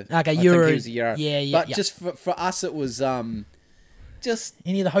had to. Okay, I think he was a Euro. Yeah. But just for us, it was just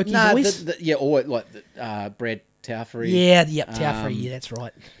Any of the Hokie boys? Or like Brad Tauffery. Tauffery. Yeah, that's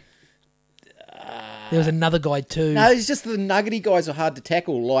right. There was another guy too. No, it's just the nuggety guys are hard to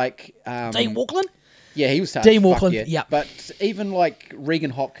tackle. Like Dean Walkland. Yeah, he was tough. Dean Fuck Walkland, yeah. But even like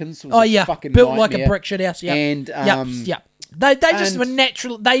Regan Hopkins was a fucking built nightmare. like a brick shit house. Yeah, And They just were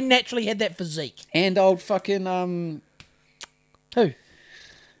natural. They naturally had that physique. And old fucking Who?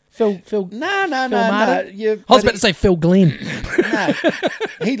 Phil. No. Martin? I was about to say Phil Glenn. No,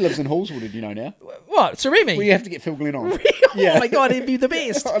 he lives in Hallswood, did you know now? What? Sarimi? We have to get Phil Glenn on. Oh my god, he'd be the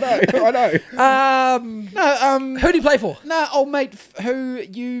best. I know. Who do you play for? No, old mate, who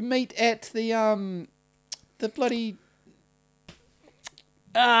you meet at the bloody.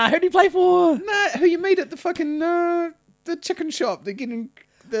 Who do you play for? No, who you meet at the fucking the chicken shop. They're getting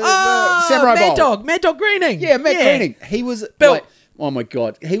the samurai bowl. Mad Dog Greening. Yeah, Matt Greening. He was built. like, oh my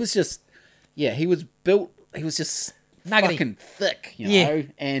god, he was just. Yeah, he was built. He was just nuggety. Fucking thick, you know,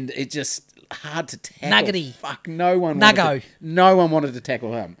 and it just hard to tackle. Nuggety. Fuck, no one. Nuggo. No one wanted to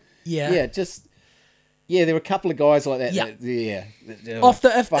tackle him. Yeah. Yeah, just. Yeah, there were a couple of guys like that. Yeah. If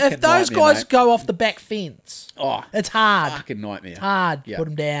If those guys go off the back fence, it's hard. Fucking nightmare. It's hard. Yep. Put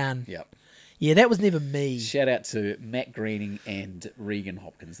them down. Yep. Yeah, that was never me. Shout out to Matt Greening and Regan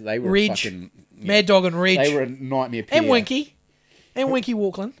Hopkins. They were Reg, fucking... Mad Dog and Reg. They were a nightmare pair. And Winky. And Winky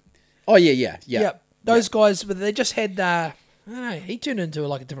Walkland. Oh, yeah. Yep. Those guys, but they just had... I don't know, he turned into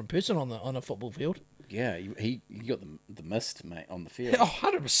like a different person on a football field. Yeah, he got the mist, mate, on the field. Oh,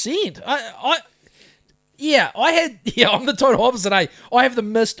 100%. I'm the total opposite, eh? I have the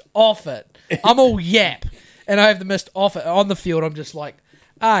mist off it. I'm all yap, and I have the mist off it. On the field, I'm just like,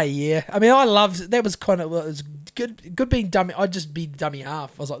 yeah. I mean, I loved, that was kind of, it was good being dummy. I'd just be dummy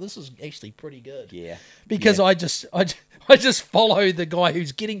half. I was like, this is actually pretty good. Yeah. Because yeah. I just follow the guy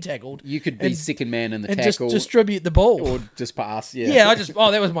who's getting tackled. You could be second man in the and tackle. just distribute the ball. Or just pass, yeah. Yeah,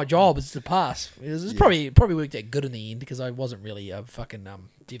 that was my job, is to pass. It was probably worked out good in the end because I wasn't really a fucking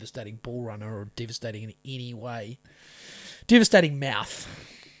devastating ball runner or devastating in any way. Devastating mouth.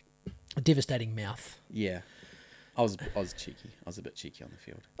 A devastating mouth. Yeah. I was cheeky. I was a bit cheeky on the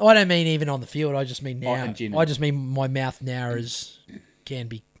field. I don't mean even on the field. I just mean now. in general. I just mean my mouth now can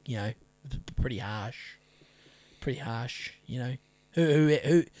be, pretty harsh. Pretty harsh,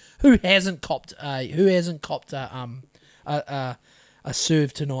 Who hasn't copped a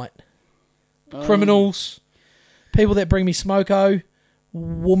serve tonight? Criminals, people that bring me smoko,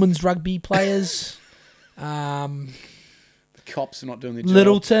 women's rugby players, Cops are not doing their job.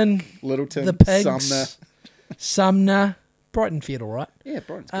 Littleton, the Pigs, Sumner, Brighton fared all right. Yeah,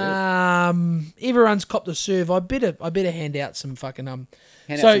 Brighton's good. Everyone's copped a serve. I better hand out some fucking Hand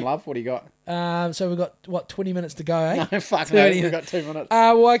out some love. What do you got? So we've got 20 minutes to go, eh? No, fuck no. We've got 2 minutes.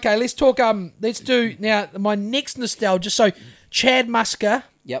 Well, okay. Let's talk. Let's do now. My next nostalgia. So, Chad Muska.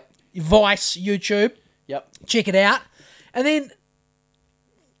 Yep. Vice YouTube. Yep. Check it out, and then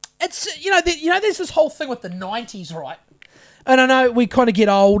it's there's this whole thing with the 90s, right? And I know we kind of get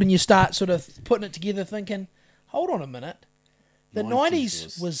old, and you start sort of putting it together, thinking, hold on a minute, the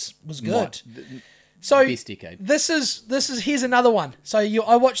 90s was good. So best decade. This is here's another one. So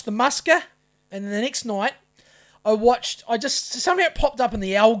I watched the Muska, and then the next night I just somehow it popped up in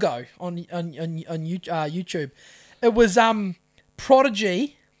the algo on YouTube. It was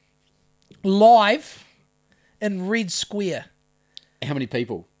Prodigy live in Red Square. How many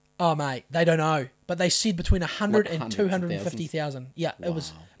people? Oh mate, they don't know, but they said between 100 and hundreds 250,000. Yeah, Wow.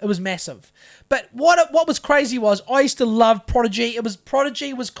 it was massive. But what was crazy was I used to love Prodigy.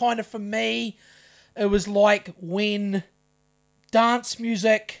 Prodigy was kind of for me. It was like when dance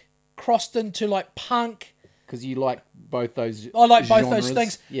music crossed into like punk. Because you like both those I like both genres. those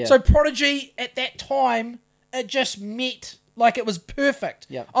things. Yeah. So Prodigy at that time, it just met like it was perfect.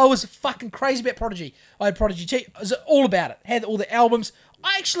 Yep. I was fucking crazy about Prodigy. I had Prodigy T. I was all about it. Had all the albums.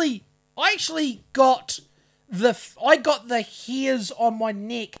 I actually got the hairs on my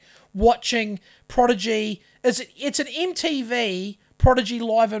neck watching Prodigy. It's an MTV Prodigy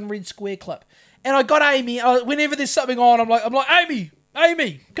live in Red Square clip. And I got Amy. Whenever there's something on, I'm like,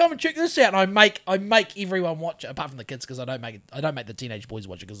 Amy, come and check this out. And I make everyone watch it, apart from the kids, because I don't make the teenage boys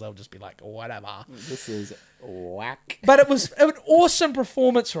watch it because they'll just be like, whatever. This is whack. But it was an awesome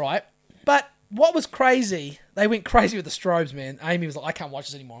performance, right? But what was crazy? They went crazy with the strobes, man. Amy was like, I can't watch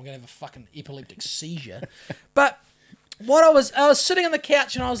this anymore. I'm gonna have a fucking epileptic seizure. But I was sitting on the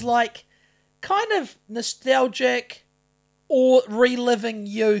couch and I was like, kind of nostalgic or reliving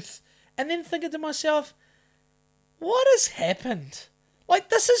youth. And then thinking to myself, what has happened? Like,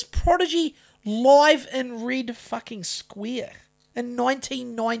 this is Prodigy live in Red fucking Square in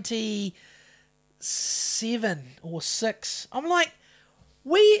 1997 or 6. I'm like,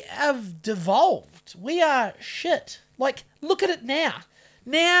 we have devolved. We are shit. Like, look at it now.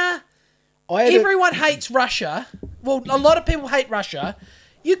 Now, everyone hates Russia. Well, a lot of people hate Russia.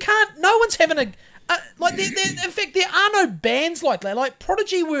 No one's having a... in fact, there are no bands like that. Like,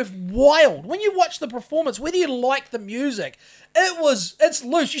 Prodigy were wild. When you watch the performance, whether you like the music, it's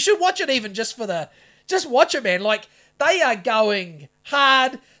loose. You should watch it even just watch it, man. Like, they are going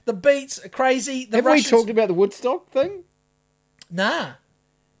hard. The beats are crazy. Have we talked about the Woodstock thing? Nah.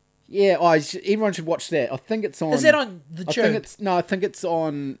 Yeah, everyone should watch that. I think it's on... Is that on the Tube? I think it's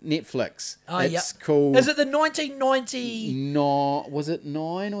on Netflix. It's yep. called... Is it the 1990... No, was it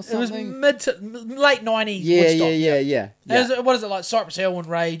 9 or something? It was late 90s yeah, Woodstock. Yeah. What is it, like Cypress Hill and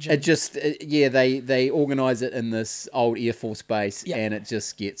Rage? And... They organise it in this old Air Force base, yep. and it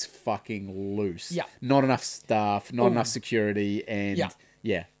just gets fucking loose. Yeah. Not enough staff, not enough security, and...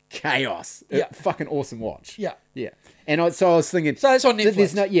 Yeah. chaos. Yeah. Fucking awesome watch. Yeah. Yeah. And so I was thinking... So it's on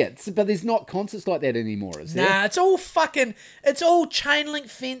Netflix. But there's not concerts like that anymore, is there? Nah, it's all chain link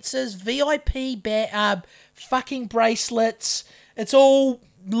fences, VIP fucking bracelets. It's all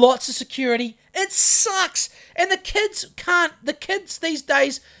lots of security. It sucks. And the kids these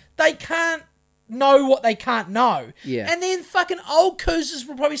days, they can't know what they can't know. Yeah. And then fucking old cougars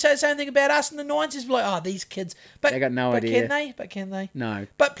will probably say the same thing about us in the 90s. Be like, oh, these kids. But they got no idea. Can they? No.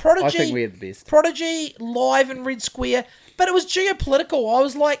 But Prodigy... I think we're the best. Prodigy, live in Red Square. But it was geopolitical. I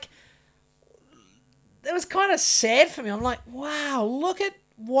was like... It was kind of sad for me. I'm like, wow, look at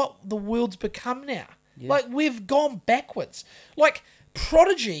what the world's become now. Yeah. Like, we've gone backwards. Like,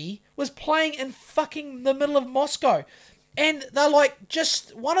 Prodigy was playing in fucking the middle of Moscow. And they're like,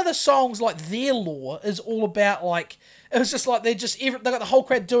 just one of the songs, like Their Law, is all about like, it was just like they got the whole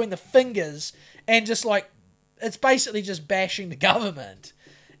crowd doing the fingers and just like, it's basically just bashing the government.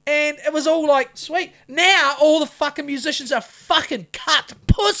 And it was all like, sweet. Now all the fucking musicians are fucking cut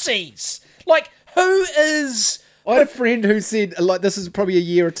pussies. Like, who is... I had a friend who said, like, this is probably a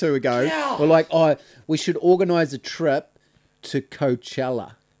year or two ago, Yeah. we're like, oh, we should organise a trip to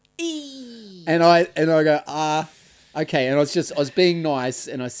Coachella. And I go, okay, and I was being nice,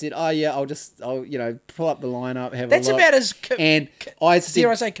 and I said, oh yeah, I'll pull up the lineup, have That's a look. about as and I said,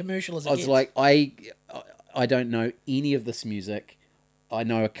 dare I say commercial as it I was gets. like, I don't know any of this music. I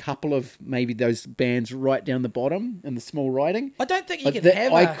know a couple of maybe those bands right down the bottom in the small writing. I don't think you But can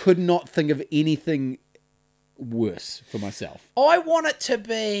have I could not think of anything worse for myself. I want it to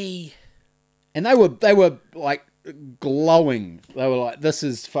be... And they were like glowing. They were like, this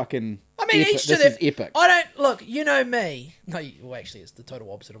is fucking... I mean, epic. each to this their... is epic. I don't... Look, you know me. No, well, actually, it's the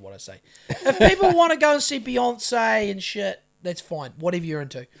total opposite of what I say. If people want to go and see Beyonce and shit, that's fine. Whatever you're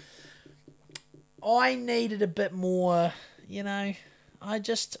into. I needed a bit more, you know...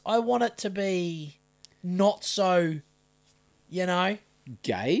 I want it to be not so, you know...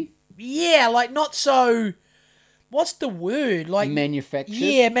 Gay? Yeah, like not so... What's the word? Like Manufactured?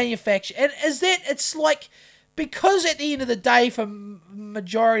 Yeah, manufactured. And is that... It's like... Because at the end of the day, for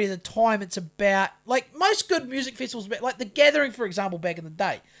majority of the time, it's about... Like, most good music festivals... Like, The Gathering, for example, back in the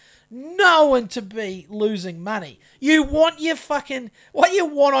day. No one to be losing money. You want your fucking... What you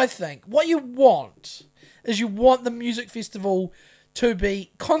want, I think... What you want is you want the music festival... to be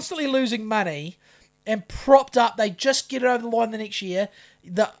constantly losing money and propped up. They just get it over the line the next year.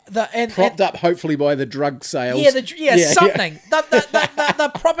 Propped up, hopefully, by the drug sales. Yeah, something. They're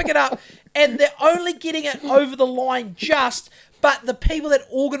propping it up, and they're only getting it over the line but the people that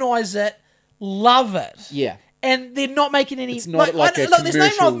organise it love it. Yeah. And they're not making any... It's not like a look, there's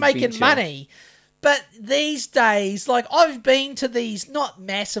nothing wrong with commercial making venture. money, but these days, like, I've been to these, not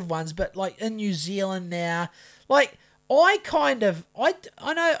massive ones, but, like, in New Zealand now, like... I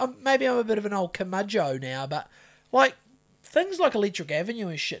know maybe I'm a bit of an old curmudgeon now, but like things like Electric Avenue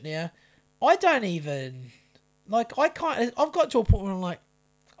and shit now, I don't even like. I've got to a point where I'm like,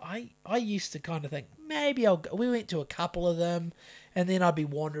 I used to kind of think maybe I'll go. We went to a couple of them, and then I'd be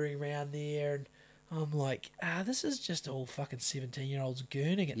wandering around there, and I'm like, this is just all fucking 17-year-olds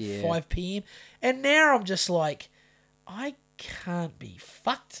gooning at 5 p.m. And now I'm just like, I can't be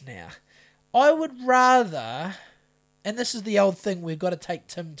fucked now. I would rather. And this is the old thing, we've got to take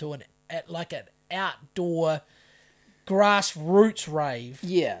Tim to an outdoor grassroots rave.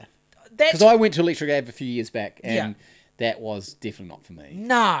 Yeah. Because I went to Electric Ave a few years back, and that was definitely not for me.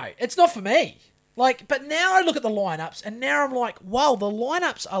 No, it's not for me. Like, but now I look at the lineups, and now I'm like, wow, the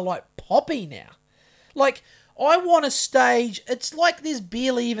lineups are like poppy now. Like, I want a stage, it's like there's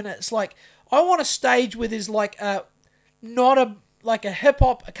barely even, it's like, I want a stage where there's like a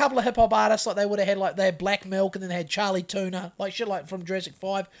couple of hip hop artists, like they would have had, like they had Black Milk, and then they had Charlie Tuna, like shit like from Jurassic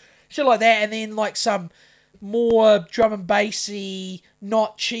 5, shit like that, and then like some more drum and bassy,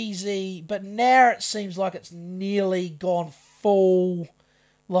 not cheesy, but now it seems like it's nearly gone full,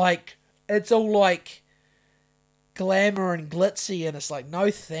 like it's all like glamour and glitzy, and it's like,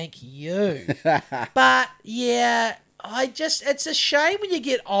 no thank you. But yeah, it's a shame when you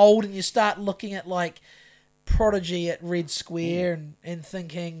get old and you start looking at like Prodigy at Red Square and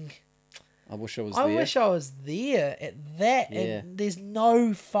thinking, I wish I was I there. wish I was there at that. Yeah. And there's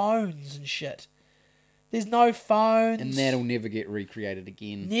no phones and shit. There's no phones. And that'll never get recreated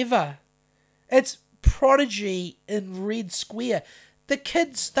again. Never. It's Prodigy in Red Square. The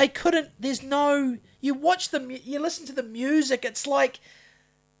kids, they couldn't, there's no, you watch them, you listen to the music, it's like,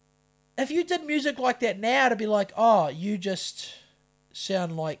 if you did music like that now, it'd be like, oh, you just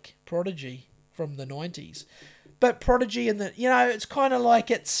sound like Prodigy from the 90s. But Prodigy and it's kind of like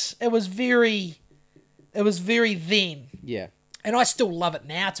it was very then. Yeah. And I still love it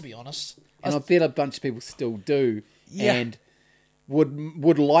now, to be honest. And I bet a bunch of people still do. Yeah. And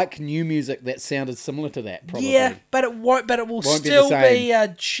would like new music that sounded similar to that, probably. Yeah, but it won't. But it will Won't be still the be same.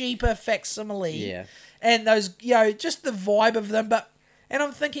 a cheaper facsimile. Yeah. And those, just the vibe of them. And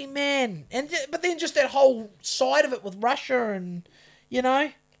I'm thinking, man, but then just that whole side of it with Russia and,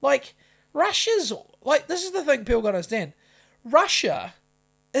 like Russia's like, this is the thing people got to understand. Russia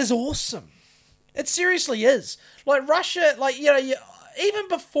is awesome. It seriously is. Like Russia, like even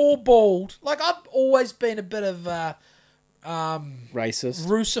before bald, like I've always been a bit of Racist.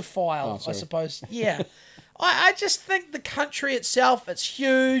 Russophile, I sorry. suppose. Yeah. I just think the country itself, it's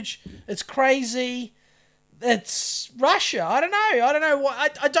huge, it's crazy, it's Russia. I don't know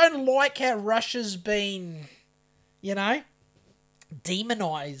what. I don't like how Russia's been,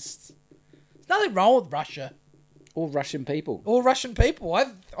 demonized. There's nothing wrong with Russia. Or Russian people. All Russian people.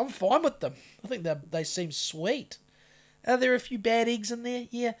 I'm fine with them. I think they seem sweet. Are there a few bad eggs in there?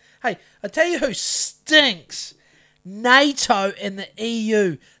 Yeah. Hey, I tell you who stinks. NATO and the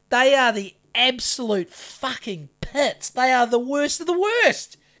EU. They are the absolute fucking pits. They are the worst of the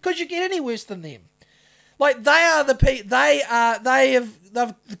worst. Could you get any worse than them? Like they are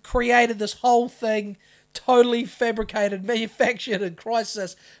they've created this whole thing, totally fabricated, manufactured in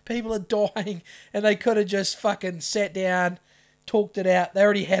crisis. People are dying, and they could have just fucking sat down, talked it out. They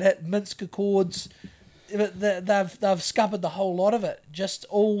already had it, Minsk Accords. They've scuppered the whole lot of it, just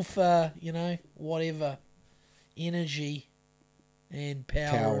all for whatever, energy, and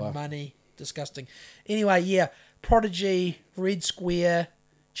power. And money. Disgusting. Anyway, yeah, Prodigy, Red Square,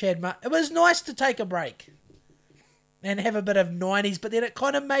 Chad. It was nice to take a break and have a bit of 90s, but then it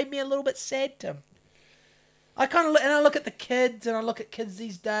kind of made me a little bit sad, Tim. I look at the kids, and I look at kids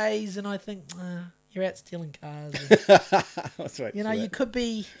these days, and I think, you're out stealing cars. And, That's right. you could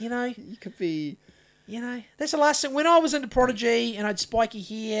be, You could be... that's the last thing. When I was into Prodigy, and I had spiky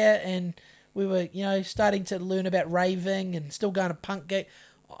hair, and we were, starting to learn about raving and still going to punk gig,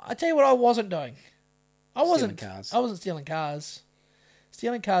 I tell you what I wasn't doing. I wasn't stealing cars.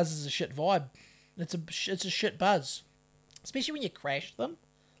 Stealing cars is a shit vibe. It's a shit buzz. Especially when you crash them.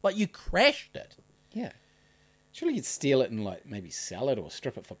 Like, you crashed it. Yeah. Surely you'd steal it and, like, maybe sell it or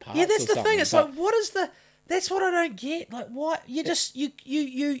strip it for parts. Yeah, that's or the thing. something, It's like, what is the... That's what I don't get. Like, what? You just...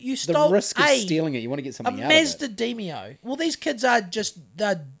 You stole... The risk of stealing it, you want to get something out of it. A Mazda Demio. Well, these kids are just...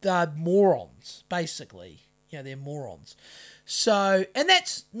 They're morons, basically. They're morons. So... And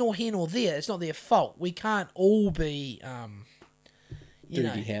that's nor here nor there. It's not their fault. We can't all be...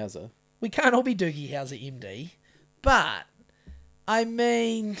 Doogie Howser. We can't all be Doogie Howser MD. But... I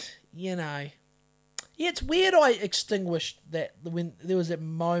mean, Yeah, it's weird I extinguished that when there was that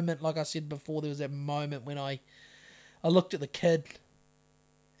moment, like I said before, there was that moment when I looked at the kid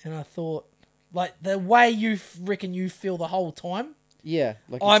and I thought, like, the way you reckon you feel the whole time, Yeah.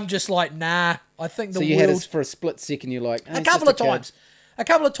 I'm just like, nah, I think the so world... you had it for a split second, you're like... A couple of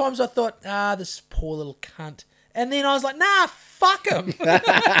times I thought, this poor little cunt. And then I was like, nah, fuck him. No,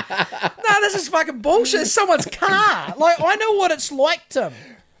 this is fucking bullshit. It's someone's car. Like, I know what it's like, Tim.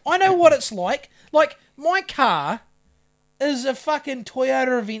 I know what it's like. Like, my car is a fucking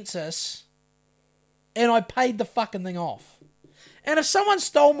Toyota Avensis, and I paid the fucking thing off. And if someone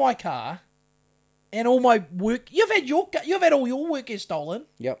stole my car and all my work... You've had all your work gear stolen.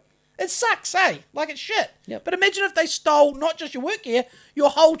 Yep. It sucks, eh? Like, it's shit. Yep. But imagine if they stole not just your work gear, your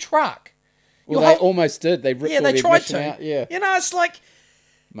whole truck. Well, they almost did. They ripped all they the tried ignition to. out. Yeah. It's like...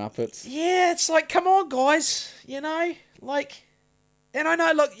 Muppets. Yeah, it's like, come on, guys. Like... And I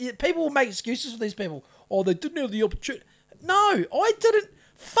know, look, people will make excuses for these people. Oh, they didn't have the opportunity. No, I didn't.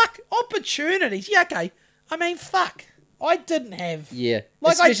 Fuck, opportunities. Yeah, okay. I mean, fuck. I didn't have... Yeah.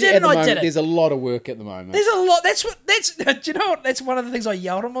 Like, I Especially did and at the I moment, did it. There's a lot of work at the moment. There's a lot. Do you know what? That's one of the things I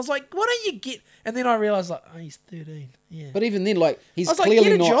yelled at him. I was like, why don't you get... And then I realised, like, oh, he's 13. Yeah. But even then, like, he's I was like, clearly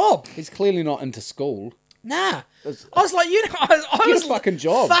get a not... job. He's clearly not into school. Nah. I was like, I Get was a fucking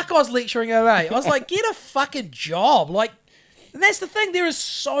job. Fuck, I was lecturing him, eh? I was like, get a fucking job. Like, and that's the thing. There is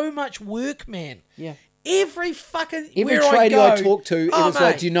so much work, man. Yeah. Every fucking... Every where tradie I talk to, it was mate.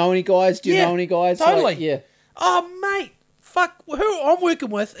 like, do you know any guys? Do you know any guys? Totally. Like, yeah. Oh, mate. Fuck, who I'm working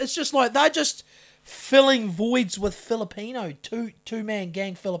with, it's just like, they're just filling voids with Filipino, two-man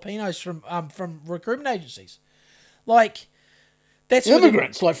gang Filipinos from recruitment agencies. Like, that's...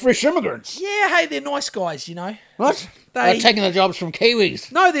 Immigrants, like fresh immigrants. Yeah, hey, they're nice guys, What? They're taking the jobs from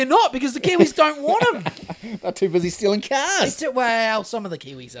Kiwis. No, they're not, because the Kiwis don't want them. They're too busy stealing cars. Well, some of the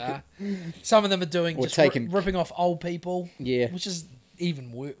Kiwis are. Some of them are doing Or just taking- ripping off old people. Yeah. Which is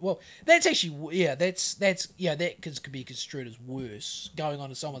even worse. Well, that's actually, that could be construed as worse, going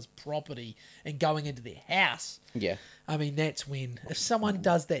onto someone's property and going into their house. Yeah. I mean, that's when, if someone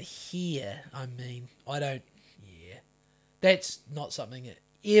does that here, I mean, that's not something that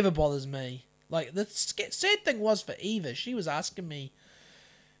ever bothers me. Like, the sad thing was for Eva, she was asking me,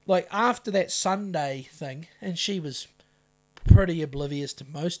 like, after that Sunday thing, and she was pretty oblivious to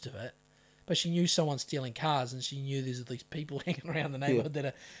most of it, but she knew someone stealing cars, and she knew there's these people hanging around the neighbourhood that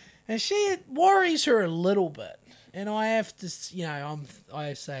are, and it worries her a little bit. And I have to,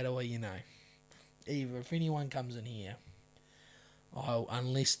 I say to her, Eva, if anyone comes in here,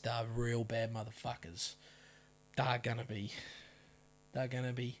 unless they're real bad motherfuckers, they're gonna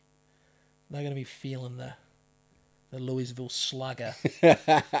be feeling the Louisville Slugger.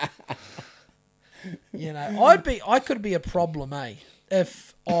 I could be a problem,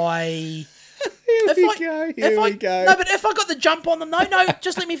 if I. Here we go. No, but if I got the jump on them, no,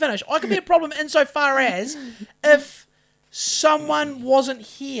 just let me finish. I could be a problem insofar as if someone wasn't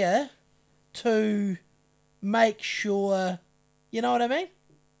here to make sure, you know what I mean?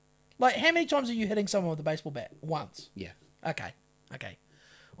 Like, how many times are you hitting someone with a baseball bat? Once. Yeah. Okay.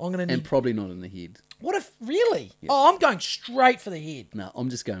 I'm gonna need. And probably not in the head. What if really? Yeah. Oh, I'm going straight for the head. No, I'm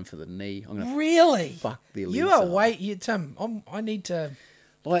just going for the knee. I'm gonna really fuck their legs You are up. Tim. I need to.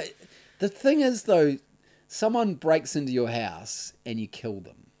 Like, the thing is though, someone breaks into your house and you kill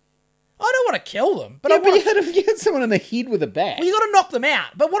them. I don't want to kill them, but But you hit someone in the head with a bat. Well, you got to knock them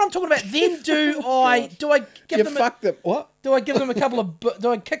out. But what I'm talking about, then do I give you them? fuck them. What? Do I give them a couple of?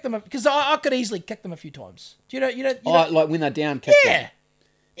 Do I kick them? Because I could easily kick them a few times. Do you know? Like when they're down, kick them.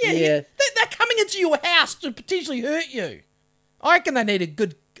 Yeah. They're coming into your house to potentially hurt you. I reckon they need a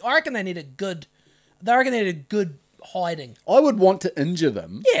good hiding. I would want to injure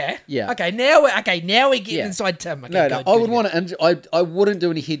them. Yeah. Okay. Now we're getting inside Tim. Okay, No. I would want to injure. I wouldn't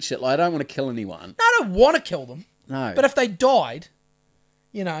do any head shit. Like, I don't want to kill anyone. No, I don't want to kill them. No. But if they died,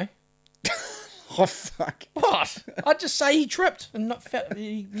 Oh fuck! What? I'd just say he tripped and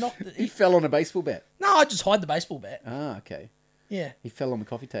He fell on a baseball bat. No, I'd just hide the baseball bat. Ah, okay. Yeah. He fell on the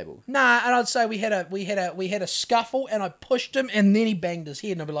coffee table. Nah, and I'd say we had a scuffle, and I pushed him, and then he banged his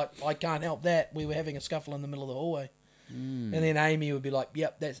head, and I'd be like, I can't help that. We were having a scuffle in the middle of the hallway, and then Amy would be like,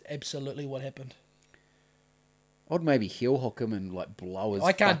 yep, that's absolutely what happened. I'd maybe heel hook him and like blow his.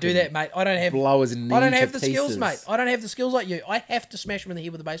 I can't do that, mate. I don't have the skills, mate. I don't have the skills like you. I have to smash him in the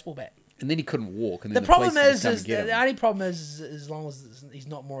head with a baseball bat. And then he couldn't walk. And The then problem police is get him. the only problem is as long as he's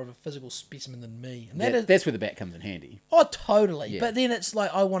not more of a physical specimen than me, and That's where the bat comes in handy. Oh, totally. Yeah. But then it's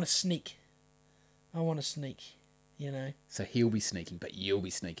like I want to sneak. So he'll be sneaking, but you'll be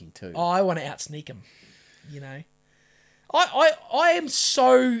sneaking too. Oh, I want to out-sneak him, I am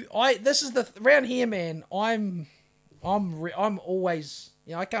so... This is around here, man, I'm always...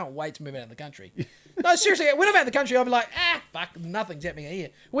 I can't wait to move out of the country. No, seriously, when I'm out of the country, I'll be like, fuck, nothing's happening here.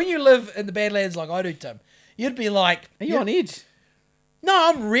 When you live in the Badlands like I do, Tim, you'd be like... Are you on edge? No,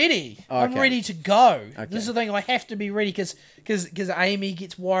 I'm ready. Oh, I'm okay. ready to go. Okay. This is the thing. I have to be ready because Amy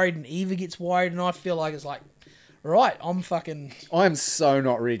gets worried and Eva gets worried, and I feel like it's like, right, I'm fucking... I'm so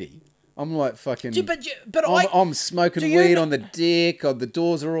not ready. I'm like fucking... But I'm smoking weed on the deck, or the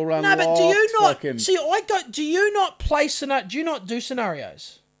doors are all unlocked. No, but do you not... Fucking... See, do you not play scenarios? Do you not do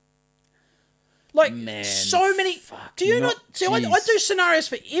scenarios? Like, Man, so many... Do you not... See, I do scenarios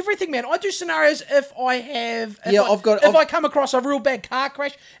for everything, man. I do scenarios if I have... If I come across a real bad car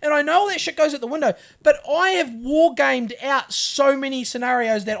crash, and I know all that shit goes out the window, but I have war-gamed out so many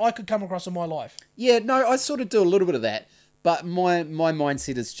scenarios that I could come across in my life. Yeah, no, I sort of do a little bit of that, but my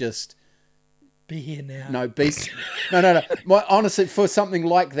mindset is just... Be here now. No. Honestly, for something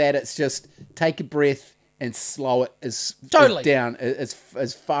like that, it's just take a breath and slow it down as far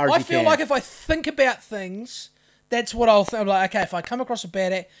as you can. I feel like if I think about things, that's what I'll think. I'm like, okay, if I come across a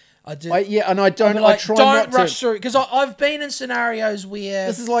bad act, I do. I try not to. Don't rush through, because I've been in scenarios where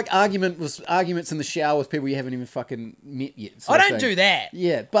this is like arguments in the shower with people you haven't even fucking met yet. I don't do that.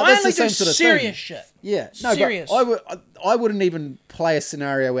 Yeah, but I that's only the same do sort of serious thing. shit. Yeah, no, serious. But I wouldn't even play a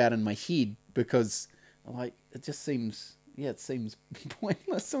scenario out in my head because it just seems. Yeah, it seems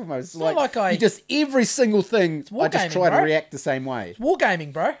pointless almost. You just every single thing. I just try to react the same way. It's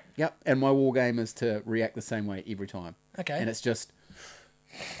wargaming, bro. Yep, and my war game is to react the same way every time. Okay, and it's just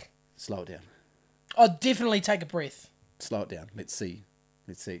slow it down. I'll definitely take a breath. Slow it down. Let's see.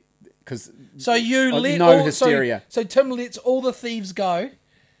 Because hysteria. So Tim lets all the thieves go.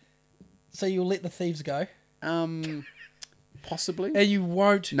 So you'll let the thieves go. Possibly. And you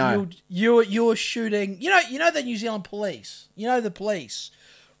won't. No. You're shooting. You know the New Zealand police. You know the police.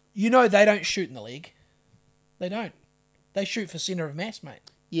 You know they don't shoot in the leg. They don't. They shoot for centre of mass, mate.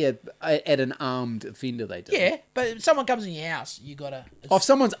 Yeah, at an armed offender they do. Yeah, but if someone comes in your house, you gotta. Oh, if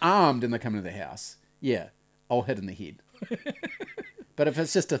someone's armed and they come into the house, yeah, I'll hit in the head. But if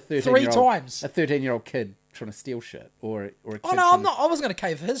it's just a 13-year-old... 3 times. A 13-year-old kid trying to steal shit, or a kid... Oh no, I'm not. I wasn't gonna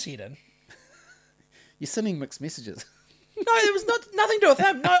cave his head in. You're sending mixed messages. No, there was nothing to do with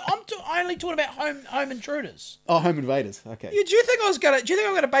him. No, I'm only talking about home intruders. Oh, home invaders. Okay. Do you think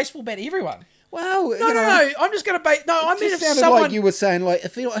I'm gonna baseball bat everyone? Well, No. I'm just gonna bait. No, I It mean just if sounded someone. like you were saying, like,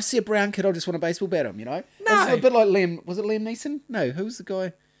 if I see a brown kid, I'll just want to baseball bat him, you know? No. It's a bit like Liam... Was it Liam Neeson? No, who was the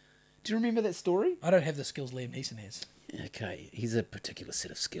guy? Do you remember that story? I don't have the skills Liam Neeson has. Okay, he's a particular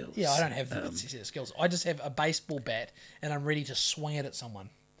set of skills. Yeah, I don't have the set of skills. I just have a baseball bat and I'm ready to swing it at someone.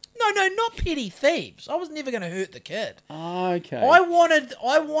 No, not petty thieves. I was never going to hurt the kid. Okay. I wanted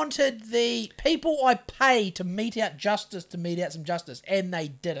the people I pay to mete out some justice, and they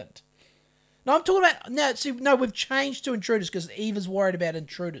didn't. No, I'm talking about no. We've changed to intruders because Eva's worried about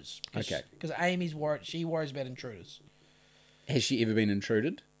intruders. Okay. Because Amy's worried. She worries about intruders. Has she ever been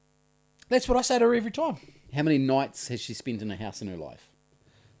intruded? That's what I say to her every time. How many nights has she spent in a house in her life?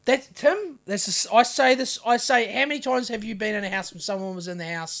 That's Tim. I say this. I say, how many times have you been in a house when someone was in the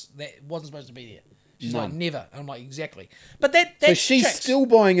house that wasn't supposed to be there? She's like, never. I'm like, exactly. But that's So she's checks. still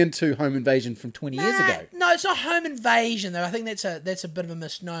buying into home invasion from 20 years ago. No, it's not home invasion though. I think that's a bit of a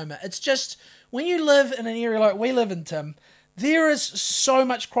misnomer. It's just when you live in an area like we live in, Tim, there is so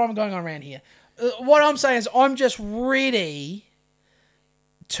much crime going on around here. What I'm saying is, I'm just ready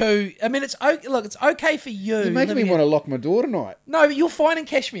to. I mean, it's okay for you. You're making me want to lock my door tonight. No, but you're fine in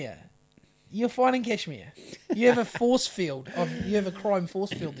Kashmir. You have a force field. You have a crime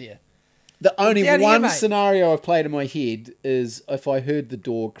force field there. The only Down here, one mate. scenario I've played in my head is if I heard the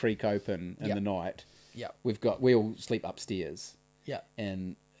door creak open in the night. Yep. We all sleep upstairs. Yep.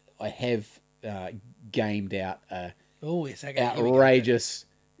 And I have gamed out a Oh, yes. Okay, here we go. outrageous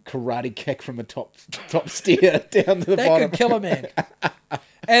karate kick from a top stair down to the That bottom. could kill a man.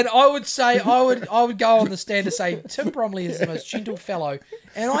 And I would say, I would go on the stand to say, Tim Bromley is the most gentle fellow.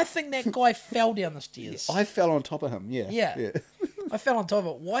 And I think that guy fell down the stairs. I fell on top of him, yeah. Yeah. I fell on top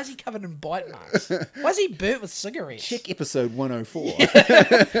of it. Why is he covered in bite marks? Why is he burnt with cigarettes? Check episode 104.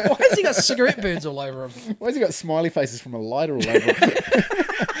 Why has he got cigarette burns all over him? Why has he got smiley faces from a lighter all over him?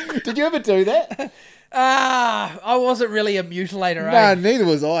 Did you ever do that? I wasn't really a mutilator, Nah, eh? neither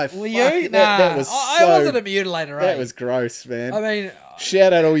was I. Were Fuck, you? that was I wasn't a mutilator, eh? That was gross, man. I mean...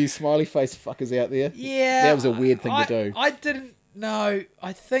 Shout out all you smiley face fuckers out there. Yeah. That was a weird thing to do. I didn't know.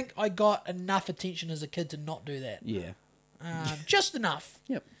 I think I got enough attention as a kid to not do that. Yeah. Just enough.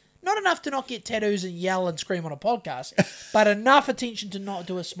 Yep. Not enough to not get tattoos and yell and scream on a podcast, but enough attention to not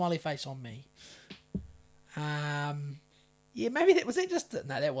do a smiley face on me. Yeah, maybe that was it. Just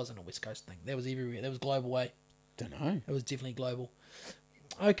no, that wasn't a West Coast thing. That was everywhere. That was global way. Don't know. It was definitely global.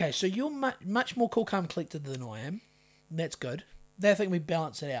 Okay, so you're much more cool, calm, collected than I am. That's good. I think we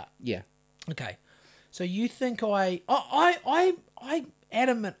balance it out. Yeah. Okay, so you think I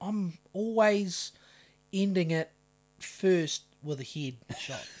adamant. I'm always ending it first with a head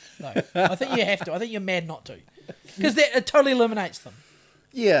shot. No, I think you have to. I think you're mad not to, because it totally eliminates them.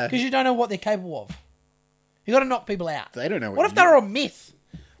 Yeah. Because you don't know what they're capable of. You got to knock people out. They don't know What if they're on meth?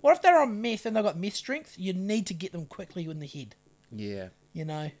 What if they're on meth and they've got meth strength? You need to get them quickly in the head. Yeah. You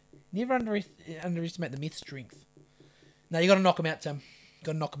know, never underestimate the meth strength. No, you got to knock them out, Tim. You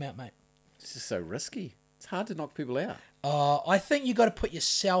got to knock them out, mate. It's just so risky. It's hard to knock people out. I think you got to put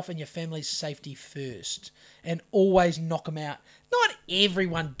yourself and your family's safety first, and always knock them out. Not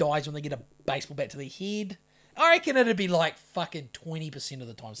everyone dies when they get a baseball bat to their head. I reckon it'd be like fucking 20% of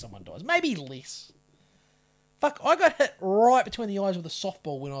the time someone dies, maybe less. Fuck, I got hit right between the eyes with a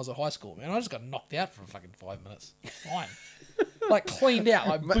softball when I was at high school, man. I just got knocked out for fucking 5 minutes. Fine, like cleaned out,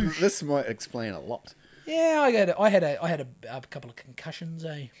 like boosh. This might explain a lot. Yeah, I had a couple of concussions.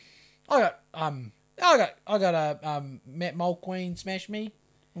 I got a Matt Mulqueen smash me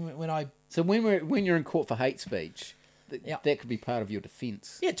when I. So when you're in court for hate speech, that could be part of your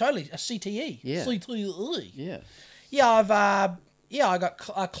defence. Yeah, totally, a CTE. Yeah. CTE. Yeah. Yeah, I got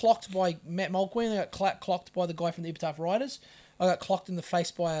clocked by Matt Mulqueen. I got clocked by the guy from the Epitaph Riders. I got clocked in the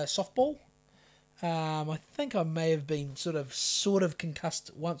face by a softball. I think I may have been sort of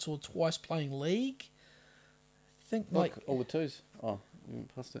concussed once or twice playing league. I think Look, all the twos. Oh, you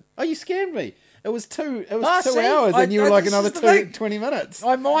went past it. Oh, you scammed me. It was 2 see, hours, and you were like this another is the thing. 20 minutes.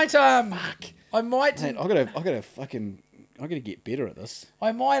 I might Man, I gotta get better at this.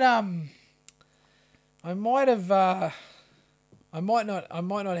 I might not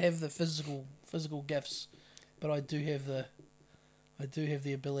have the physical gifts, but I do have I do have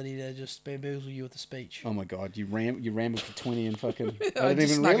the ability to just bamboozle you with a speech. Oh my god, you rambled for 20 and fucking... I I didn't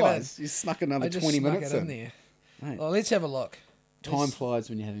just even snuck it realise. You snuck another I just 20 snuck minutes it in there. Mate, Well, let's have a look. time flies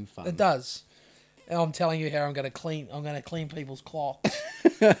when you're having fun. It does. And I'm telling you how I'm going to clean people's clocks.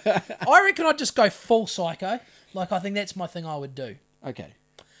 I reckon I'd just go full psycho. Like, I think that's my thing I would do. Okay.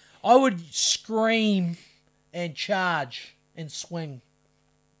 I would scream and charge and swing.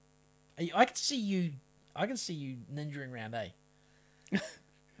 I can see you ninjaing round A.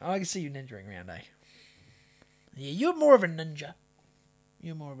 I can see you ninjaing round A. Yeah, you're more of a ninja.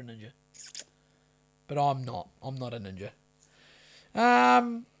 But I'm not. I'm not a ninja.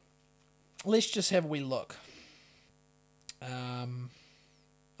 Let's just have a wee look.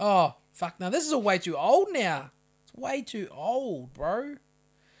 Oh, fuck. Now, this is way too old now. It's way too old, bro.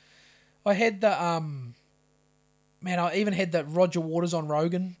 I had the, I even had that Roger Waters on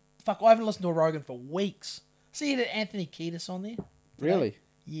Rogan. Fuck, I haven't listened to a Rogan for weeks. See, you had Anthony Kiedis on there. Really?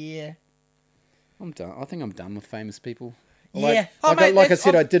 Yeah. I'm done. I think I'm done with famous people. Yeah. Like I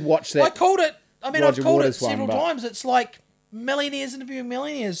said, I did watch that. I called it. I mean, Roger I've called Waters it several one, but- times. It's like millionaires interviewing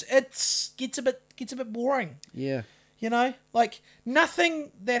millionaires. It gets a bit boring. Yeah. You know, like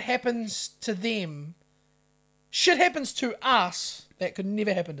nothing that happens to them, shit happens to us that could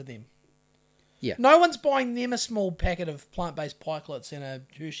never happen to them. Yeah. No one's buying them a small packet of plant-based pikelets and a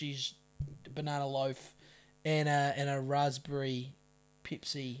Hershey's banana loaf and a raspberry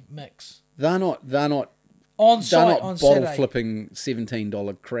Pepsi mix. They're not On site They're not on bottle Saturday. flipping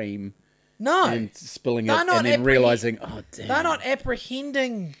 $17 cream No, and spilling it They're not and then realising, oh damn. they're not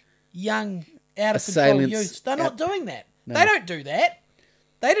apprehending young out of control Assailants youths. They're not out- doing that. No. They don't do that.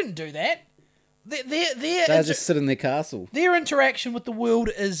 They didn't do that. They just sit in their castle. Their interaction with the world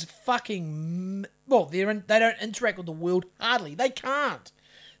is fucking... Well, they don't interact with the world hardly. They can't.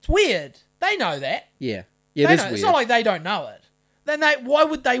 It's weird. They know that. Yeah. They Yeah, it is know. weird. It's not like they don't know it. Then why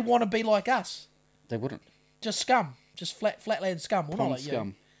would they want to be like us? They wouldn't. Just scum. Just flatland scum. Well, not Pond like you.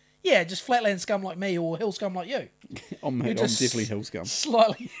 scum. Yeah, just flatland scum like me or hill scum like you. I'm You're just definitely hill scum.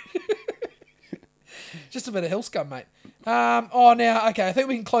 Slightly. Just a bit of hill scum, mate. Now, okay, I think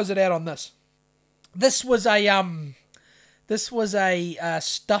we can close it out on this. This was a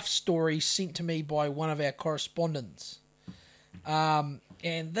stuff story sent to me by one of our correspondents.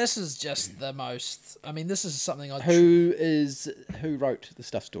 And this is just the most... I mean, this is something Who wrote the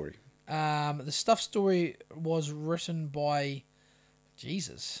stuff story? the stuff story was written by...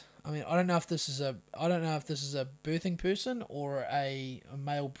 Jesus. I mean, I don't know if this is a birthing person or a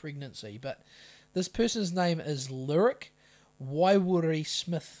male pregnancy, but this person's name is Lyric Waiwuri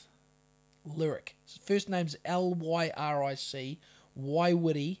Smith. Lyric. His first name's Lyric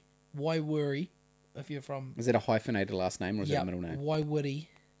Waiwuri. If you're from... Is it a hyphenated last name or is it a middle name? Waiwuri.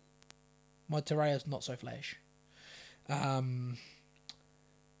 My te rea's not so flash. And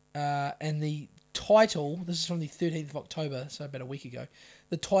the title, this is from the 13th of October, so about a week ago.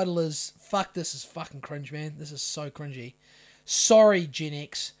 The title is, fuck, this is fucking cringe, man. This is so cringy. Sorry, Gen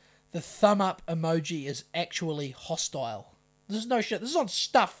X. The thumb up emoji is actually hostile. This is no shit. This is on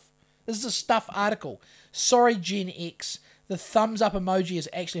Stuff. This is a Stuff article. Sorry, Gen X. The thumbs up emoji is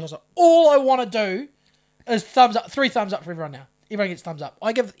actually hostile. All I want to do is thumbs up. 3 thumbs up for everyone now. Everyone gets thumbs up.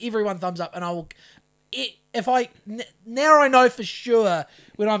 I give everyone thumbs up, and I will... Now I know for sure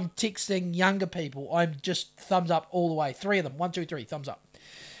when I'm texting younger people, I'm just thumbs up all the way. 3 of them. 1, 2, 3, thumbs up.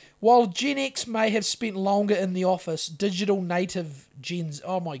 While Gen X may have spent longer in the office, digital native gens...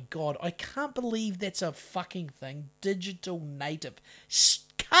 Oh my God, I can't believe that's a fucking thing. Digital native.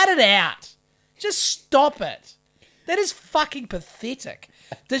 Cut it out. Just stop it. That is fucking pathetic.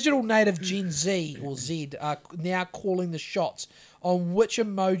 Digital native Gen Z, or Z, are now calling the shots on which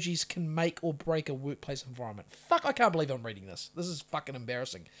emojis can make or break a workplace environment. Fuck, I can't believe I'm reading this. This is fucking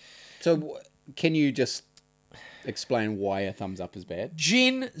embarrassing. So, can you just explain why a thumbs up is bad?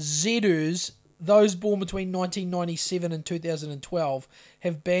 Gen Zers, those born between 1997 and 2012,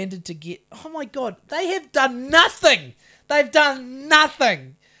 have banded to get... Oh my God, they have done nothing! They've done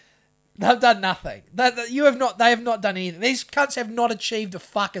nothing! They've done nothing. They have not done anything. These cunts have not achieved a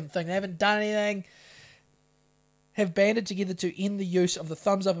fucking thing. They haven't done anything. Have banded together to end the use of the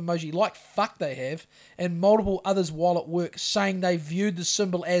thumbs up emoji, like fuck they have, and multiple others while at work, saying they viewed the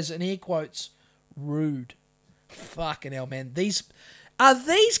symbol as, in air quotes, rude. Fucking hell, man. These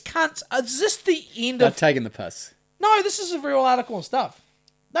cunts... Is this the end They've of... taken the piss. No, this is a real article and stuff.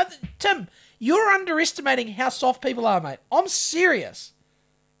 No, Tim, you're underestimating how soft people are, mate. I'm serious.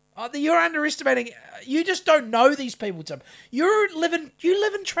 You're underestimating... You just don't know these people, Tim. You live in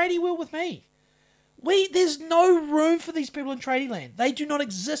tradie world with me. There's no room for these people in tradie land. They do not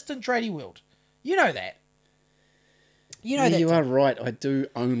exist in tradie world. You know that. You know Yeah, that. you are right. I do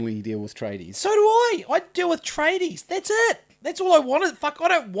only deal with tradies. So do I. I deal with tradies. That's it. That's all I want to... Fuck, I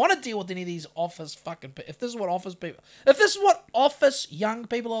don't want to deal with any of these office fucking... If this is what office people... If this is what office young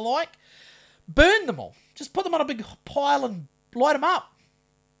people are like, burn them all. Just put them on a big pile and light them up.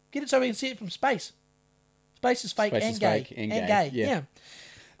 Get it so we can see it from space. Space is fake Space and is gay. fake and gay, yeah. Yeah.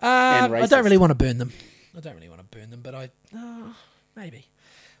 And I don't racist. really want to burn them. But maybe.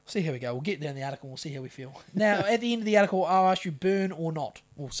 We'll see how we go. We'll get down the article and we'll see how we feel. Now, at the end of the article, I'll ask you burn or not.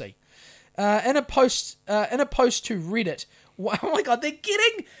 We'll see. In a post to Reddit, oh my God, they're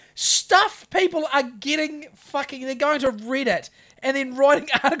getting stuff. People are getting fucking... They're going to Reddit and then writing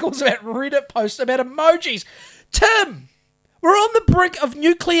articles about Reddit posts about emojis. Tim! We're on the brink of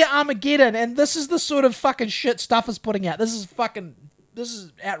nuclear Armageddon, and this is the sort of fucking shit stuff is putting out. This is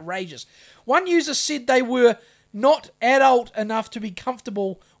outrageous. One user said they were not adult enough to be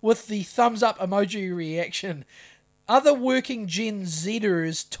comfortable with the thumbs up emoji reaction. Other working Gen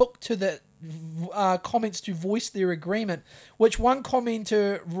Zers took to the comments to voice their agreement, with one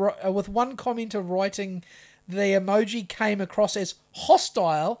commenter writing the emoji came across as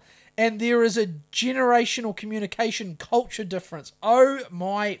hostile, and there is a generational communication culture difference. Oh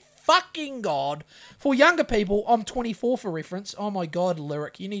my fucking God. For younger people, I'm 24 for reference. Oh my God,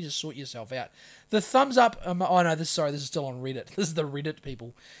 Lyric, you need to sort yourself out. The thumbs up... this is still on Reddit. This is the Reddit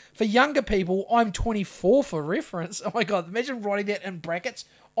people. For younger people, I'm 24 for reference. Oh my God, imagine writing that in brackets.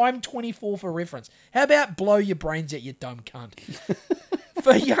 I'm 24 for reference. How about blow your brains out, you dumb cunt?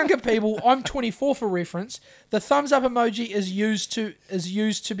 For younger people, I'm 24 for reference. The thumbs up emoji is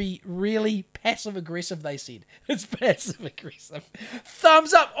used to be really passive aggressive, they said. It's passive aggressive.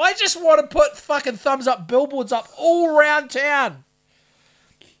 Thumbs up. I just want to put fucking thumbs up billboards up all around town.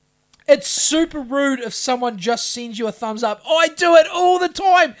 It's super rude if someone just sends you a thumbs up. I do it all the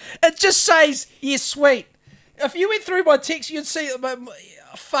time. It just says, yeah, sweet. If you went through my text, you'd see,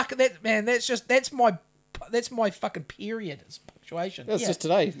 fuck that, man. That's my fucking period. It's punctuation. That's just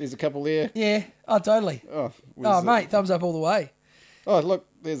today. There's a couple there. Yeah. Oh, totally. Oh, Mate, thumbs up all the way. Oh, look,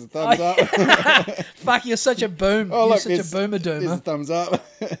 there's a thumbs up. Fuck, you're such a boom. Oh, you're look, such a boomer there's a doomer. thumbs up.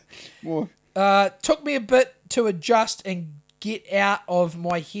 More. Took me a bit to adjust and get out of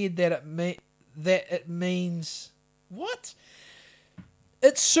my head that it means what?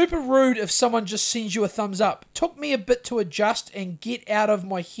 It's super rude if someone just sends you a thumbs up. Took me a bit to adjust and get out of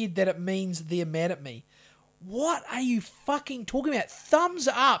my head that it means they're mad at me. What are you fucking talking about? Thumbs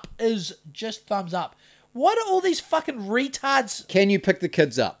up is just thumbs up. What are all these fucking retards? Can you pick the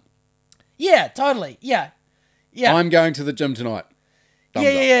kids up? Yeah, totally. Yeah. I'm going to the gym tonight. Thumbs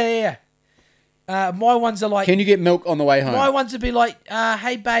up. Yeah. My ones are like... Can you get milk on the way home? My ones would be like,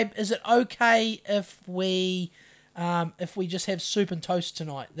 hey babe, is it okay if we just have soup and toast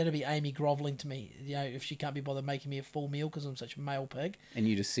tonight? That'd be Amy grovelling to me, if she can't be bothered making me a full meal because I'm such a male pig. And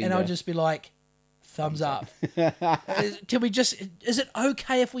you just send And her... I'll just be like, thumbs up. Can we just... Is it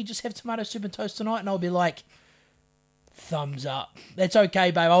okay if we just have tomato soup and toast tonight? And I'll be like, thumbs up. That's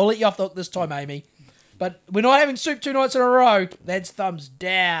okay, babe. I'll let you off the hook this time, Amy. But we're not having soup 2 nights in a row. That's thumbs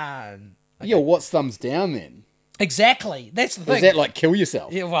down. Okay. Yeah, what's thumbs down then? Exactly. That's the thing. Is that like kill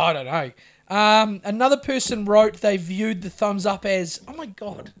yourself? Yeah, well, I don't know. Another person wrote they viewed the thumbs up as, oh my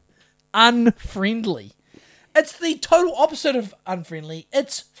God, unfriendly. It's the total opposite of unfriendly.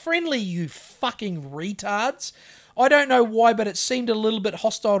 It's friendly, you fucking retards. I don't know why, but it seemed a little bit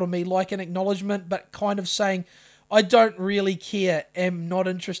hostile to me, like an acknowledgement, but kind of saying, I don't really care, am not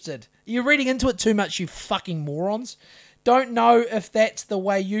interested. You're reading into it too much, you fucking morons. Don't know if that's the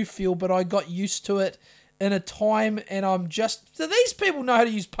way you feel, but I got used to it in a time, and I'm just... So these people know how to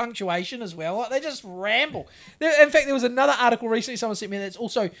use punctuation as well. Like, they just ramble. In fact, there was another article recently someone sent me that's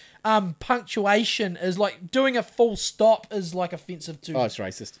also punctuation is like doing a full stop is like offensive to... Oh, it's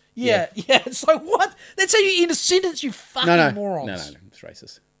racist. Yeah. It's like, what? That's how you end a sentence, you fucking morons. No, it's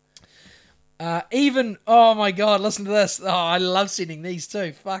racist. Oh my God, listen to this. Oh, I love sending these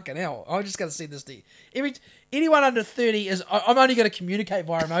too. Fucking hell. I'm just going to send this to you. Anyone under 30 is... I'm only going to communicate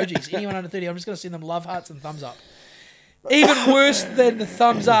via emojis. Anyone under 30, I'm just going to send them love hearts and thumbs up. Even worse than the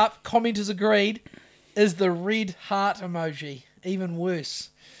thumbs up, commenters agreed, is the red heart emoji. Even worse.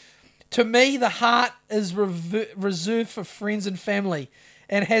 To me, the heart is reserved for friends and family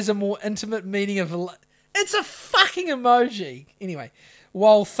and has a more intimate meaning of... It's a fucking emoji. Anyway,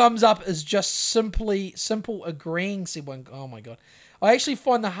 while thumbs up is just simple agreeing, said one... Oh my God. I actually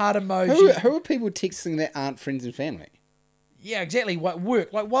find the heart emoji... Who are people texting that aren't friends and family? Yeah, exactly. What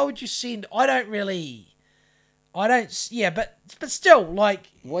work? Like, why would you send... Yeah, but still, like...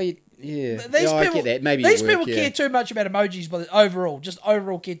 Why? Yeah. These people, I get that. Maybe these work, people care too much about emojis, but overall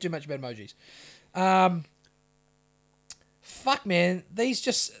care too much about emojis. fuck, man. These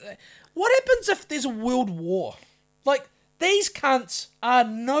just... What happens if there's a world war? Like, these cunts are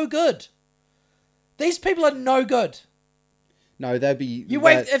no good. These people are no good. No, they'll be...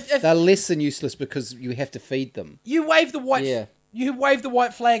 they're less than useless because you have to feed them. You wave the white... Yeah. You wave the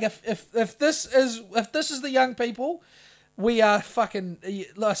white flag. If this is the young people, we are fucking...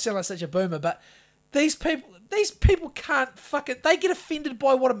 I sound like such a boomer, but these people can't fucking... They get offended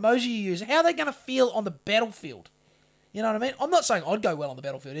by what emoji you use. How are they going to feel on the battlefield? You know what I mean? I'm not saying I'd go well on the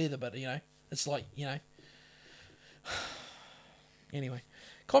battlefield either, but, it's like, Anyway.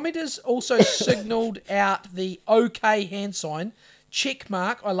 Commenters also signalled out the OK hand sign. Check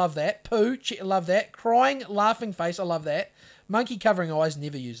mark, I love that. Poo, I love that. Crying, laughing face, I love that. Monkey covering eyes,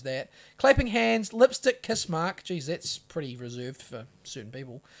 never use that. Clapping hands, lipstick kiss mark. Geez, that's pretty reserved for certain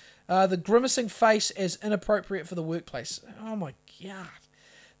people. The grimacing face as inappropriate for the workplace. Oh my God.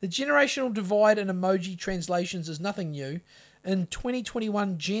 The generational divide in emoji translations is nothing new. In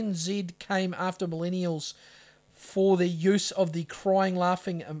 2021, Gen Z came after millennials for the use of the crying,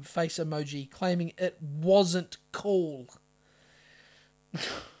 laughing face emoji, claiming it wasn't cool.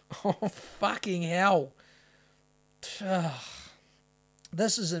 Oh, fucking hell.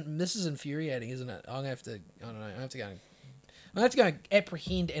 This is infuriating, isn't it? I have to go and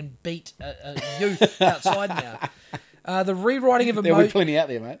apprehend and beat a youth outside now. The rewriting of emoji. There'll be plenty out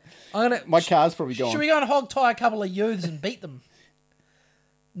there, mate. My car's probably gone. Should we go and hog tie a couple of youths and beat them?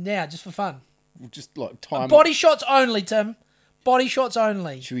 Now, just for fun. We'll just like time. Body shots only, Tim. Body shots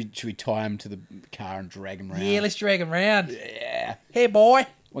only. Should we tie him to the car and drag him around? Yeah, let's drag him around. Yeah. Hey, boy.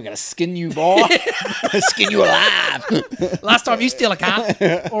 We're going to skin you, boy. Skin you alive. Last time you steal a car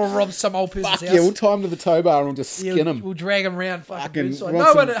or rob some old person's house. Yeah, we'll tie him to the tow bar and we'll just skin him. We'll drag him around fucking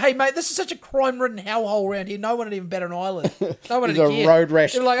Hey, mate, this is such a crime-ridden hellhole around here. No one would even bat an eyelid. No one would care. There's a road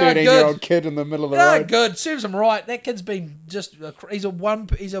rash 13-year-old kid in the middle of the road. Good. Serves him right. That kid's been just... He's a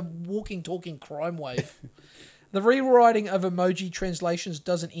walking, talking crime wave. The rewriting of emoji translations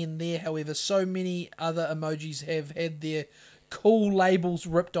doesn't end there, however. So many other emojis have had their cool labels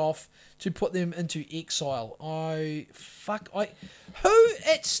ripped off to put them into exile. Who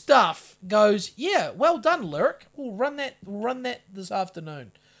at Stuff goes, yeah, well done, Lyric. We'll run that this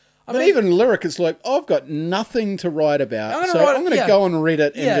afternoon. But even Lyric is like, I've got nothing to write about, I'm going to go on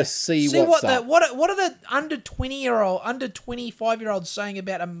Reddit and just see what's up. What are the under 25-year-olds saying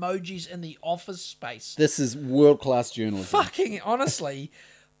about emojis in the office space? This is world-class journalism. Fucking honestly,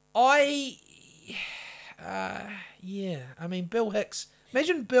 yeah, I mean, Bill Hicks.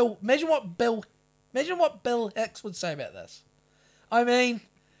 Imagine what Bill Hicks would say about this. I mean,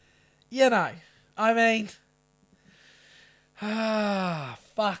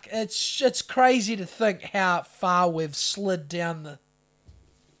 fuck. It's crazy to think how far we've slid down the...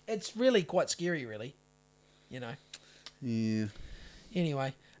 It's really quite scary, really. Yeah.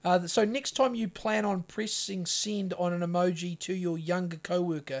 Anyway, so next time you plan on pressing send on an emoji to your younger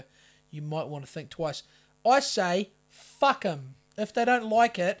coworker, you might want to think twice. I say, fuck them. If they don't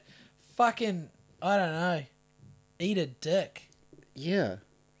like it, fucking, I don't know, eat a dick. Yeah.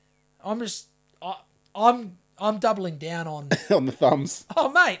 I'm doubling down on... on the thumbs. Oh,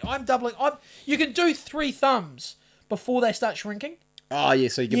 mate, you can do 3 thumbs before they start shrinking. Oh, yeah,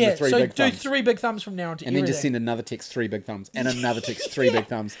 so you give them the 3 big thumbs. Yeah, so do 3 big thumbs from now on to and everything. then just send another text, 3 big thumbs, and another text, 3 big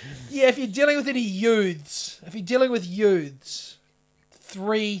thumbs. Yeah, if you're dealing with any youths,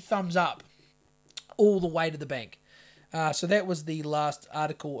 3 thumbs up. All the way to the bank. So that was the last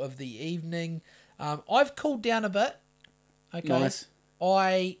article of the evening. I've cooled down a bit. Okay. Nice.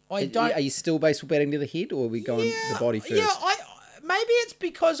 I don't... Are you still baseball batting to the head, or are we going the body first? Yeah, maybe it's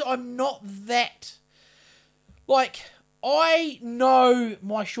because I'm not that... Like, I know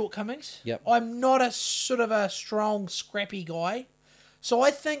my shortcomings. Yep. I'm not a sort of a strong, scrappy guy. So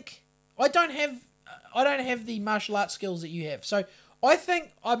I think I don't have the martial arts skills that you have. So I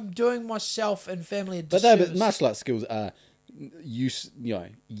think I'm doing myself and family a disservice. But martial arts skills are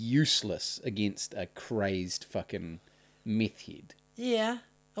useless against a crazed fucking meth head. Yeah.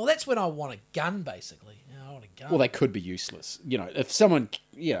 Well, that's when I want a gun, basically. I want a gun. Well, they could be useless. If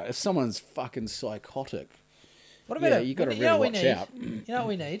someone's fucking psychotic. What about you got to really watch out. You know what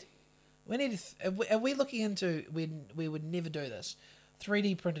we need? We need. Are we looking into? We would never do this.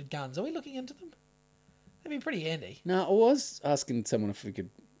 3D printed guns. Are we looking into them? That'd be pretty handy. No, I was asking someone if we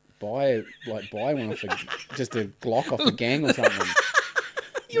could buy one for just a Glock off a gang or something.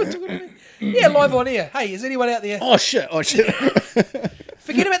 You were talking to me? Yeah, live on air. Hey, is anyone out there? Oh shit!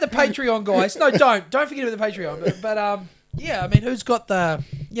 Forget about the Patreon, guys. No, don't forget about the Patreon. But yeah, I mean, who's got the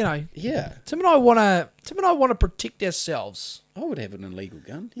Yeah. Tim and I want to protect ourselves. I would have an illegal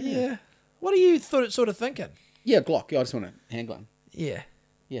gun. Yeah. What are you sort of thinking? Yeah, Glock. Yeah, I just want a handgun. Yeah.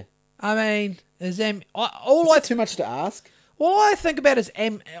 Yeah. I mean, is them Too much to ask? all I think about is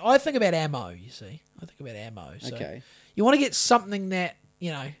I think about ammo. You see, I think about ammo. So Okay. you want to get something that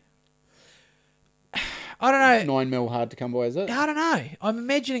I don't know. 9mm hard to come by, is it? I don't know. I'm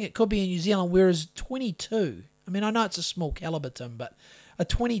imagining it could be in New Zealand, whereas 22. I mean, I know it's a small caliber, Tim, but a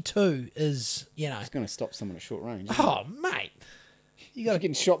 22 is, It's going to stop someone at short range. Oh, mate. You got You're to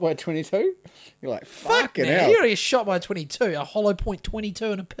getting shot by a 22? You're like, fuck, fucking man. hell. You're going to get shot by a 22, a hollow point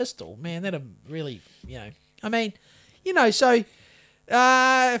 22 and a pistol. Man, that'd really, I mean, so...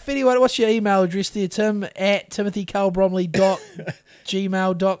 if anyone, what's your email address there, Tim? At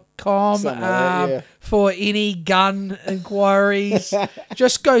timothycarlbromley.gmail.com for any gun inquiries.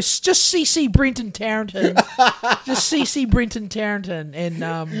 just CC Brenton Tarrenton. Just CC Brenton Tarrenton. And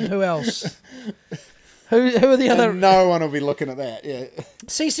who else? Who are the other... And no one will be looking at that, yeah.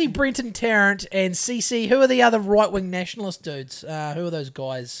 CC Brenton Tarrant and CC... Who are the other right-wing nationalist dudes? Who are those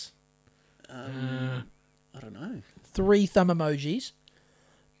guys? I don't know. 3 thumb emojis.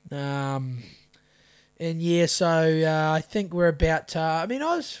 And yeah, so I think we're about to... I mean,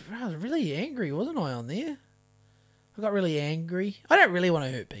 I was really angry, wasn't I, on there? I got really angry. I don't really want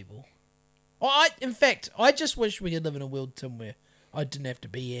to hurt people. In fact, I just wish we could live in a world, Tim, where I didn't have to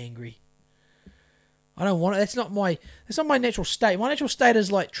be angry. I don't want it. That's not my natural state. My natural state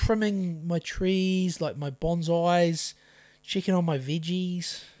is like trimming my trees, like my bonsais, checking on my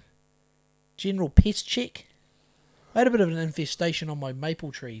veggies, general pest check. I had a bit of an infestation on my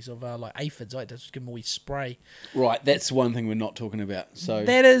maple trees of like aphids. I had to just give them a wee spray. Right, that's one thing we're not talking about. So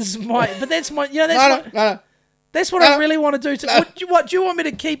that is my, but that's my, that's no. That's what I really want to do. What do you want me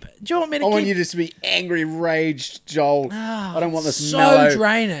to keep? I want you just to be angry, raged, Joel. I don't want this so mellow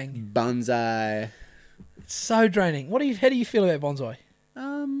draining. Bonsai. It's so draining. How do you feel about bonsai?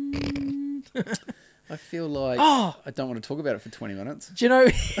 I feel like I don't want to talk about it for 20 minutes. Do you know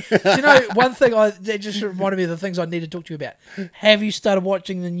one thing that just reminded me of the things I need to talk to you about? Have you started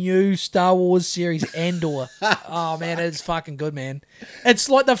watching the new Star Wars series Andor? Oh man, it's fucking good, man. It's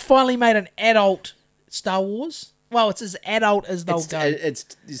like they've finally made an adult Star Wars. Well, it's as adult as they'll go.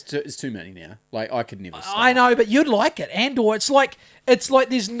 It's too many now. Like I could never stop. I know, but you'd like it. Andor, it's like there's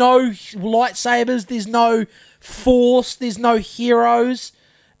no lightsabers, there's no force, there's no heroes.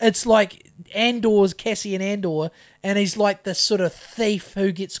 It's like Andor's Cassian Andor, and he's like this sort of thief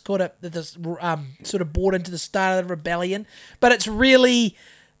who gets caught up, this sort of brought into the start of the rebellion. But it's real.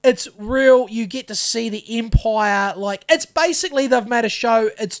 You get to see the Empire. Like it's basically they've made a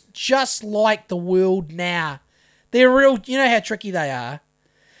show. It's just like the world now. They're real. You know how tricky they are.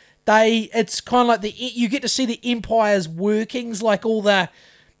 It's kind of like you get to see the Empire's workings, like all the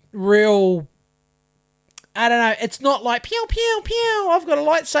real. I don't know. It's not like pew pew pew. I've got a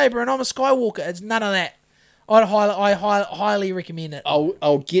lightsaber and I'm a Skywalker. It's none of that. I highly recommend it.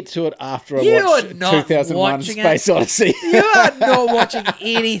 I'll get to it after I watch 2001: Space Odyssey. You are not watching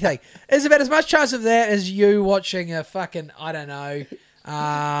anything. There's about as much chance of that as you watching a fucking a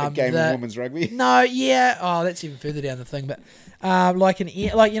game of women's rugby. No, yeah. Oh, that's even further down the thing. But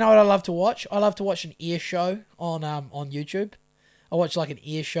you know what I love to watch? I love to watch an air show on YouTube. I watch like an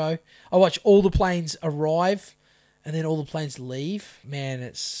air show. I watch all the planes arrive and then all the planes leave. Man,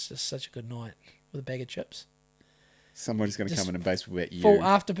 it's just such a good night with a bag of chips. Somebody's going to come in and base about you. Full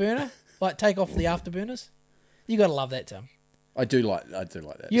afterburner, like take off the afterburners. You got to love that, Tim. I do like that.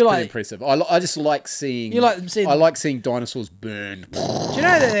 It's pretty impressive. I just like seeing. You like them seeing? I like seeing dinosaurs burn. Do you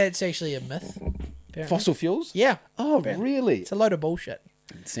know that that's actually a myth? Apparently? Fossil fuels? Yeah. Oh, apparently. really? It's a load of bullshit.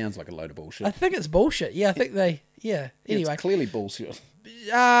 It sounds like a load of bullshit. I think it's bullshit. Yeah, I think they. Yeah. Anyway, it's clearly bullshit.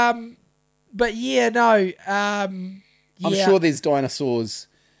 But yeah, no. Yeah. I'm sure there's dinosaurs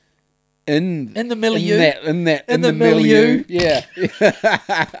in the milieu. In the milieu. Yeah.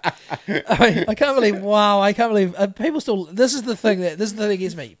 I can't believe. Wow, I can't believe people still. This is the thing that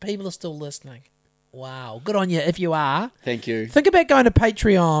gets me. People are still listening. Wow, good on you if you are. Thank you. Think about going to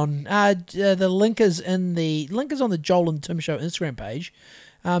Patreon. The link is on the Joel and Tim Show Instagram page.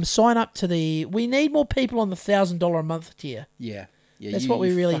 Sign up to we need more people on the $1,000 a month tier. Yeah. That's what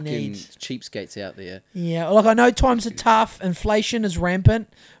we really need. Cheapskates out there. Yeah, look, I know times are tough. Inflation is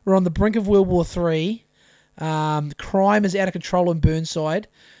rampant. We're on the brink of World War III. Crime is out of control in Burnside.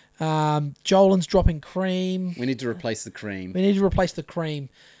 Jolin's dropping cream. We need to replace the cream.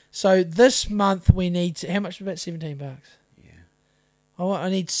 So this month we need how much? About $17. Yeah.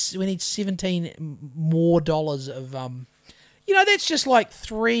 We need 17 more dollars of that's just like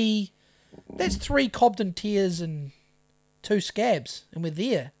three Cobden tears and 2 scabs, and we're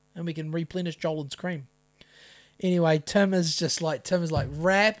there, and we can replenish Jolin's cream. Anyway, Tim is like,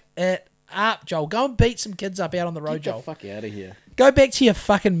 wrap it up, Joel. Go and beat some kids up out on the road, Get the Joel. fuck out of here. Go back to your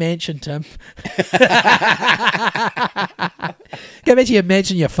fucking mansion, Tim. Go back to your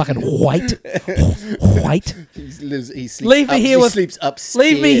mansion, you fucking white. He sleeps upstairs.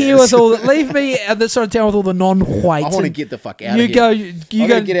 Leave me here with all. Leave me at this sort of town with all the non-white. I want to get the fuck out You of here. go. You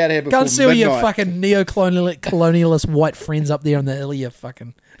go. Get out of here Go before and see all your midnight. fucking neo-colonialist white friends up there on the hill. You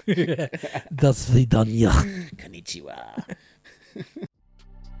fucking. Das vidanya. Konnichiwa.